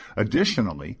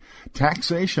 Additionally,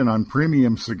 taxation on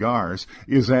premium cigars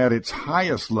is at its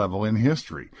highest level in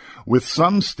history, with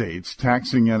some states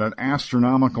taxing at an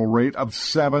astronomical rate of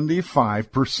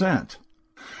 75%.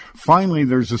 Finally,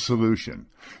 there's a solution.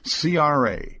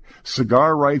 CRA,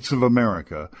 Cigar Rights of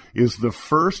America, is the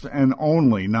first and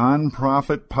only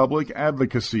nonprofit public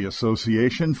advocacy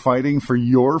association fighting for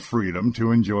your freedom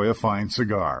to enjoy a fine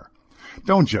cigar.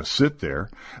 Don't just sit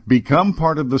there. Become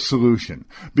part of the solution.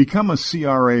 Become a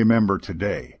CRA member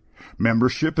today.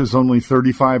 Membership is only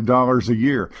 $35 a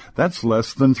year. That's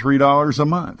less than $3 a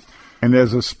month. And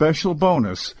as a special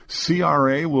bonus,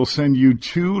 CRA will send you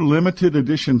 2 limited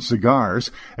edition cigars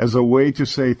as a way to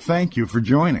say thank you for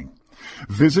joining.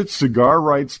 Visit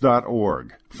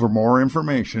cigarrights.org for more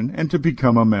information and to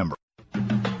become a member.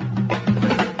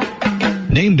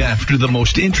 Named after the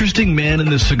most interesting man in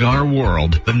the cigar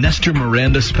world, the Nestor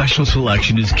Miranda Special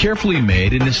Selection is carefully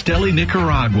made in Esteli,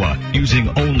 Nicaragua, using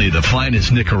only the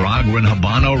finest Nicaraguan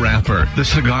Habano wrapper. The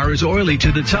cigar is oily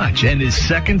to the touch and is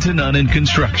second to none in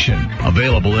construction.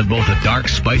 Available in both a dark,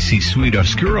 spicy, sweet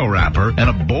Oscuro wrapper and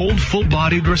a bold,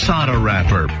 full-bodied Rosado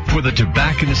wrapper. For the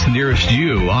tobacconist nearest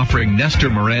you offering Nestor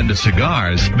Miranda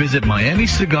cigars, visit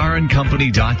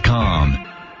MiamiCigarAndCompany.com.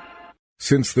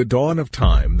 Since the dawn of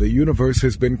time, the universe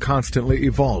has been constantly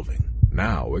evolving.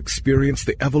 Now experience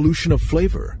the evolution of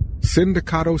flavor.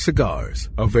 Sindicato cigars,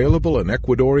 available in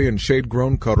Ecuadorian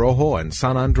shade-grown Corojo and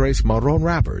San Andres Marron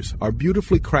wrappers, are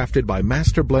beautifully crafted by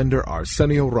master blender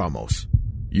Arsenio Ramos.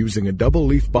 Using a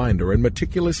double-leaf binder and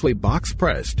meticulously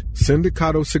box-pressed,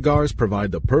 Sindicato cigars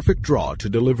provide the perfect draw to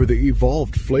deliver the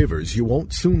evolved flavors you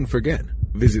won't soon forget.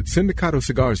 Visit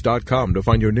SindicatoCigars.com to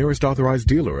find your nearest authorized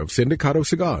dealer of Sindicato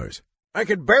cigars. I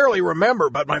could barely remember,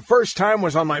 but my first time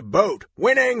was on my boat.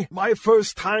 Winning! My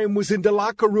first time was in the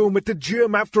locker room at the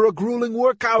gym after a grueling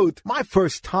workout. My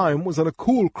first time was on a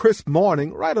cool, crisp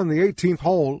morning right on the 18th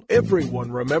hole.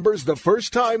 Everyone remembers the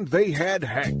first time they had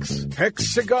Hex.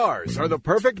 Hex cigars are the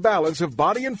perfect balance of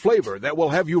body and flavor that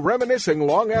will have you reminiscing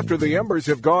long after the embers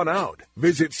have gone out.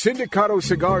 Visit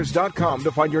SindicatoCigars.com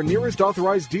to find your nearest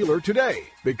authorized dealer today,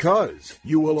 because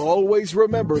you will always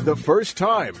remember the first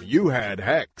time you had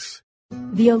Hex.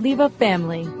 The Oliva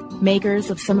family, makers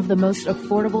of some of the most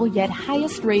affordable yet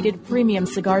highest-rated premium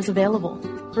cigars available.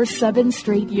 For 7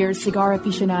 straight years, Cigar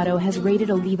Aficionado has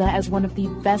rated Oliva as one of the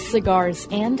best cigars,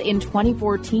 and in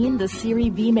 2014, the Siri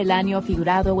V Melanio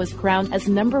Figurado was crowned as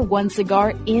 #1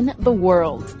 cigar in the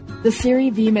world. The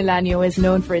Siri V Melanio is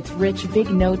known for its rich, big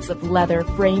notes of leather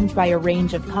framed by a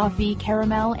range of coffee,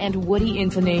 caramel, and woody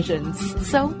intonations.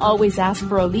 So always ask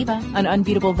for Oliva, an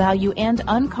unbeatable value and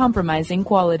uncompromising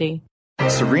quality.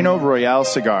 Sereno Royale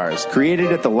cigars,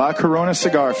 created at the La Corona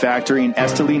Cigar Factory in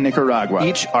Esteli, Nicaragua.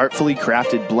 Each artfully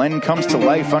crafted blend comes to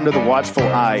life under the watchful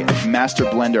eye of master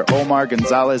blender Omar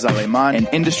Gonzalez Aleman and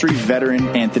industry veteran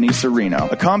Anthony Sereno.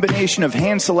 A combination of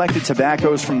hand-selected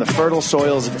tobaccos from the fertile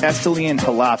soils of Esteli and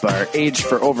Jalapa are aged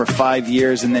for over 5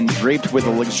 years and then draped with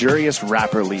a luxurious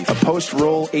wrapper leaf. A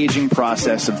post-roll aging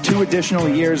process of 2 additional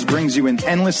years brings you an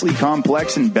endlessly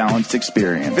complex and balanced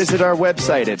experience. Visit our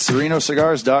website at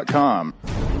serenocigars.com.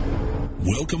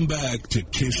 Welcome back to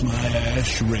Kiss My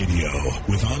Ash Radio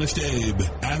with Honest Abe,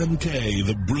 Adam K,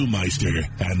 the Brewmeister,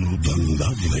 and the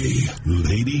lovely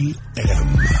Lady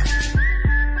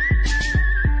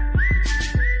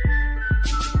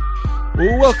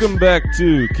M. Welcome back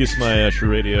to Kiss My Ash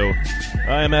Radio.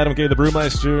 I am Adam K, the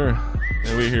Brewmeister,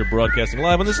 and we're here broadcasting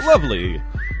live on this lovely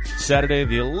Saturday,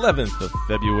 the 11th of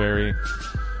February.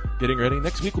 Getting ready.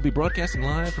 Next week we'll be broadcasting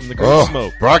live from the Great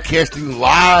Smoke. Broadcasting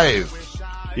live!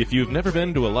 If you've never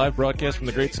been to a live broadcast from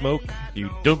the Great Smoke, you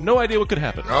have no idea what could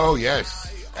happen. Oh,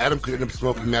 yes. Adam could end up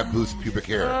smoking Matt Booth's pubic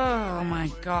hair. Oh, my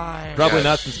God. Probably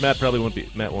not, since Matt won't be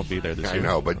there this year. I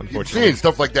know, but unfortunately, seeing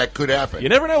stuff like that could happen. You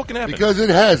never know what can happen. Because it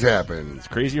has happened. It's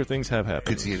crazier things have happened.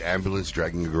 Could see an ambulance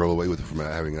dragging a girl away from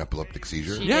having an epileptic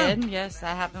seizure. She did. Yes,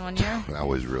 that happened one year. That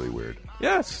was really weird.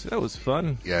 Yes, that was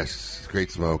fun. Yes,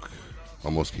 Great Smoke.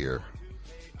 Almost here.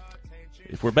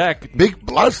 If we're back, a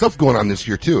lot of stuff going on this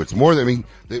year too. It's more than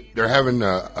they're having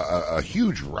a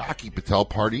huge Rocky Patel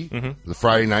party the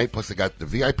Friday night. Plus they got the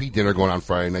VIP dinner going on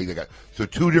Friday night. They got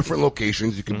 2 different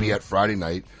locations you can be at Friday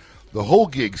night. The whole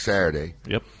gig Saturday.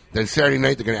 Yep. Then Saturday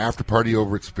night they're going to after party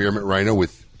over at Spearmint Rhino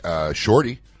with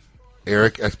Shorty,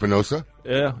 Eric Espinosa.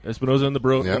 Yeah, Espinosa and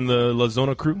the La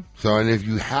Zona crew. So, and if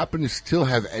you happen to still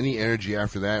have any energy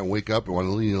after that and wake up and want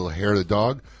to leave a little hair of the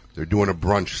dog, they're doing a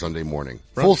brunch Sunday morning.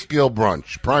 Full-scale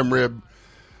brunch. Prime rib,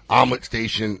 omelet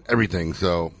station, everything.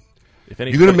 So, you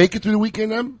going to make it through the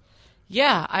weekend, Em?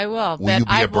 Yeah, I will. Will you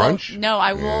be at brunch? No,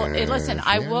 I will. Listen,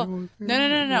 I will.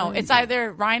 No. It's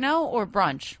either Rhino or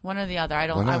brunch. One or the other. I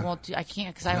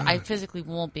can't because I physically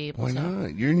won't be able to. Why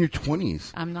not? You're in your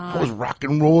 20s. I'm not. I was rock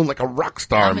and rolling like a rock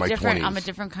star in my 20s. I'm a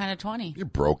different kind of 20. You're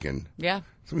broken. Yeah.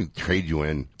 Somebody trade you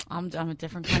in. I'm a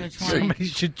different kind of 20. Somebody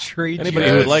should trade Anybody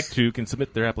who would like to can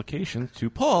submit their applications to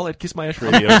Paul at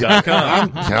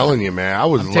KissMyAshRadio.com. I'm telling you, man. I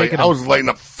was lighting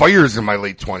up fires in my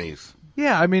late 20s.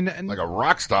 Yeah, I mean, like a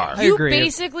rock star. You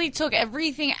basically took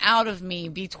everything out of me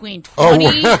between 20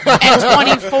 and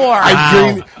 24.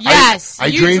 I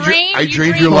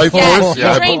drained your life force.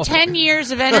 You drained 10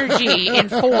 years of energy in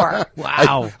 4.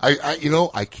 Wow.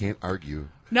 I can't argue.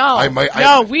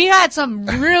 No, we had some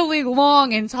really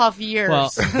long and tough years. Well,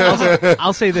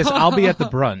 I'll say this: I'll be at the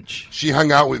brunch. She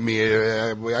hung out with me.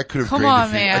 I could have Come drained on, a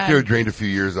few. man. I could have drained a few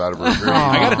years out of her.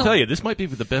 I got to tell you, this might be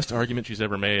the best argument she's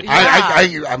ever made.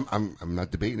 I'm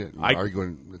not debating it. I'm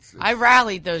arguing. I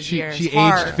rallied those years. She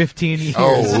hard. aged 15 years.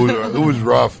 Oh, it was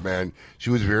rough, man. She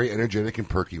was very energetic and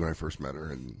perky when I first met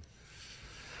her, and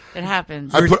it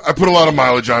happens. I put a lot of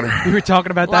mileage on her. We were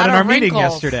talking about that in our meeting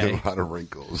yesterday. A lot of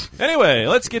wrinkles. Anyway,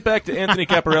 let's get back to Anthony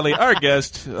Caparelli, our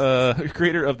guest,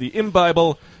 creator of the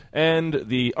Imbible and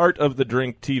the Art of the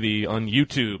Drink TV on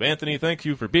YouTube. Anthony, thank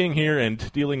you for being here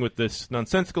and dealing with this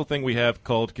nonsensical thing we have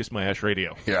called Kiss My Ash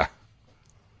Radio. Yeah.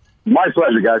 My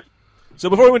pleasure, guys. So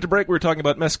before we went to break, we were talking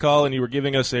about mezcal, and you were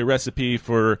giving us a recipe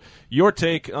for your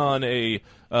take on a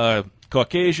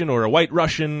Caucasian or a White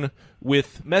Russian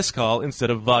with mezcal instead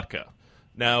of vodka.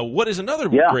 Now, what is another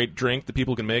great drink that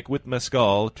people can make with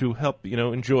mezcal to help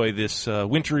enjoy this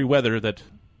wintry weather that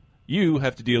you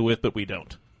have to deal with, but we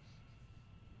don't?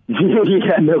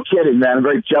 Yeah, no kidding, man. I'm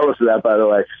very jealous of that, by the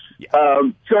way.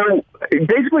 So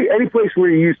basically, any place where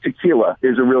you use tequila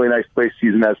is a really nice place to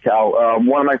use mezcal.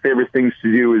 One of my favorite things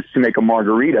to do is to make a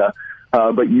margarita,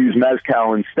 but use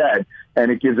mezcal instead, and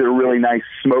it gives it a really nice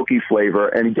smoky flavor.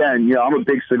 And again, I'm a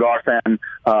big cigar fan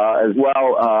as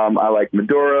well. I like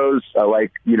Maduros. I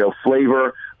like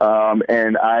flavor,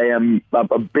 and I am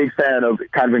a big fan of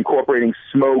kind of incorporating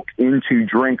smoke into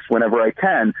drinks whenever I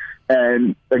can.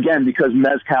 And again, because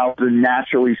mezcal is a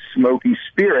naturally smoky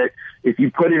spirit, if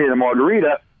you put it in a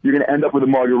margarita, you're going to end up with a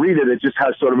margarita that just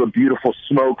has sort of a beautiful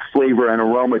smoke, flavor, and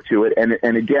aroma to it.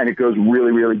 And again, it goes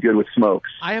really, really good with smokes.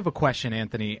 I have a question,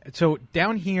 Anthony. So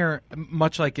down here,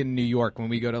 much like in New York, when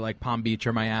we go to like Palm Beach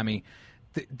or Miami,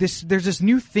 there's this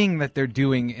new thing that they're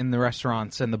doing in the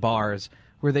restaurants and the bars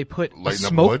where they put Lighten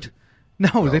smoked. up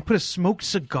wood? No, they put a smoked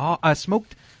cigar,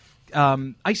 smoked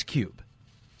ice cube.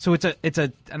 So it's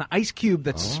an ice cube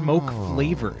that's smoke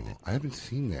flavored. I haven't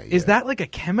seen that yet. Is that like a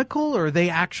chemical, or are they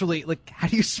actually how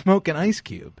do you smoke an ice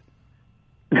cube?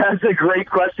 That's a great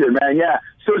question, man. Yeah.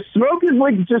 So smoke is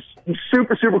just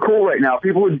super, super cool right now.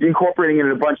 People are incorporating it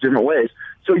in a bunch of different ways.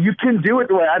 So you can do it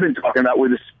the way I've been talking about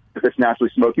with it's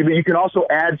naturally smoky, but you can also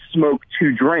add smoke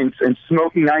to drinks, and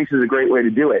smoking ice is a great way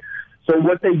to do it. So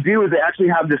what they do is they actually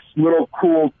have this little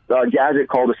cool gadget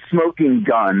called a smoking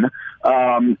gun,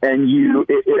 and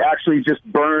it actually just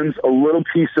burns a little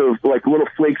piece of little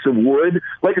flakes of wood,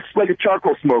 like a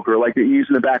charcoal smoker, like they use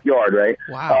in the backyard, right?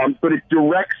 Wow. But it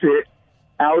directs it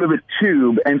out of a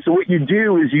tube, and so what you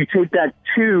do is you take that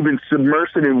tube and submerge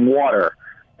it in water,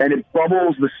 and it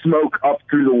bubbles the smoke up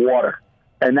through the water.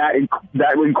 And that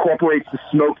incorporates the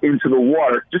smoke into the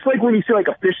water. Just like when you see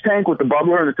a fish tank with the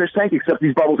bubbler in the fish tank, except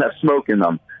these bubbles have smoke in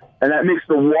them. And that makes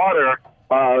the water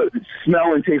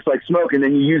smell and taste like smoke, and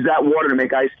then you use that water to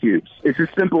make ice cubes. It's as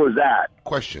simple as that.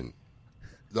 Question.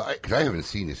 Because I haven't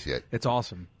seen this yet. It's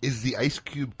awesome. Is the ice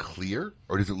cube clear,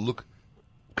 or does it look...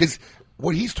 Because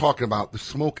what he's talking about, the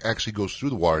smoke actually goes through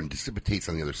the water and dissipates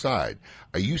on the other side.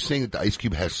 Are you saying that the ice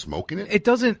cube has smoke in it? It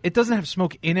doesn't have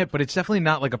smoke in it, but it's definitely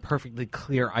not like a perfectly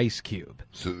clear ice cube.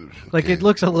 So, it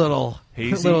looks a little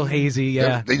hazy.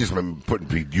 Yeah, they just been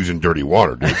using dirty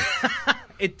water, dude.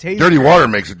 It tastes dirty water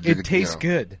makes it. It tastes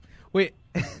good. Wait,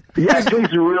 yeah, it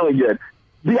tastes really good.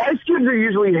 The ice cubes are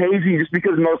usually hazy just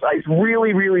because most ice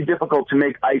really, really difficult to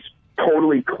make ice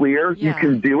totally clear. Yeah. You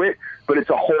can do it, but it's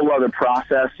a whole other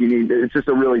process. It's just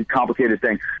a really complicated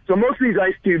thing. So most of these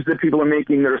ice cubes that people are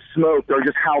making that are smoked are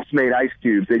just house-made ice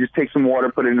cubes. They just take some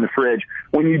water, put it in the fridge.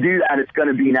 When you do that, it's going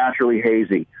to be naturally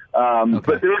hazy.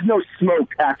 But there is no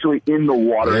smoke actually in the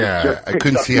water. Yeah, I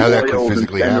couldn't see how that could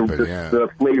physically happen. The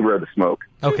flavor of the smoke.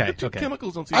 Okay.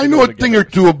 Chemicals don't seem I to know go a thing or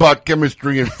two about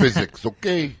chemistry and physics.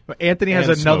 Okay. Anthony has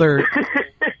And another.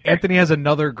 Anthony has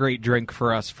another great drink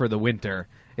for us for the winter.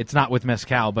 It's not with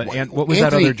mezcal, but what was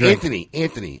that other drink?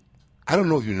 Anthony, I don't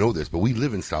know if you know this, but we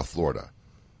live in South Florida.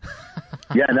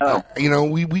 Yeah, no. We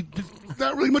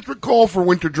not really much recall for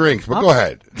winter drinks, but go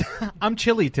ahead. I'm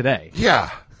chilly today.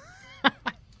 Yeah.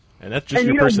 And that's just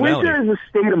your personality. Winter is a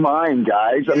state of mind,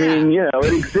 guys. I mean,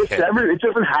 it exists it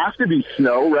doesn't have to be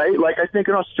snow, right? Like, I think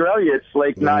in Australia,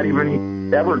 it's not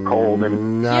even ever cold.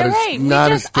 And not You're right.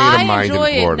 not a state of mind in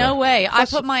enjoy Florida. it. No way. I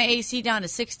put my AC down to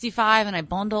 65, and I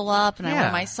bundle up, and I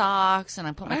wear my socks, and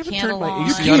I put my candle on.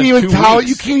 You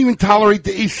can't even tolerate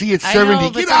the AC at 70. I know,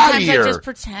 but Get out of sometimes here. I just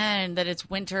pretend that it's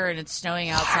winter and it's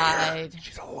snowing outside.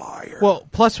 She's a liar. Well,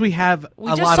 plus we have a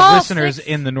just lot saw of listeners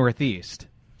in the Northeast,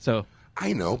 so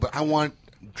I know, but I want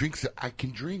drinks that I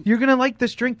can drink. you're gonna like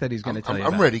this drink that he's gonna tell you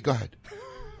I'm about. ready. Go ahead.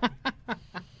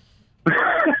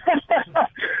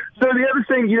 So the other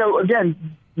thing,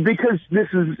 again, because this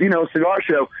is, a cigar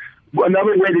show,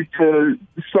 another way to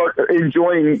start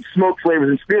enjoying smoked flavors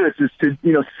and spirits is to,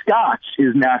 Scotch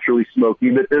is naturally smoky,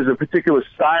 but there's a particular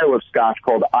style of Scotch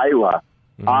called Islay,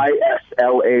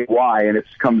 I-S-L-A-Y, and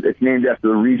it's named after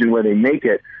the region where they make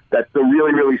it. That's the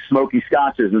really, really smoky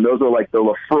Scotches, and those are like the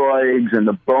Lafroigs and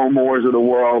the Bowmores of the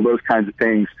world, those kinds of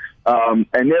things. And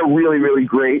they're really, really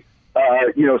great,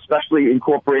 especially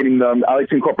incorporating them. I like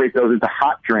to incorporate those into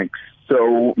hot drinks.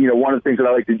 So, one of the things that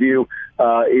I like to do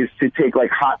is to take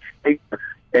like hot steak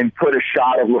and put a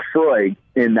shot of Lafroig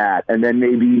in that, and then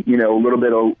maybe, a little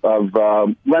bit of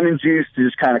lemon juice to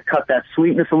just kind of cut that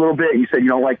sweetness a little bit. You said you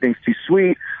don't like things too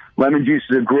sweet. Lemon juice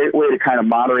is a great way to kind of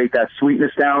moderate that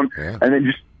sweetness down, and then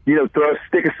just, throw a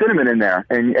stick of cinnamon in there,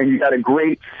 and you got a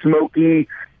great smoky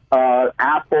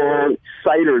apple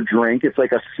cider drink. It's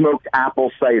like a smoked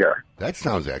apple cider. That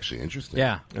sounds actually interesting.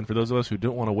 Yeah, and for those of us who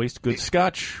don't want to waste good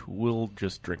scotch, we'll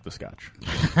just drink the scotch.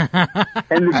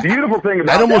 And the beautiful thing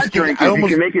about that drink is you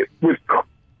can make it with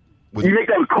you make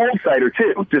that with cold cider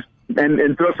too. Just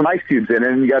and throw some ice cubes in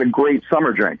it, and you got a great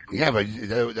summer drink. Yeah, but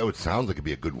that would sound like it'd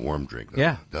be a good warm drink. Though.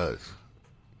 Yeah, it does.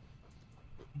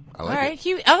 All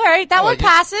right, that one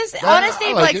passes. Honest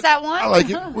Abe likes that one. I like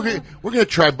it. We're gonna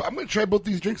try. I'm gonna try both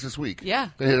these drinks this week. Yeah.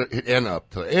 Hit Anna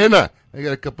up. Anna, I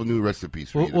got a couple new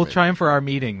recipes for you. We'll try them for our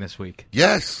meeting this week.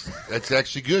 Yes, that's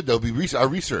actually good. There'll be our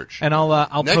research. And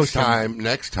I'll next post time.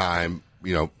 Next time,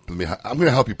 I'm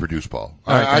gonna help you produce, Paul.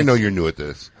 Right, I know you're new at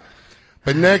this,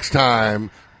 but next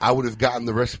time I would have gotten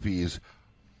the recipes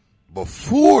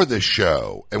before the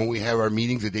show, and when we have our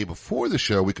meetings the day before the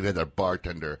show, we could have our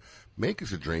bartender make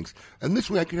us the drinks, and this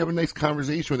way I could have a nice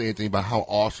conversation with Anthony about how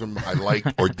awesome I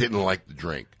liked or didn't like the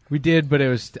drink. We did, but I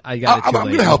got it too late. I'm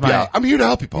going to help you out. I'm here to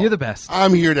help you, Paul. You're the best.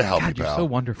 I'm here to help you, you're pal. so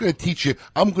wonderful. I'm going to teach you.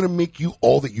 I'm going to make you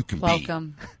all that you can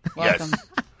Welcome. be. Welcome.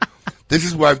 This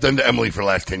is what I've done to Emily for the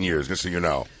last 10 years, just so you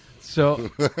know.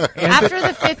 So after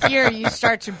the 5th year, you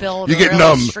start to build. You get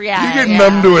numb. You get yeah.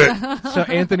 numb to it. So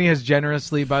Anthony has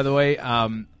generously, by the way,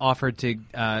 offered to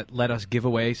let us give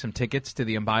away some tickets to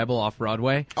the Imbible off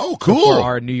Broadway. Oh, cool! So for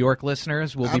our New York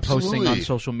listeners, we'll be posting on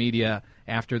social media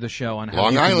after the show on how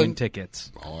you can win tickets.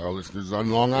 All our listeners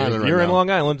on Long Island. If you're in Long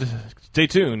Island, stay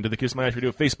tuned to the Kiss My Ash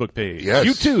Radio Facebook page. Yes.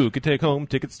 You too could take home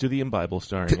tickets to the Imbible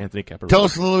starring Anthony Caparrota. Tell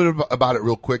us a little bit about it,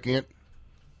 real quick, Ant.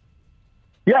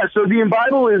 Yeah, so the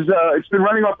Imbible is, it's been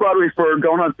running off Broadway for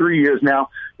going on 3 years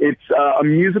now. It's a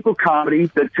musical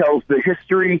comedy that tells the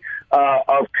history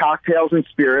of cocktails and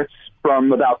spirits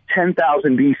from about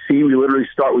 10,000 BC. We literally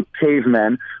start with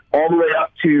cavemen all the way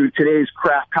up to today's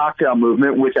craft cocktail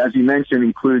movement, which, as you mentioned,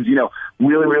 includes,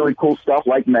 really, really cool stuff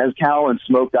like mezcal and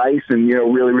smoked ice and,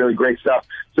 really, really great stuff.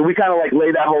 So we kind of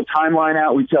lay that whole timeline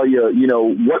out. We tell you,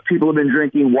 what people have been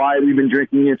drinking, why we've been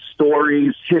drinking it,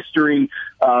 stories, history,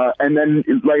 and then,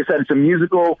 like I said, it's a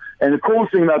musical. And the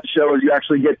coolest thing about the show is you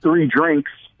actually get 3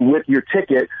 drinks with your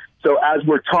ticket. So as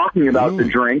we're talking about the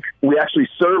drink, we actually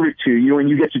serve it to you, and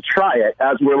you get to try it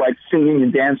as we're singing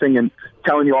and dancing and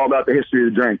telling you all about the history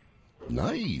of the drink.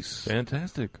 Nice.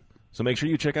 Fantastic. So make sure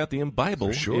you check out the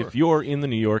Imbible if you're in the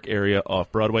New York area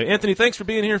off Broadway. Anthony, thanks for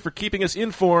being here, for keeping us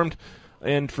informed,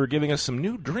 and for giving us some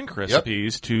new drink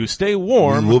recipes to stay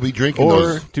warm. We'll be drinking or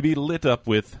those. To be lit up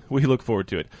with. We look forward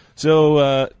to it.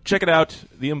 So check it out,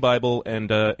 the Imbible,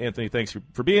 and Anthony, thanks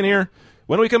for being here.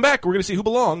 When we come back, we're going to see who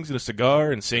belongs in a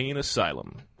cigar insane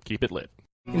asylum. Keep it lit.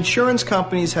 Insurance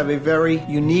companies have a very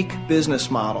unique business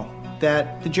model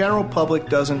that the general public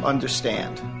doesn't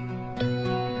understand.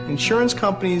 Insurance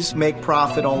companies make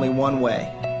profit only one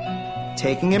way: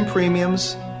 taking in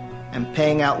premiums and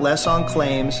paying out less on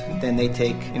claims than they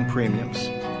take in premiums.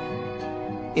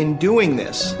 In doing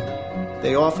this,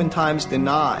 they oftentimes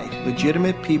deny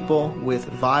legitimate people with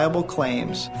viable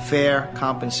claims fair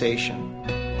compensation.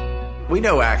 We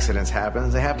know accidents happen.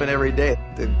 They happen every day.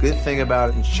 The good thing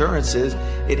about insurance is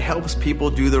it helps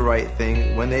people do the right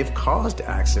thing when they've caused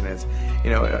accidents.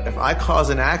 If I cause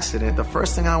an accident, the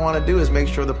first thing I want to do is make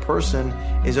sure the person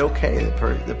is okay,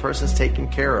 the person's taken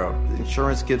care of.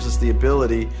 Insurance gives us the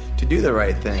ability to do the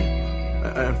right thing.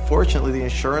 Unfortunately, the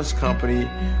insurance company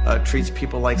treats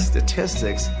people like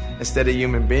statistics instead of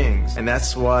human beings. And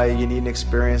that's why you need an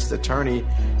experienced attorney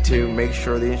to make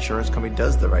sure the insurance company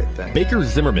does the right thing. Baker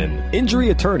Zimmerman, Injury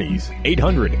Attorneys,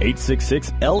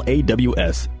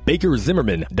 800-866-LAWS,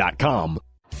 BakerZimmerman.com.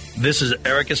 This is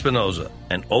Eric Espinoza,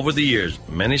 and over the years,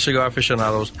 many cigar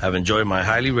aficionados have enjoyed my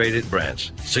highly rated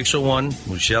brands, 601,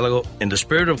 Murcielago. In the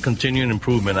spirit of continuing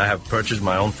improvement, I have purchased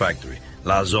my own factory.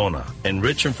 La Zona,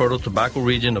 enriched and fertile tobacco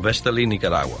region of Esteli,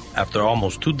 Nicaragua. After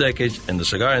almost 2 decades in the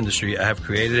cigar industry, I have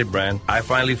created a brand I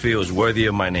finally feel is worthy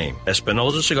of my name.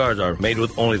 Espinosa cigars are made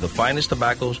with only the finest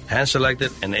tobaccos,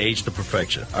 hand-selected and aged to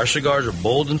perfection. Our cigars are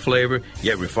bold in flavor,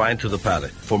 yet refined to the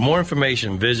palate. For more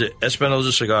information, visit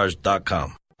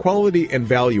EspinosaCigars.com. Quality and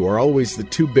value are always the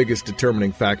two biggest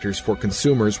determining factors for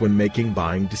consumers when making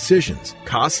buying decisions.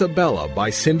 Casa Bella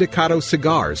by Sindicato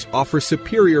Cigars offers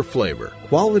superior flavor,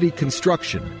 quality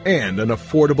construction, and an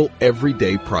affordable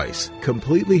everyday price.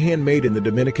 Completely handmade in the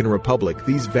Dominican Republic,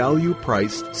 these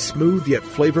value-priced, smooth yet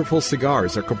flavorful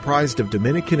cigars are comprised of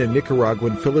Dominican and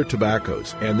Nicaraguan filler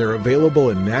tobaccos, and they're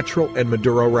available in natural and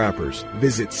Maduro wrappers.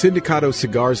 Visit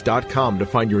SindicatoCigars.com to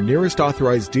find your nearest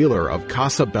authorized dealer of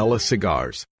Casa Bella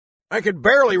cigars. I could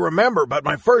barely remember, but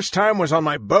my first time was on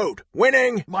my boat.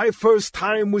 Winning! My first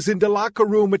time was in the locker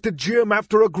room at the gym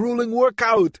after a grueling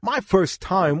workout. My first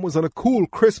time was on a cool,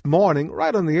 crisp morning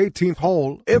right on the 18th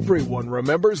hole. Everyone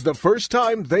remembers the first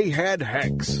time they had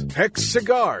Hex. Hex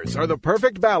cigars are the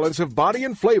perfect balance of body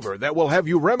and flavor that will have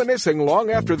you reminiscing long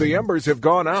after the embers have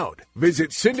gone out.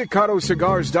 Visit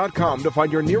SindicatoCigars.com to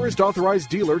find your nearest authorized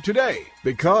dealer today,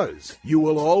 because you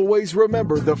will always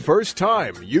remember the first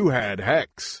time you had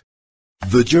Hex.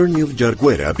 The journey of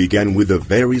Yarguera began with a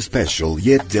very special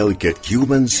yet delicate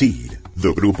Cuban seed.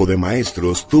 The Grupo de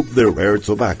Maestros took their rare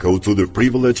tobacco to the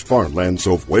privileged farmlands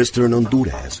of western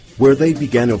Honduras, where they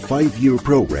began a 5-year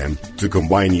program to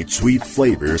combine its sweet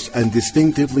flavors and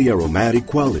distinctively aromatic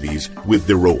qualities with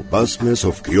the robustness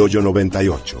of Criollo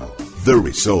 98. The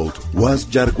result was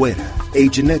Yarguera, a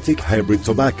genetic hybrid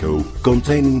tobacco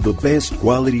containing the best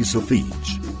qualities of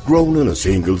each. Grown in a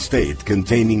single state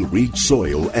containing rich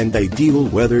soil and ideal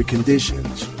weather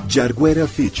conditions, Yarguera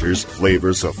features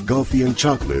flavors of coffee and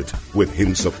chocolate with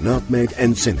hints of nutmeg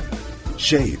and cinnamon.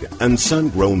 Shade and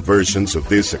sun-grown versions of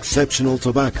this exceptional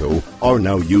tobacco are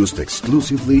now used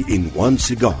exclusively in one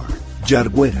cigar,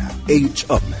 Yarguera H.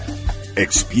 Upmann.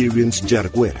 Experience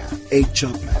Yarguera H.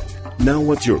 Upmann,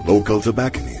 now at your local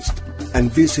tobacconist,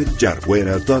 and visit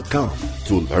Yarguera.com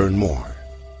to learn more.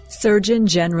 Surgeon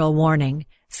General warning.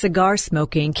 Cigar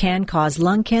smoking can cause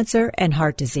lung cancer and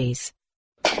heart disease.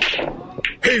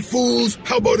 Hey, fools,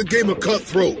 how about a game of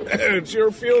Cutthroat? It's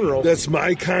your funeral. That's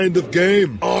my kind of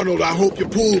game. Arnold, I hope your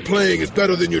pool playing is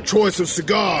better than your choice of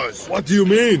cigars. What do you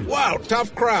mean? Wow,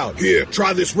 tough crowd. Here,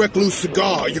 try this Recluse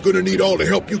cigar. You're gonna need all the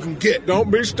help you can get.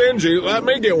 Don't be stingy. Let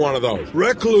me get one of those.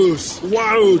 Recluse.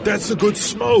 Wow, that's a good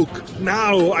smoke.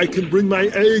 Now I can bring my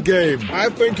A game. I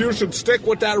think you should stick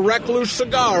with that Recluse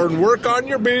cigar and work on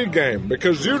your B game,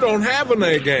 because you don't have an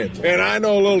A game. And I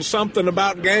know a little something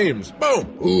about games.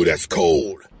 Boom. Ooh, that's cold.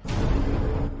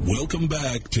 Welcome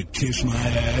back to Kiss My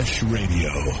Ash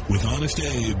Radio with Honest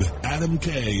Abe, Adam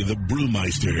K, the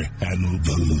Brewmeister, and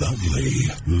the lovely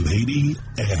Lady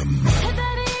M.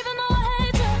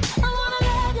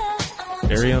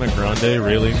 Ariana Grande,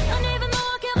 really?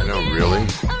 I know, really?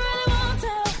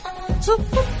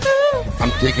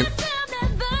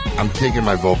 I'm taking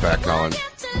my vote back, Colin.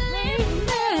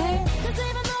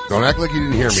 Don't act like you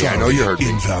didn't hear me. Sorry, I know you heard me.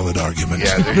 Invalid argument.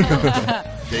 Yeah, there you go.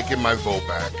 Taking my vote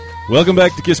back. Welcome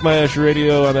back to Kiss My Ash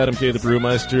Radio. I'm Adam K, the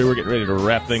Brewmeister. We're getting ready to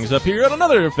wrap things up here on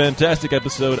another fantastic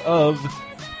episode of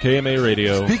KMA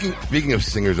Radio. Speaking of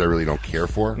singers I really don't care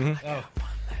for. Mm-hmm.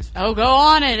 Oh, go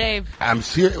on it, Abe. I'm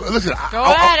serious. Listen. Go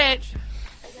at it.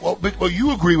 Well,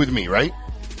 you agree with me, right?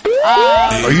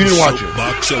 Or you didn't watch it?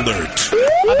 Soapbox alert.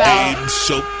 Abe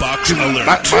Soapbox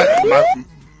alert.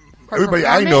 Everybody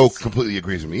I know completely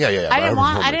agrees with me. Yeah. I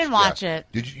didn't watch it.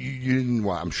 Did you didn't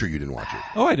watch? I'm sure you didn't watch it.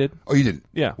 Oh, I did. Oh, you didn't?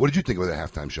 Yeah. What did you think of the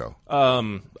halftime show?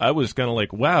 I was kind of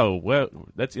like, wow,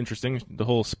 that's interesting. The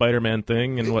whole Spider-Man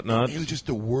thing and whatnot. It was just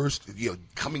the worst.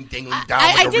 Coming dangling down.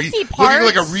 I did see parts.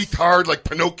 Looking like a retard, like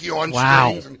Pinocchio on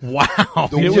strings. Wow.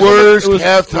 The worst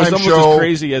halftime show. It was almost as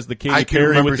crazy as the Katy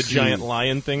Perry with the giant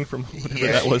lion thing from whatever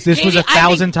that was. This was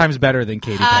 1,000 times better than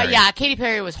Katy Perry. Yeah, Katy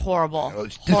Perry was horrible.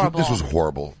 This was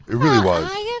horrible. It really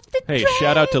was. Hey,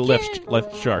 shout out to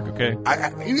Left Shark, okay?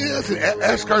 Listen,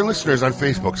 ask our listeners on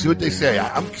Facebook. See what they say.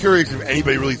 I'm curious if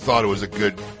anybody really thought it was a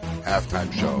good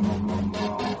halftime show.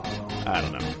 I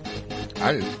don't know.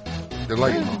 I didn't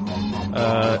like it.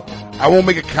 I won't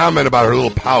make a comment about her little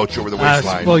pouch over the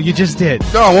waistline. Well, you just did.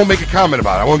 No, I won't make a comment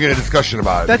about it. I won't get a discussion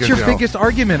about it. That's your biggest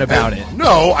argument about it.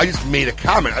 No, I just made a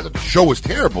comment. I thought the show was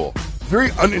terrible.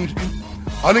 Very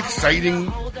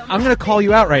unexciting. I'm going to call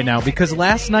you out right now because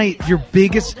last night your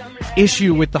biggest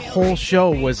issue with the whole show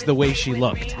was the way she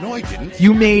looked. No, I didn't.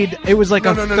 You made it was like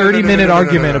a 30-minute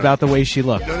argument about the way she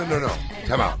looked. No.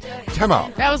 Time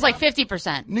out. That was like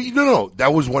 50%. No.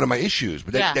 That was one of my issues,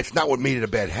 but Yeah. that's not what made it a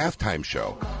bad halftime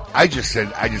show. I just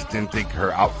didn't think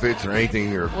her outfits or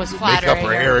anything or Was makeup flattering.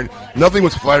 or hair, and nothing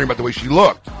was flattering about the way she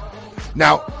looked.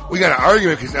 Now, we got an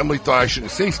argument because Emily thought I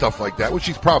shouldn't say stuff like that, which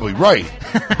she's probably right.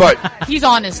 But He's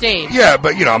on his stage. yeah,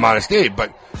 but I'm on a stage.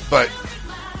 But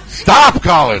stop,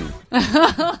 Colin.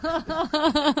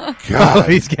 Oh,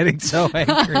 he's getting so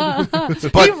angry.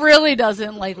 He really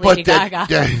doesn't like Lady Gaga.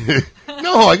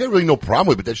 No, I got really no problem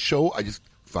with it. But that show, I just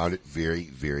found it very,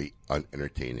 very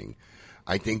unentertaining.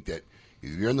 I think that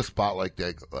if you're in the spot like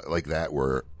that,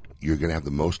 where you're going to have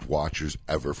the most watchers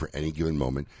ever for any given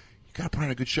moment, you got to put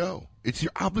on a good show. It's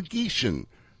your obligation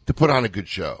to put on a good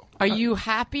show. Are you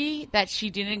happy that she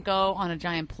didn't go on a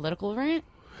giant political rant?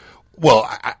 Well,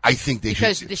 I think they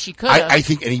because should. Because she could have. I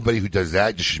think anybody who does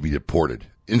that just should be deported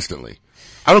instantly.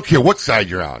 I don't care what side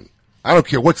you're on.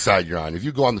 If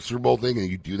you go on the Super Bowl thing and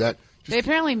you do that, They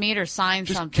apparently made her sign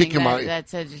just something kick him out. that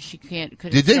said that she couldn't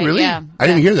Did they say- really? Yeah. I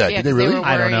didn't hear that. Yeah, Did they really? were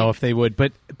I don't know worried. if they would,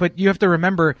 but you have to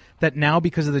remember that now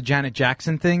because of the Janet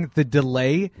Jackson thing, the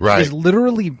delay Right. is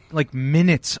literally like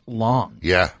minutes long.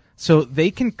 Yeah. So they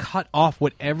can cut off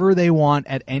whatever they want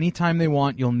at any time they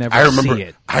want. You'll never see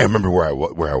it. I remember where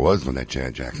I was when that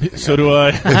Janet Jackson thing So do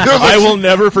I. happened. I will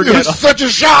never forget. It was such a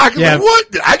shock. Yeah. Like,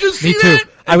 what? Did I just Me see too. that?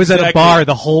 I was at a Exactly. bar.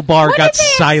 The whole bar got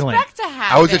silent.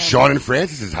 I was at Sean and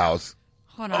Francis's house.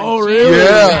 Hold on. Oh, Janet really?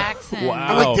 Yeah. Jackson. Wow.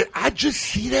 I'm like, did I just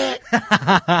see that?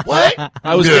 What?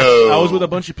 I was No. with a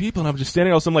bunch of people, and I was just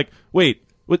standing. I'm like, wait,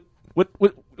 what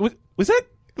was that?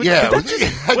 Yeah, did that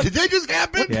just, did that just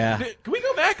happen? Yeah. Can we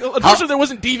go back? Unfortunately, there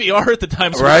wasn't DVR at the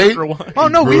time, so Right? we couldn't rewind. Oh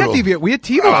no, we had Brutal. DVR. We had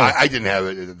TiVo. Oh, I didn't have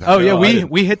it. At the Oh time. yeah, No, I we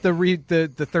didn't. hit the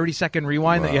 30-second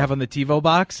rewind that you have on the TiVo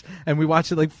box, and we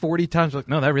watched it like 40 times. We're like,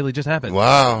 no, that really just happened.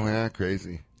 Wow, yeah,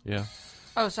 crazy. Yeah.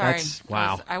 Oh, sorry.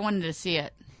 Wow. I wanted to see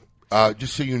it.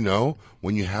 Just so you know,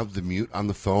 when you have the mute on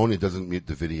the phone, it doesn't mute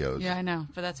the videos. Yeah, I know.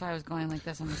 But that's why I was going like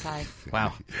this on the side.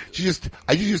 Wow. You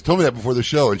just told me that before the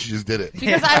show, and she just did it.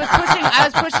 Because I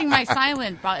was pushing my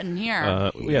silent button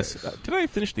here. Yes. Did I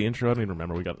finish the intro? I don't even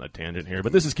remember. We got on a tangent here.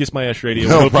 But this is Kiss My Ash Radio.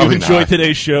 No, We hope you probably enjoyed not.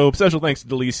 today's show. Special thanks to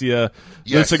Delicia, the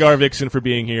Yes. Cigar Vixen, for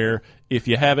being here. If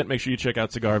you haven't, make sure you check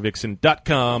out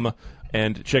cigarvixen.com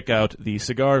and check out the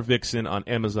Cigar Vixen on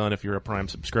Amazon if you're a Prime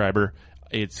subscriber.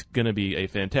 It's going to be a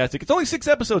fantastic... It's only 6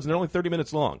 episodes, and they're only 30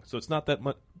 minutes long, so it's not that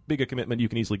big a commitment. You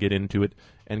can easily get into it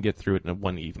and get through it in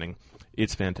one evening.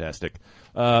 It's fantastic.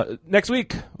 Next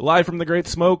week, live from the Great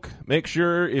Smoke. Make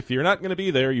sure, if you're not going to be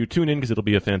there, you tune in, because it'll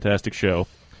be a fantastic show.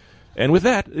 And with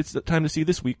that, it's time to see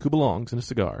this week who belongs in a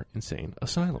Cigar Insane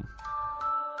Asylum.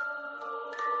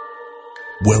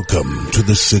 Welcome to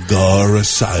the Cigar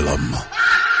Asylum,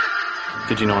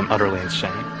 Did you know I'm utterly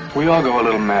insane? We all go a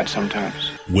little mad sometimes.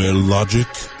 where logic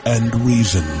and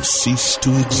reason cease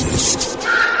to exist.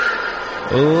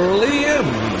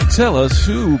 Liam, tell us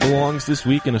who belongs this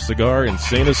week in a Cigar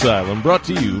Insane Asylum, brought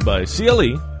to you by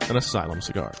CLE and Asylum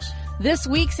Cigars. This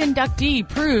week's inductee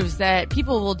proves that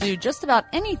people will do just about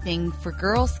anything for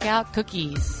Girl Scout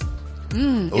cookies.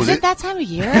 Is it that time of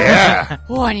year? Yeah.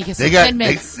 Oh, I need to get some Thin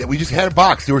Mints. we just had a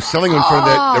box. They were selling them in front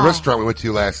of the restaurant we went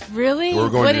to last. Really? We were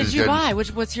going What to did this- you buy?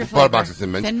 What's your Bought flavor? a box of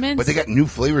Thin Mints. Thin Mints? But they got new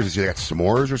flavors this year. They got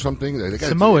s'mores or something. They got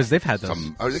Samoas, they've had those.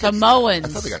 they got- Samoans. I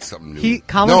thought they got something new.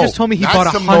 Colin No, just told me he not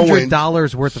bought Samoans.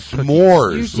 $100 worth of cookies.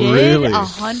 S'mores. You did? Really?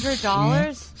 $100?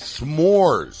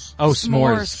 S'mores. Oh,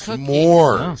 S'mores cookies.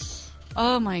 S'mores.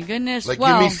 Oh, my goodness. Like,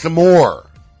 well, give me some more.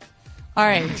 all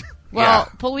right. Well,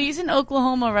 Yeah. police in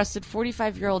Oklahoma arrested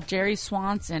 45-year-old Jerry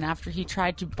Swanson after he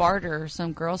tried to barter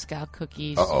some Girl Scout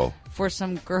cookies Uh-oh. for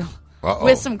some Uh-oh.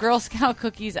 with some Girl Scout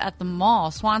cookies at the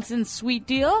mall. Swanson's sweet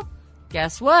deal?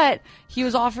 Guess what? He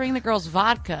was offering the girls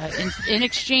vodka in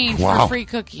exchange Wow. for free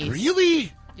cookies.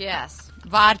 Really? Yes,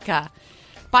 vodka.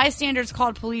 Bystanders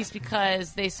called police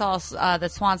because they saw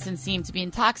that Swanson seemed to be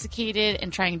intoxicated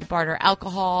and trying to barter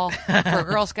alcohol for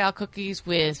Girl Scout cookies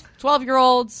with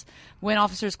 12-year-olds. When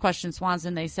officers questioned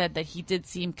Swanson, they said that he did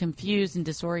seem confused and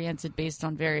disoriented based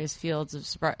on various fields of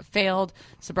failed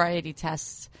sobriety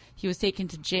tests. He was taken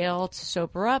to jail to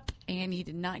sober up, and he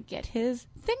did not get his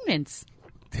Thin Mints.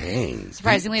 Dang.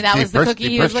 Surprisingly, Did that they was the press- cookie they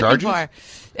he was press looking charges?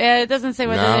 for. It doesn't say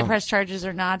whether No. they press charges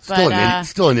or not, but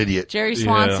Still an idiot. Jerry Yeah.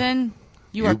 Swanson,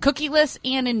 you are cookieless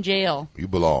and in jail. You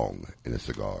belong in a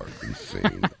Cigar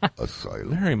Insane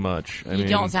Asylum. Very much. You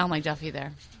don't sound like Duffy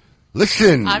there.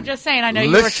 Listen. I'm just saying. I know you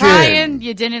were Listen. trying.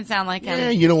 You didn't sound like him. Yeah,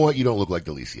 you know what? You don't look like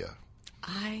Delicia.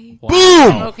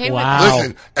 Boom! Okay with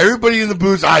Listen, everybody in the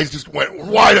booth's eyes just went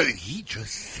wide. Did he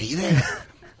just say that?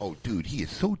 Oh, dude, he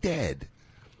is so dead.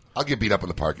 I'll get beat up in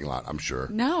the parking lot, I'm sure.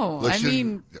 No, I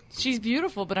mean, she's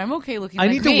beautiful, but I'm okay looking I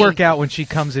like need me. to work out when she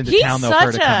comes into town, though, for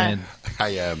her to come in. I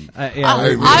am.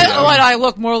 I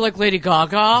look more like Lady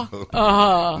Gaga?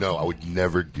 No, I would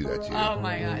never do that to you. Oh,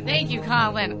 my God. Thank you,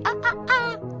 Colin.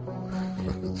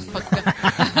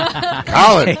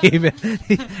 Colin.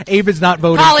 Abe is not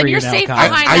voting Colin, for you you're now, safe Colin.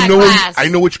 behind I that know. glass. I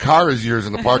know which car is yours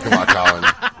in the parking lot, Colin.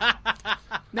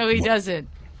 No, he doesn't.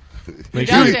 He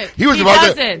doesn't. was He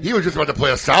about doesn't. he was just about to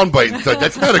play a soundbite and said,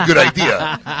 that's not a good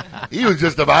idea. He was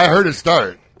just, I heard it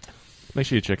start. Make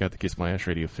sure you check out the Kiss My Ash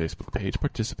Radio Facebook page,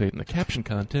 participate in the caption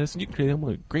contest, and you can create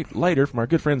a great lighter from our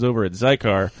good friends over at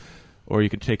Zycar. Or you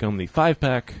can take home the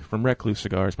 5-pack from Recluse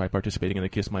Cigars by participating in the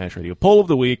Kiss My Ash Radio Poll of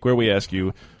the Week, where we ask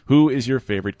you, who is your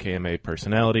favorite KMA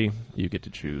personality? You get to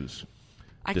choose.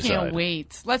 I can't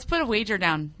wait. Let's put a wager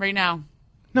down right now.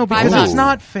 No, because it's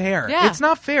not fair. Yeah. It's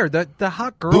not fair. The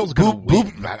hot girl's going to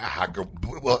win. Not a hot girl.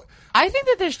 Well, I think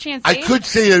that there's chance. I could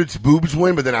say that it's boobs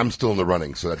win, but then I'm still in the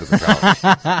running, so that doesn't count.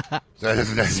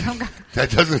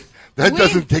 that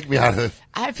doesn't take me out of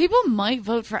it. People might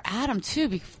vote for Adam,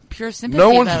 too. Pure sympathy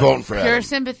No one's vote. voting for Pure Adam.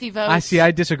 sympathy vote.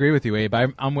 I disagree with you,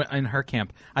 Abe. I'm in her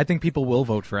camp. I think people will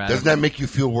vote for Adam. Doesn't that make you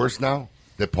feel worse now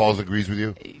that Paul agrees with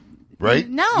you? Right?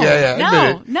 No.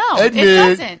 Yeah. No. Admit It it.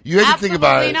 doesn't. You had to think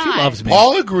about it. Absolutely not. She loves me.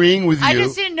 Paul agreeing with you. I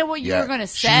just didn't know what you were going to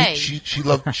say. She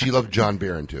loved John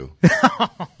Barron too.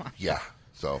 Yeah.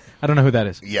 So I don't know who that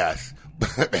is. yes.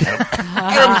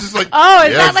 I was just like, Oh,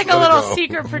 is yes, that like a let it little go.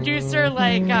 secret producer?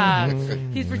 Like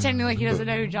he's pretending like he doesn't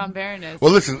know who John Barron is.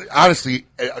 Well, listen, honestly,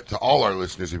 to all our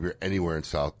listeners, if you're anywhere in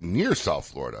near South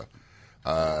Florida,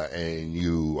 and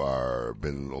you are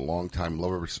been a long time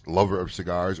lover of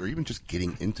cigars, or even just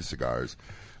getting into cigars,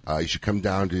 you should come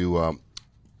down to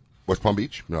West Palm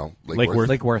Beach. No, Lake Worth.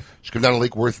 You should come down to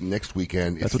Lake Worth next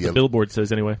weekend. That's what the billboard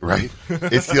says, anyway. Right.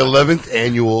 It's the 11th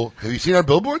annual. Have you seen our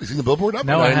billboard? Have you seen the billboard up?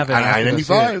 No, I haven't. On I have to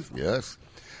go I-95. Yes.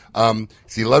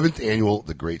 It's the 11th annual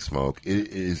The Great Smoke. It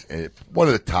is one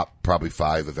of the top probably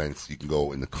 5 events you can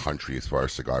go in the country as far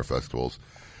as cigar festivals.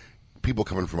 People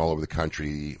coming from all over the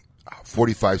country,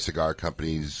 45 cigar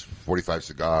companies, 45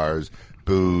 cigars,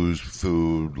 booze,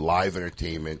 food, live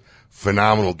entertainment,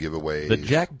 phenomenal giveaways. The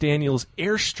Jack Daniels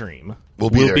Airstream will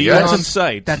be on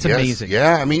site. That's amazing.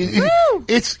 Yeah, I mean,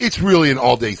 it's really an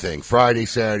all-day thing. Friday,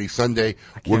 Saturday, Sunday.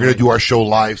 We're going to do our show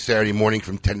live Saturday morning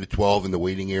from 10 to 12 in the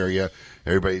waiting area.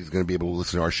 Everybody's going to be able to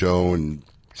listen to our show and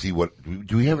see what.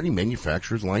 Do we have any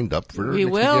manufacturers lined up for We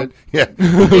next will. weekend? Yeah.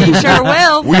 We sure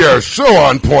will. We are so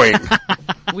on point.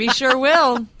 We sure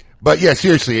will. But yeah,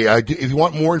 seriously, if you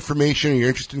want more information and you're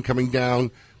interested in coming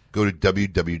down, go to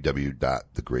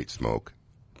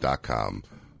www.thegreatsmoke.com.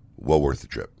 Well worth the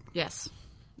trip. Yes.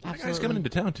 That guy's coming into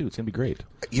town, too. It's going to be great.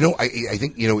 You know, I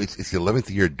think, it's the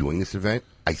 11th year doing this event.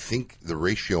 I think the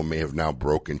ratio may have now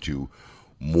broken to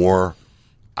more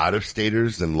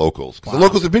out-of-staters than locals. 'Cause the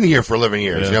locals have been here for 11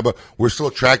 years, but we're still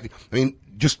attracting. I mean,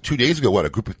 just 2 days ago, a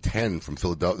group of 10 from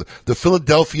Philadelphia, the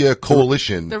Philadelphia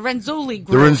Coalition. The Renzulli group.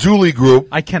 The Renzulli group.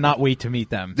 I cannot wait to meet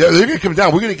them. They're going to come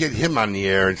down. We're going to get him on the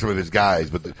air and some of his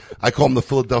guys, but I call them the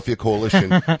Philadelphia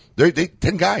Coalition. They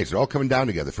 10 guys. They're all coming down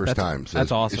together first time. So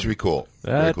that's awesome. It should be cool.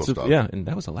 Very cool stuff. Yeah, and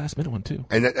that was a last-minute one, too.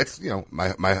 And that's,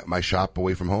 my shop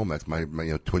away from home. That's my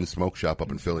Twin Smoke shop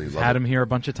up in Philly. Had him here a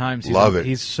bunch of times. Love it.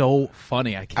 He's so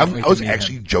funny. I was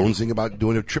actually jonesing about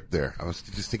doing a trip there. I was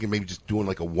just thinking maybe just doing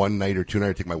like a 1 night or 2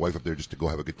 night, take my wife up there just to go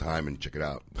have a good time and check it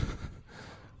out.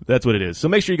 That's what it is. So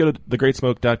make sure you go to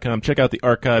thegreatsmoke.com. Check out the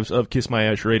archives of Kiss My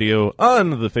Ash Radio on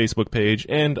the Facebook page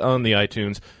and on the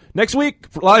iTunes. Next week,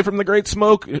 live from the Great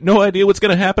Smoke. No idea what's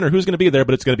going to happen or who's going to be there,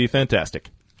 but it's going to be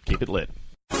fantastic. Keep it lit.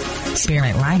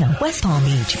 Spearmint Rhino, West Palm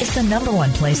Beach is the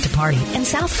 #1 place to party in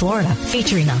South Florida,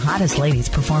 featuring the hottest ladies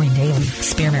performing daily.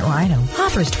 Spearmint Rhino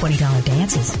offers $20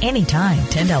 dances anytime,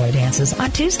 $10 dances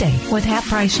on Tuesday with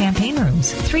half-price champagne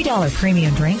rooms, $3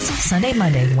 premium drinks Sunday,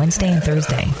 Monday, Wednesday, and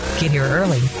Thursday. Get here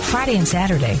early Friday and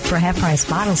Saturday for half-price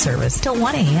bottle service till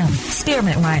 1 a.m.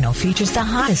 Spearmint Rhino features the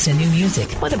hottest in new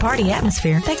music with a party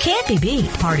atmosphere that can't be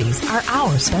beat. Parties are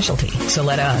our specialty, so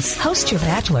let us host your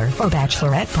bachelor or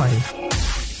bachelorette party.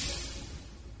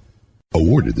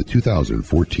 Awarded the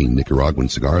 2014 Nicaraguan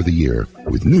Cigar of the Year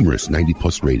with numerous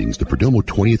 90-plus ratings, the Perdomo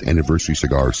 20th Anniversary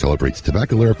Cigar celebrates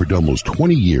Tabacalera Perdomo's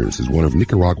 20 years as one of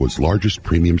Nicaragua's largest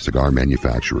premium cigar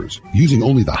manufacturers. Using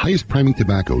only the highest priming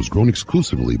tobaccos grown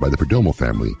exclusively by the Perdomo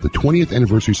family, the 20th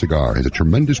Anniversary Cigar has a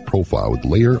tremendous profile with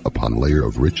layer upon layer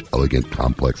of rich, elegant,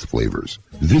 complex flavors.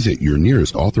 Visit your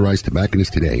nearest authorized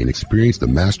tobacconist today and experience the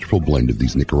masterful blend of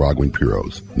these Nicaraguan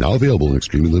puros. Now available in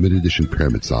extremely limited edition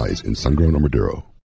pyramid size in sun-grown or Maduro.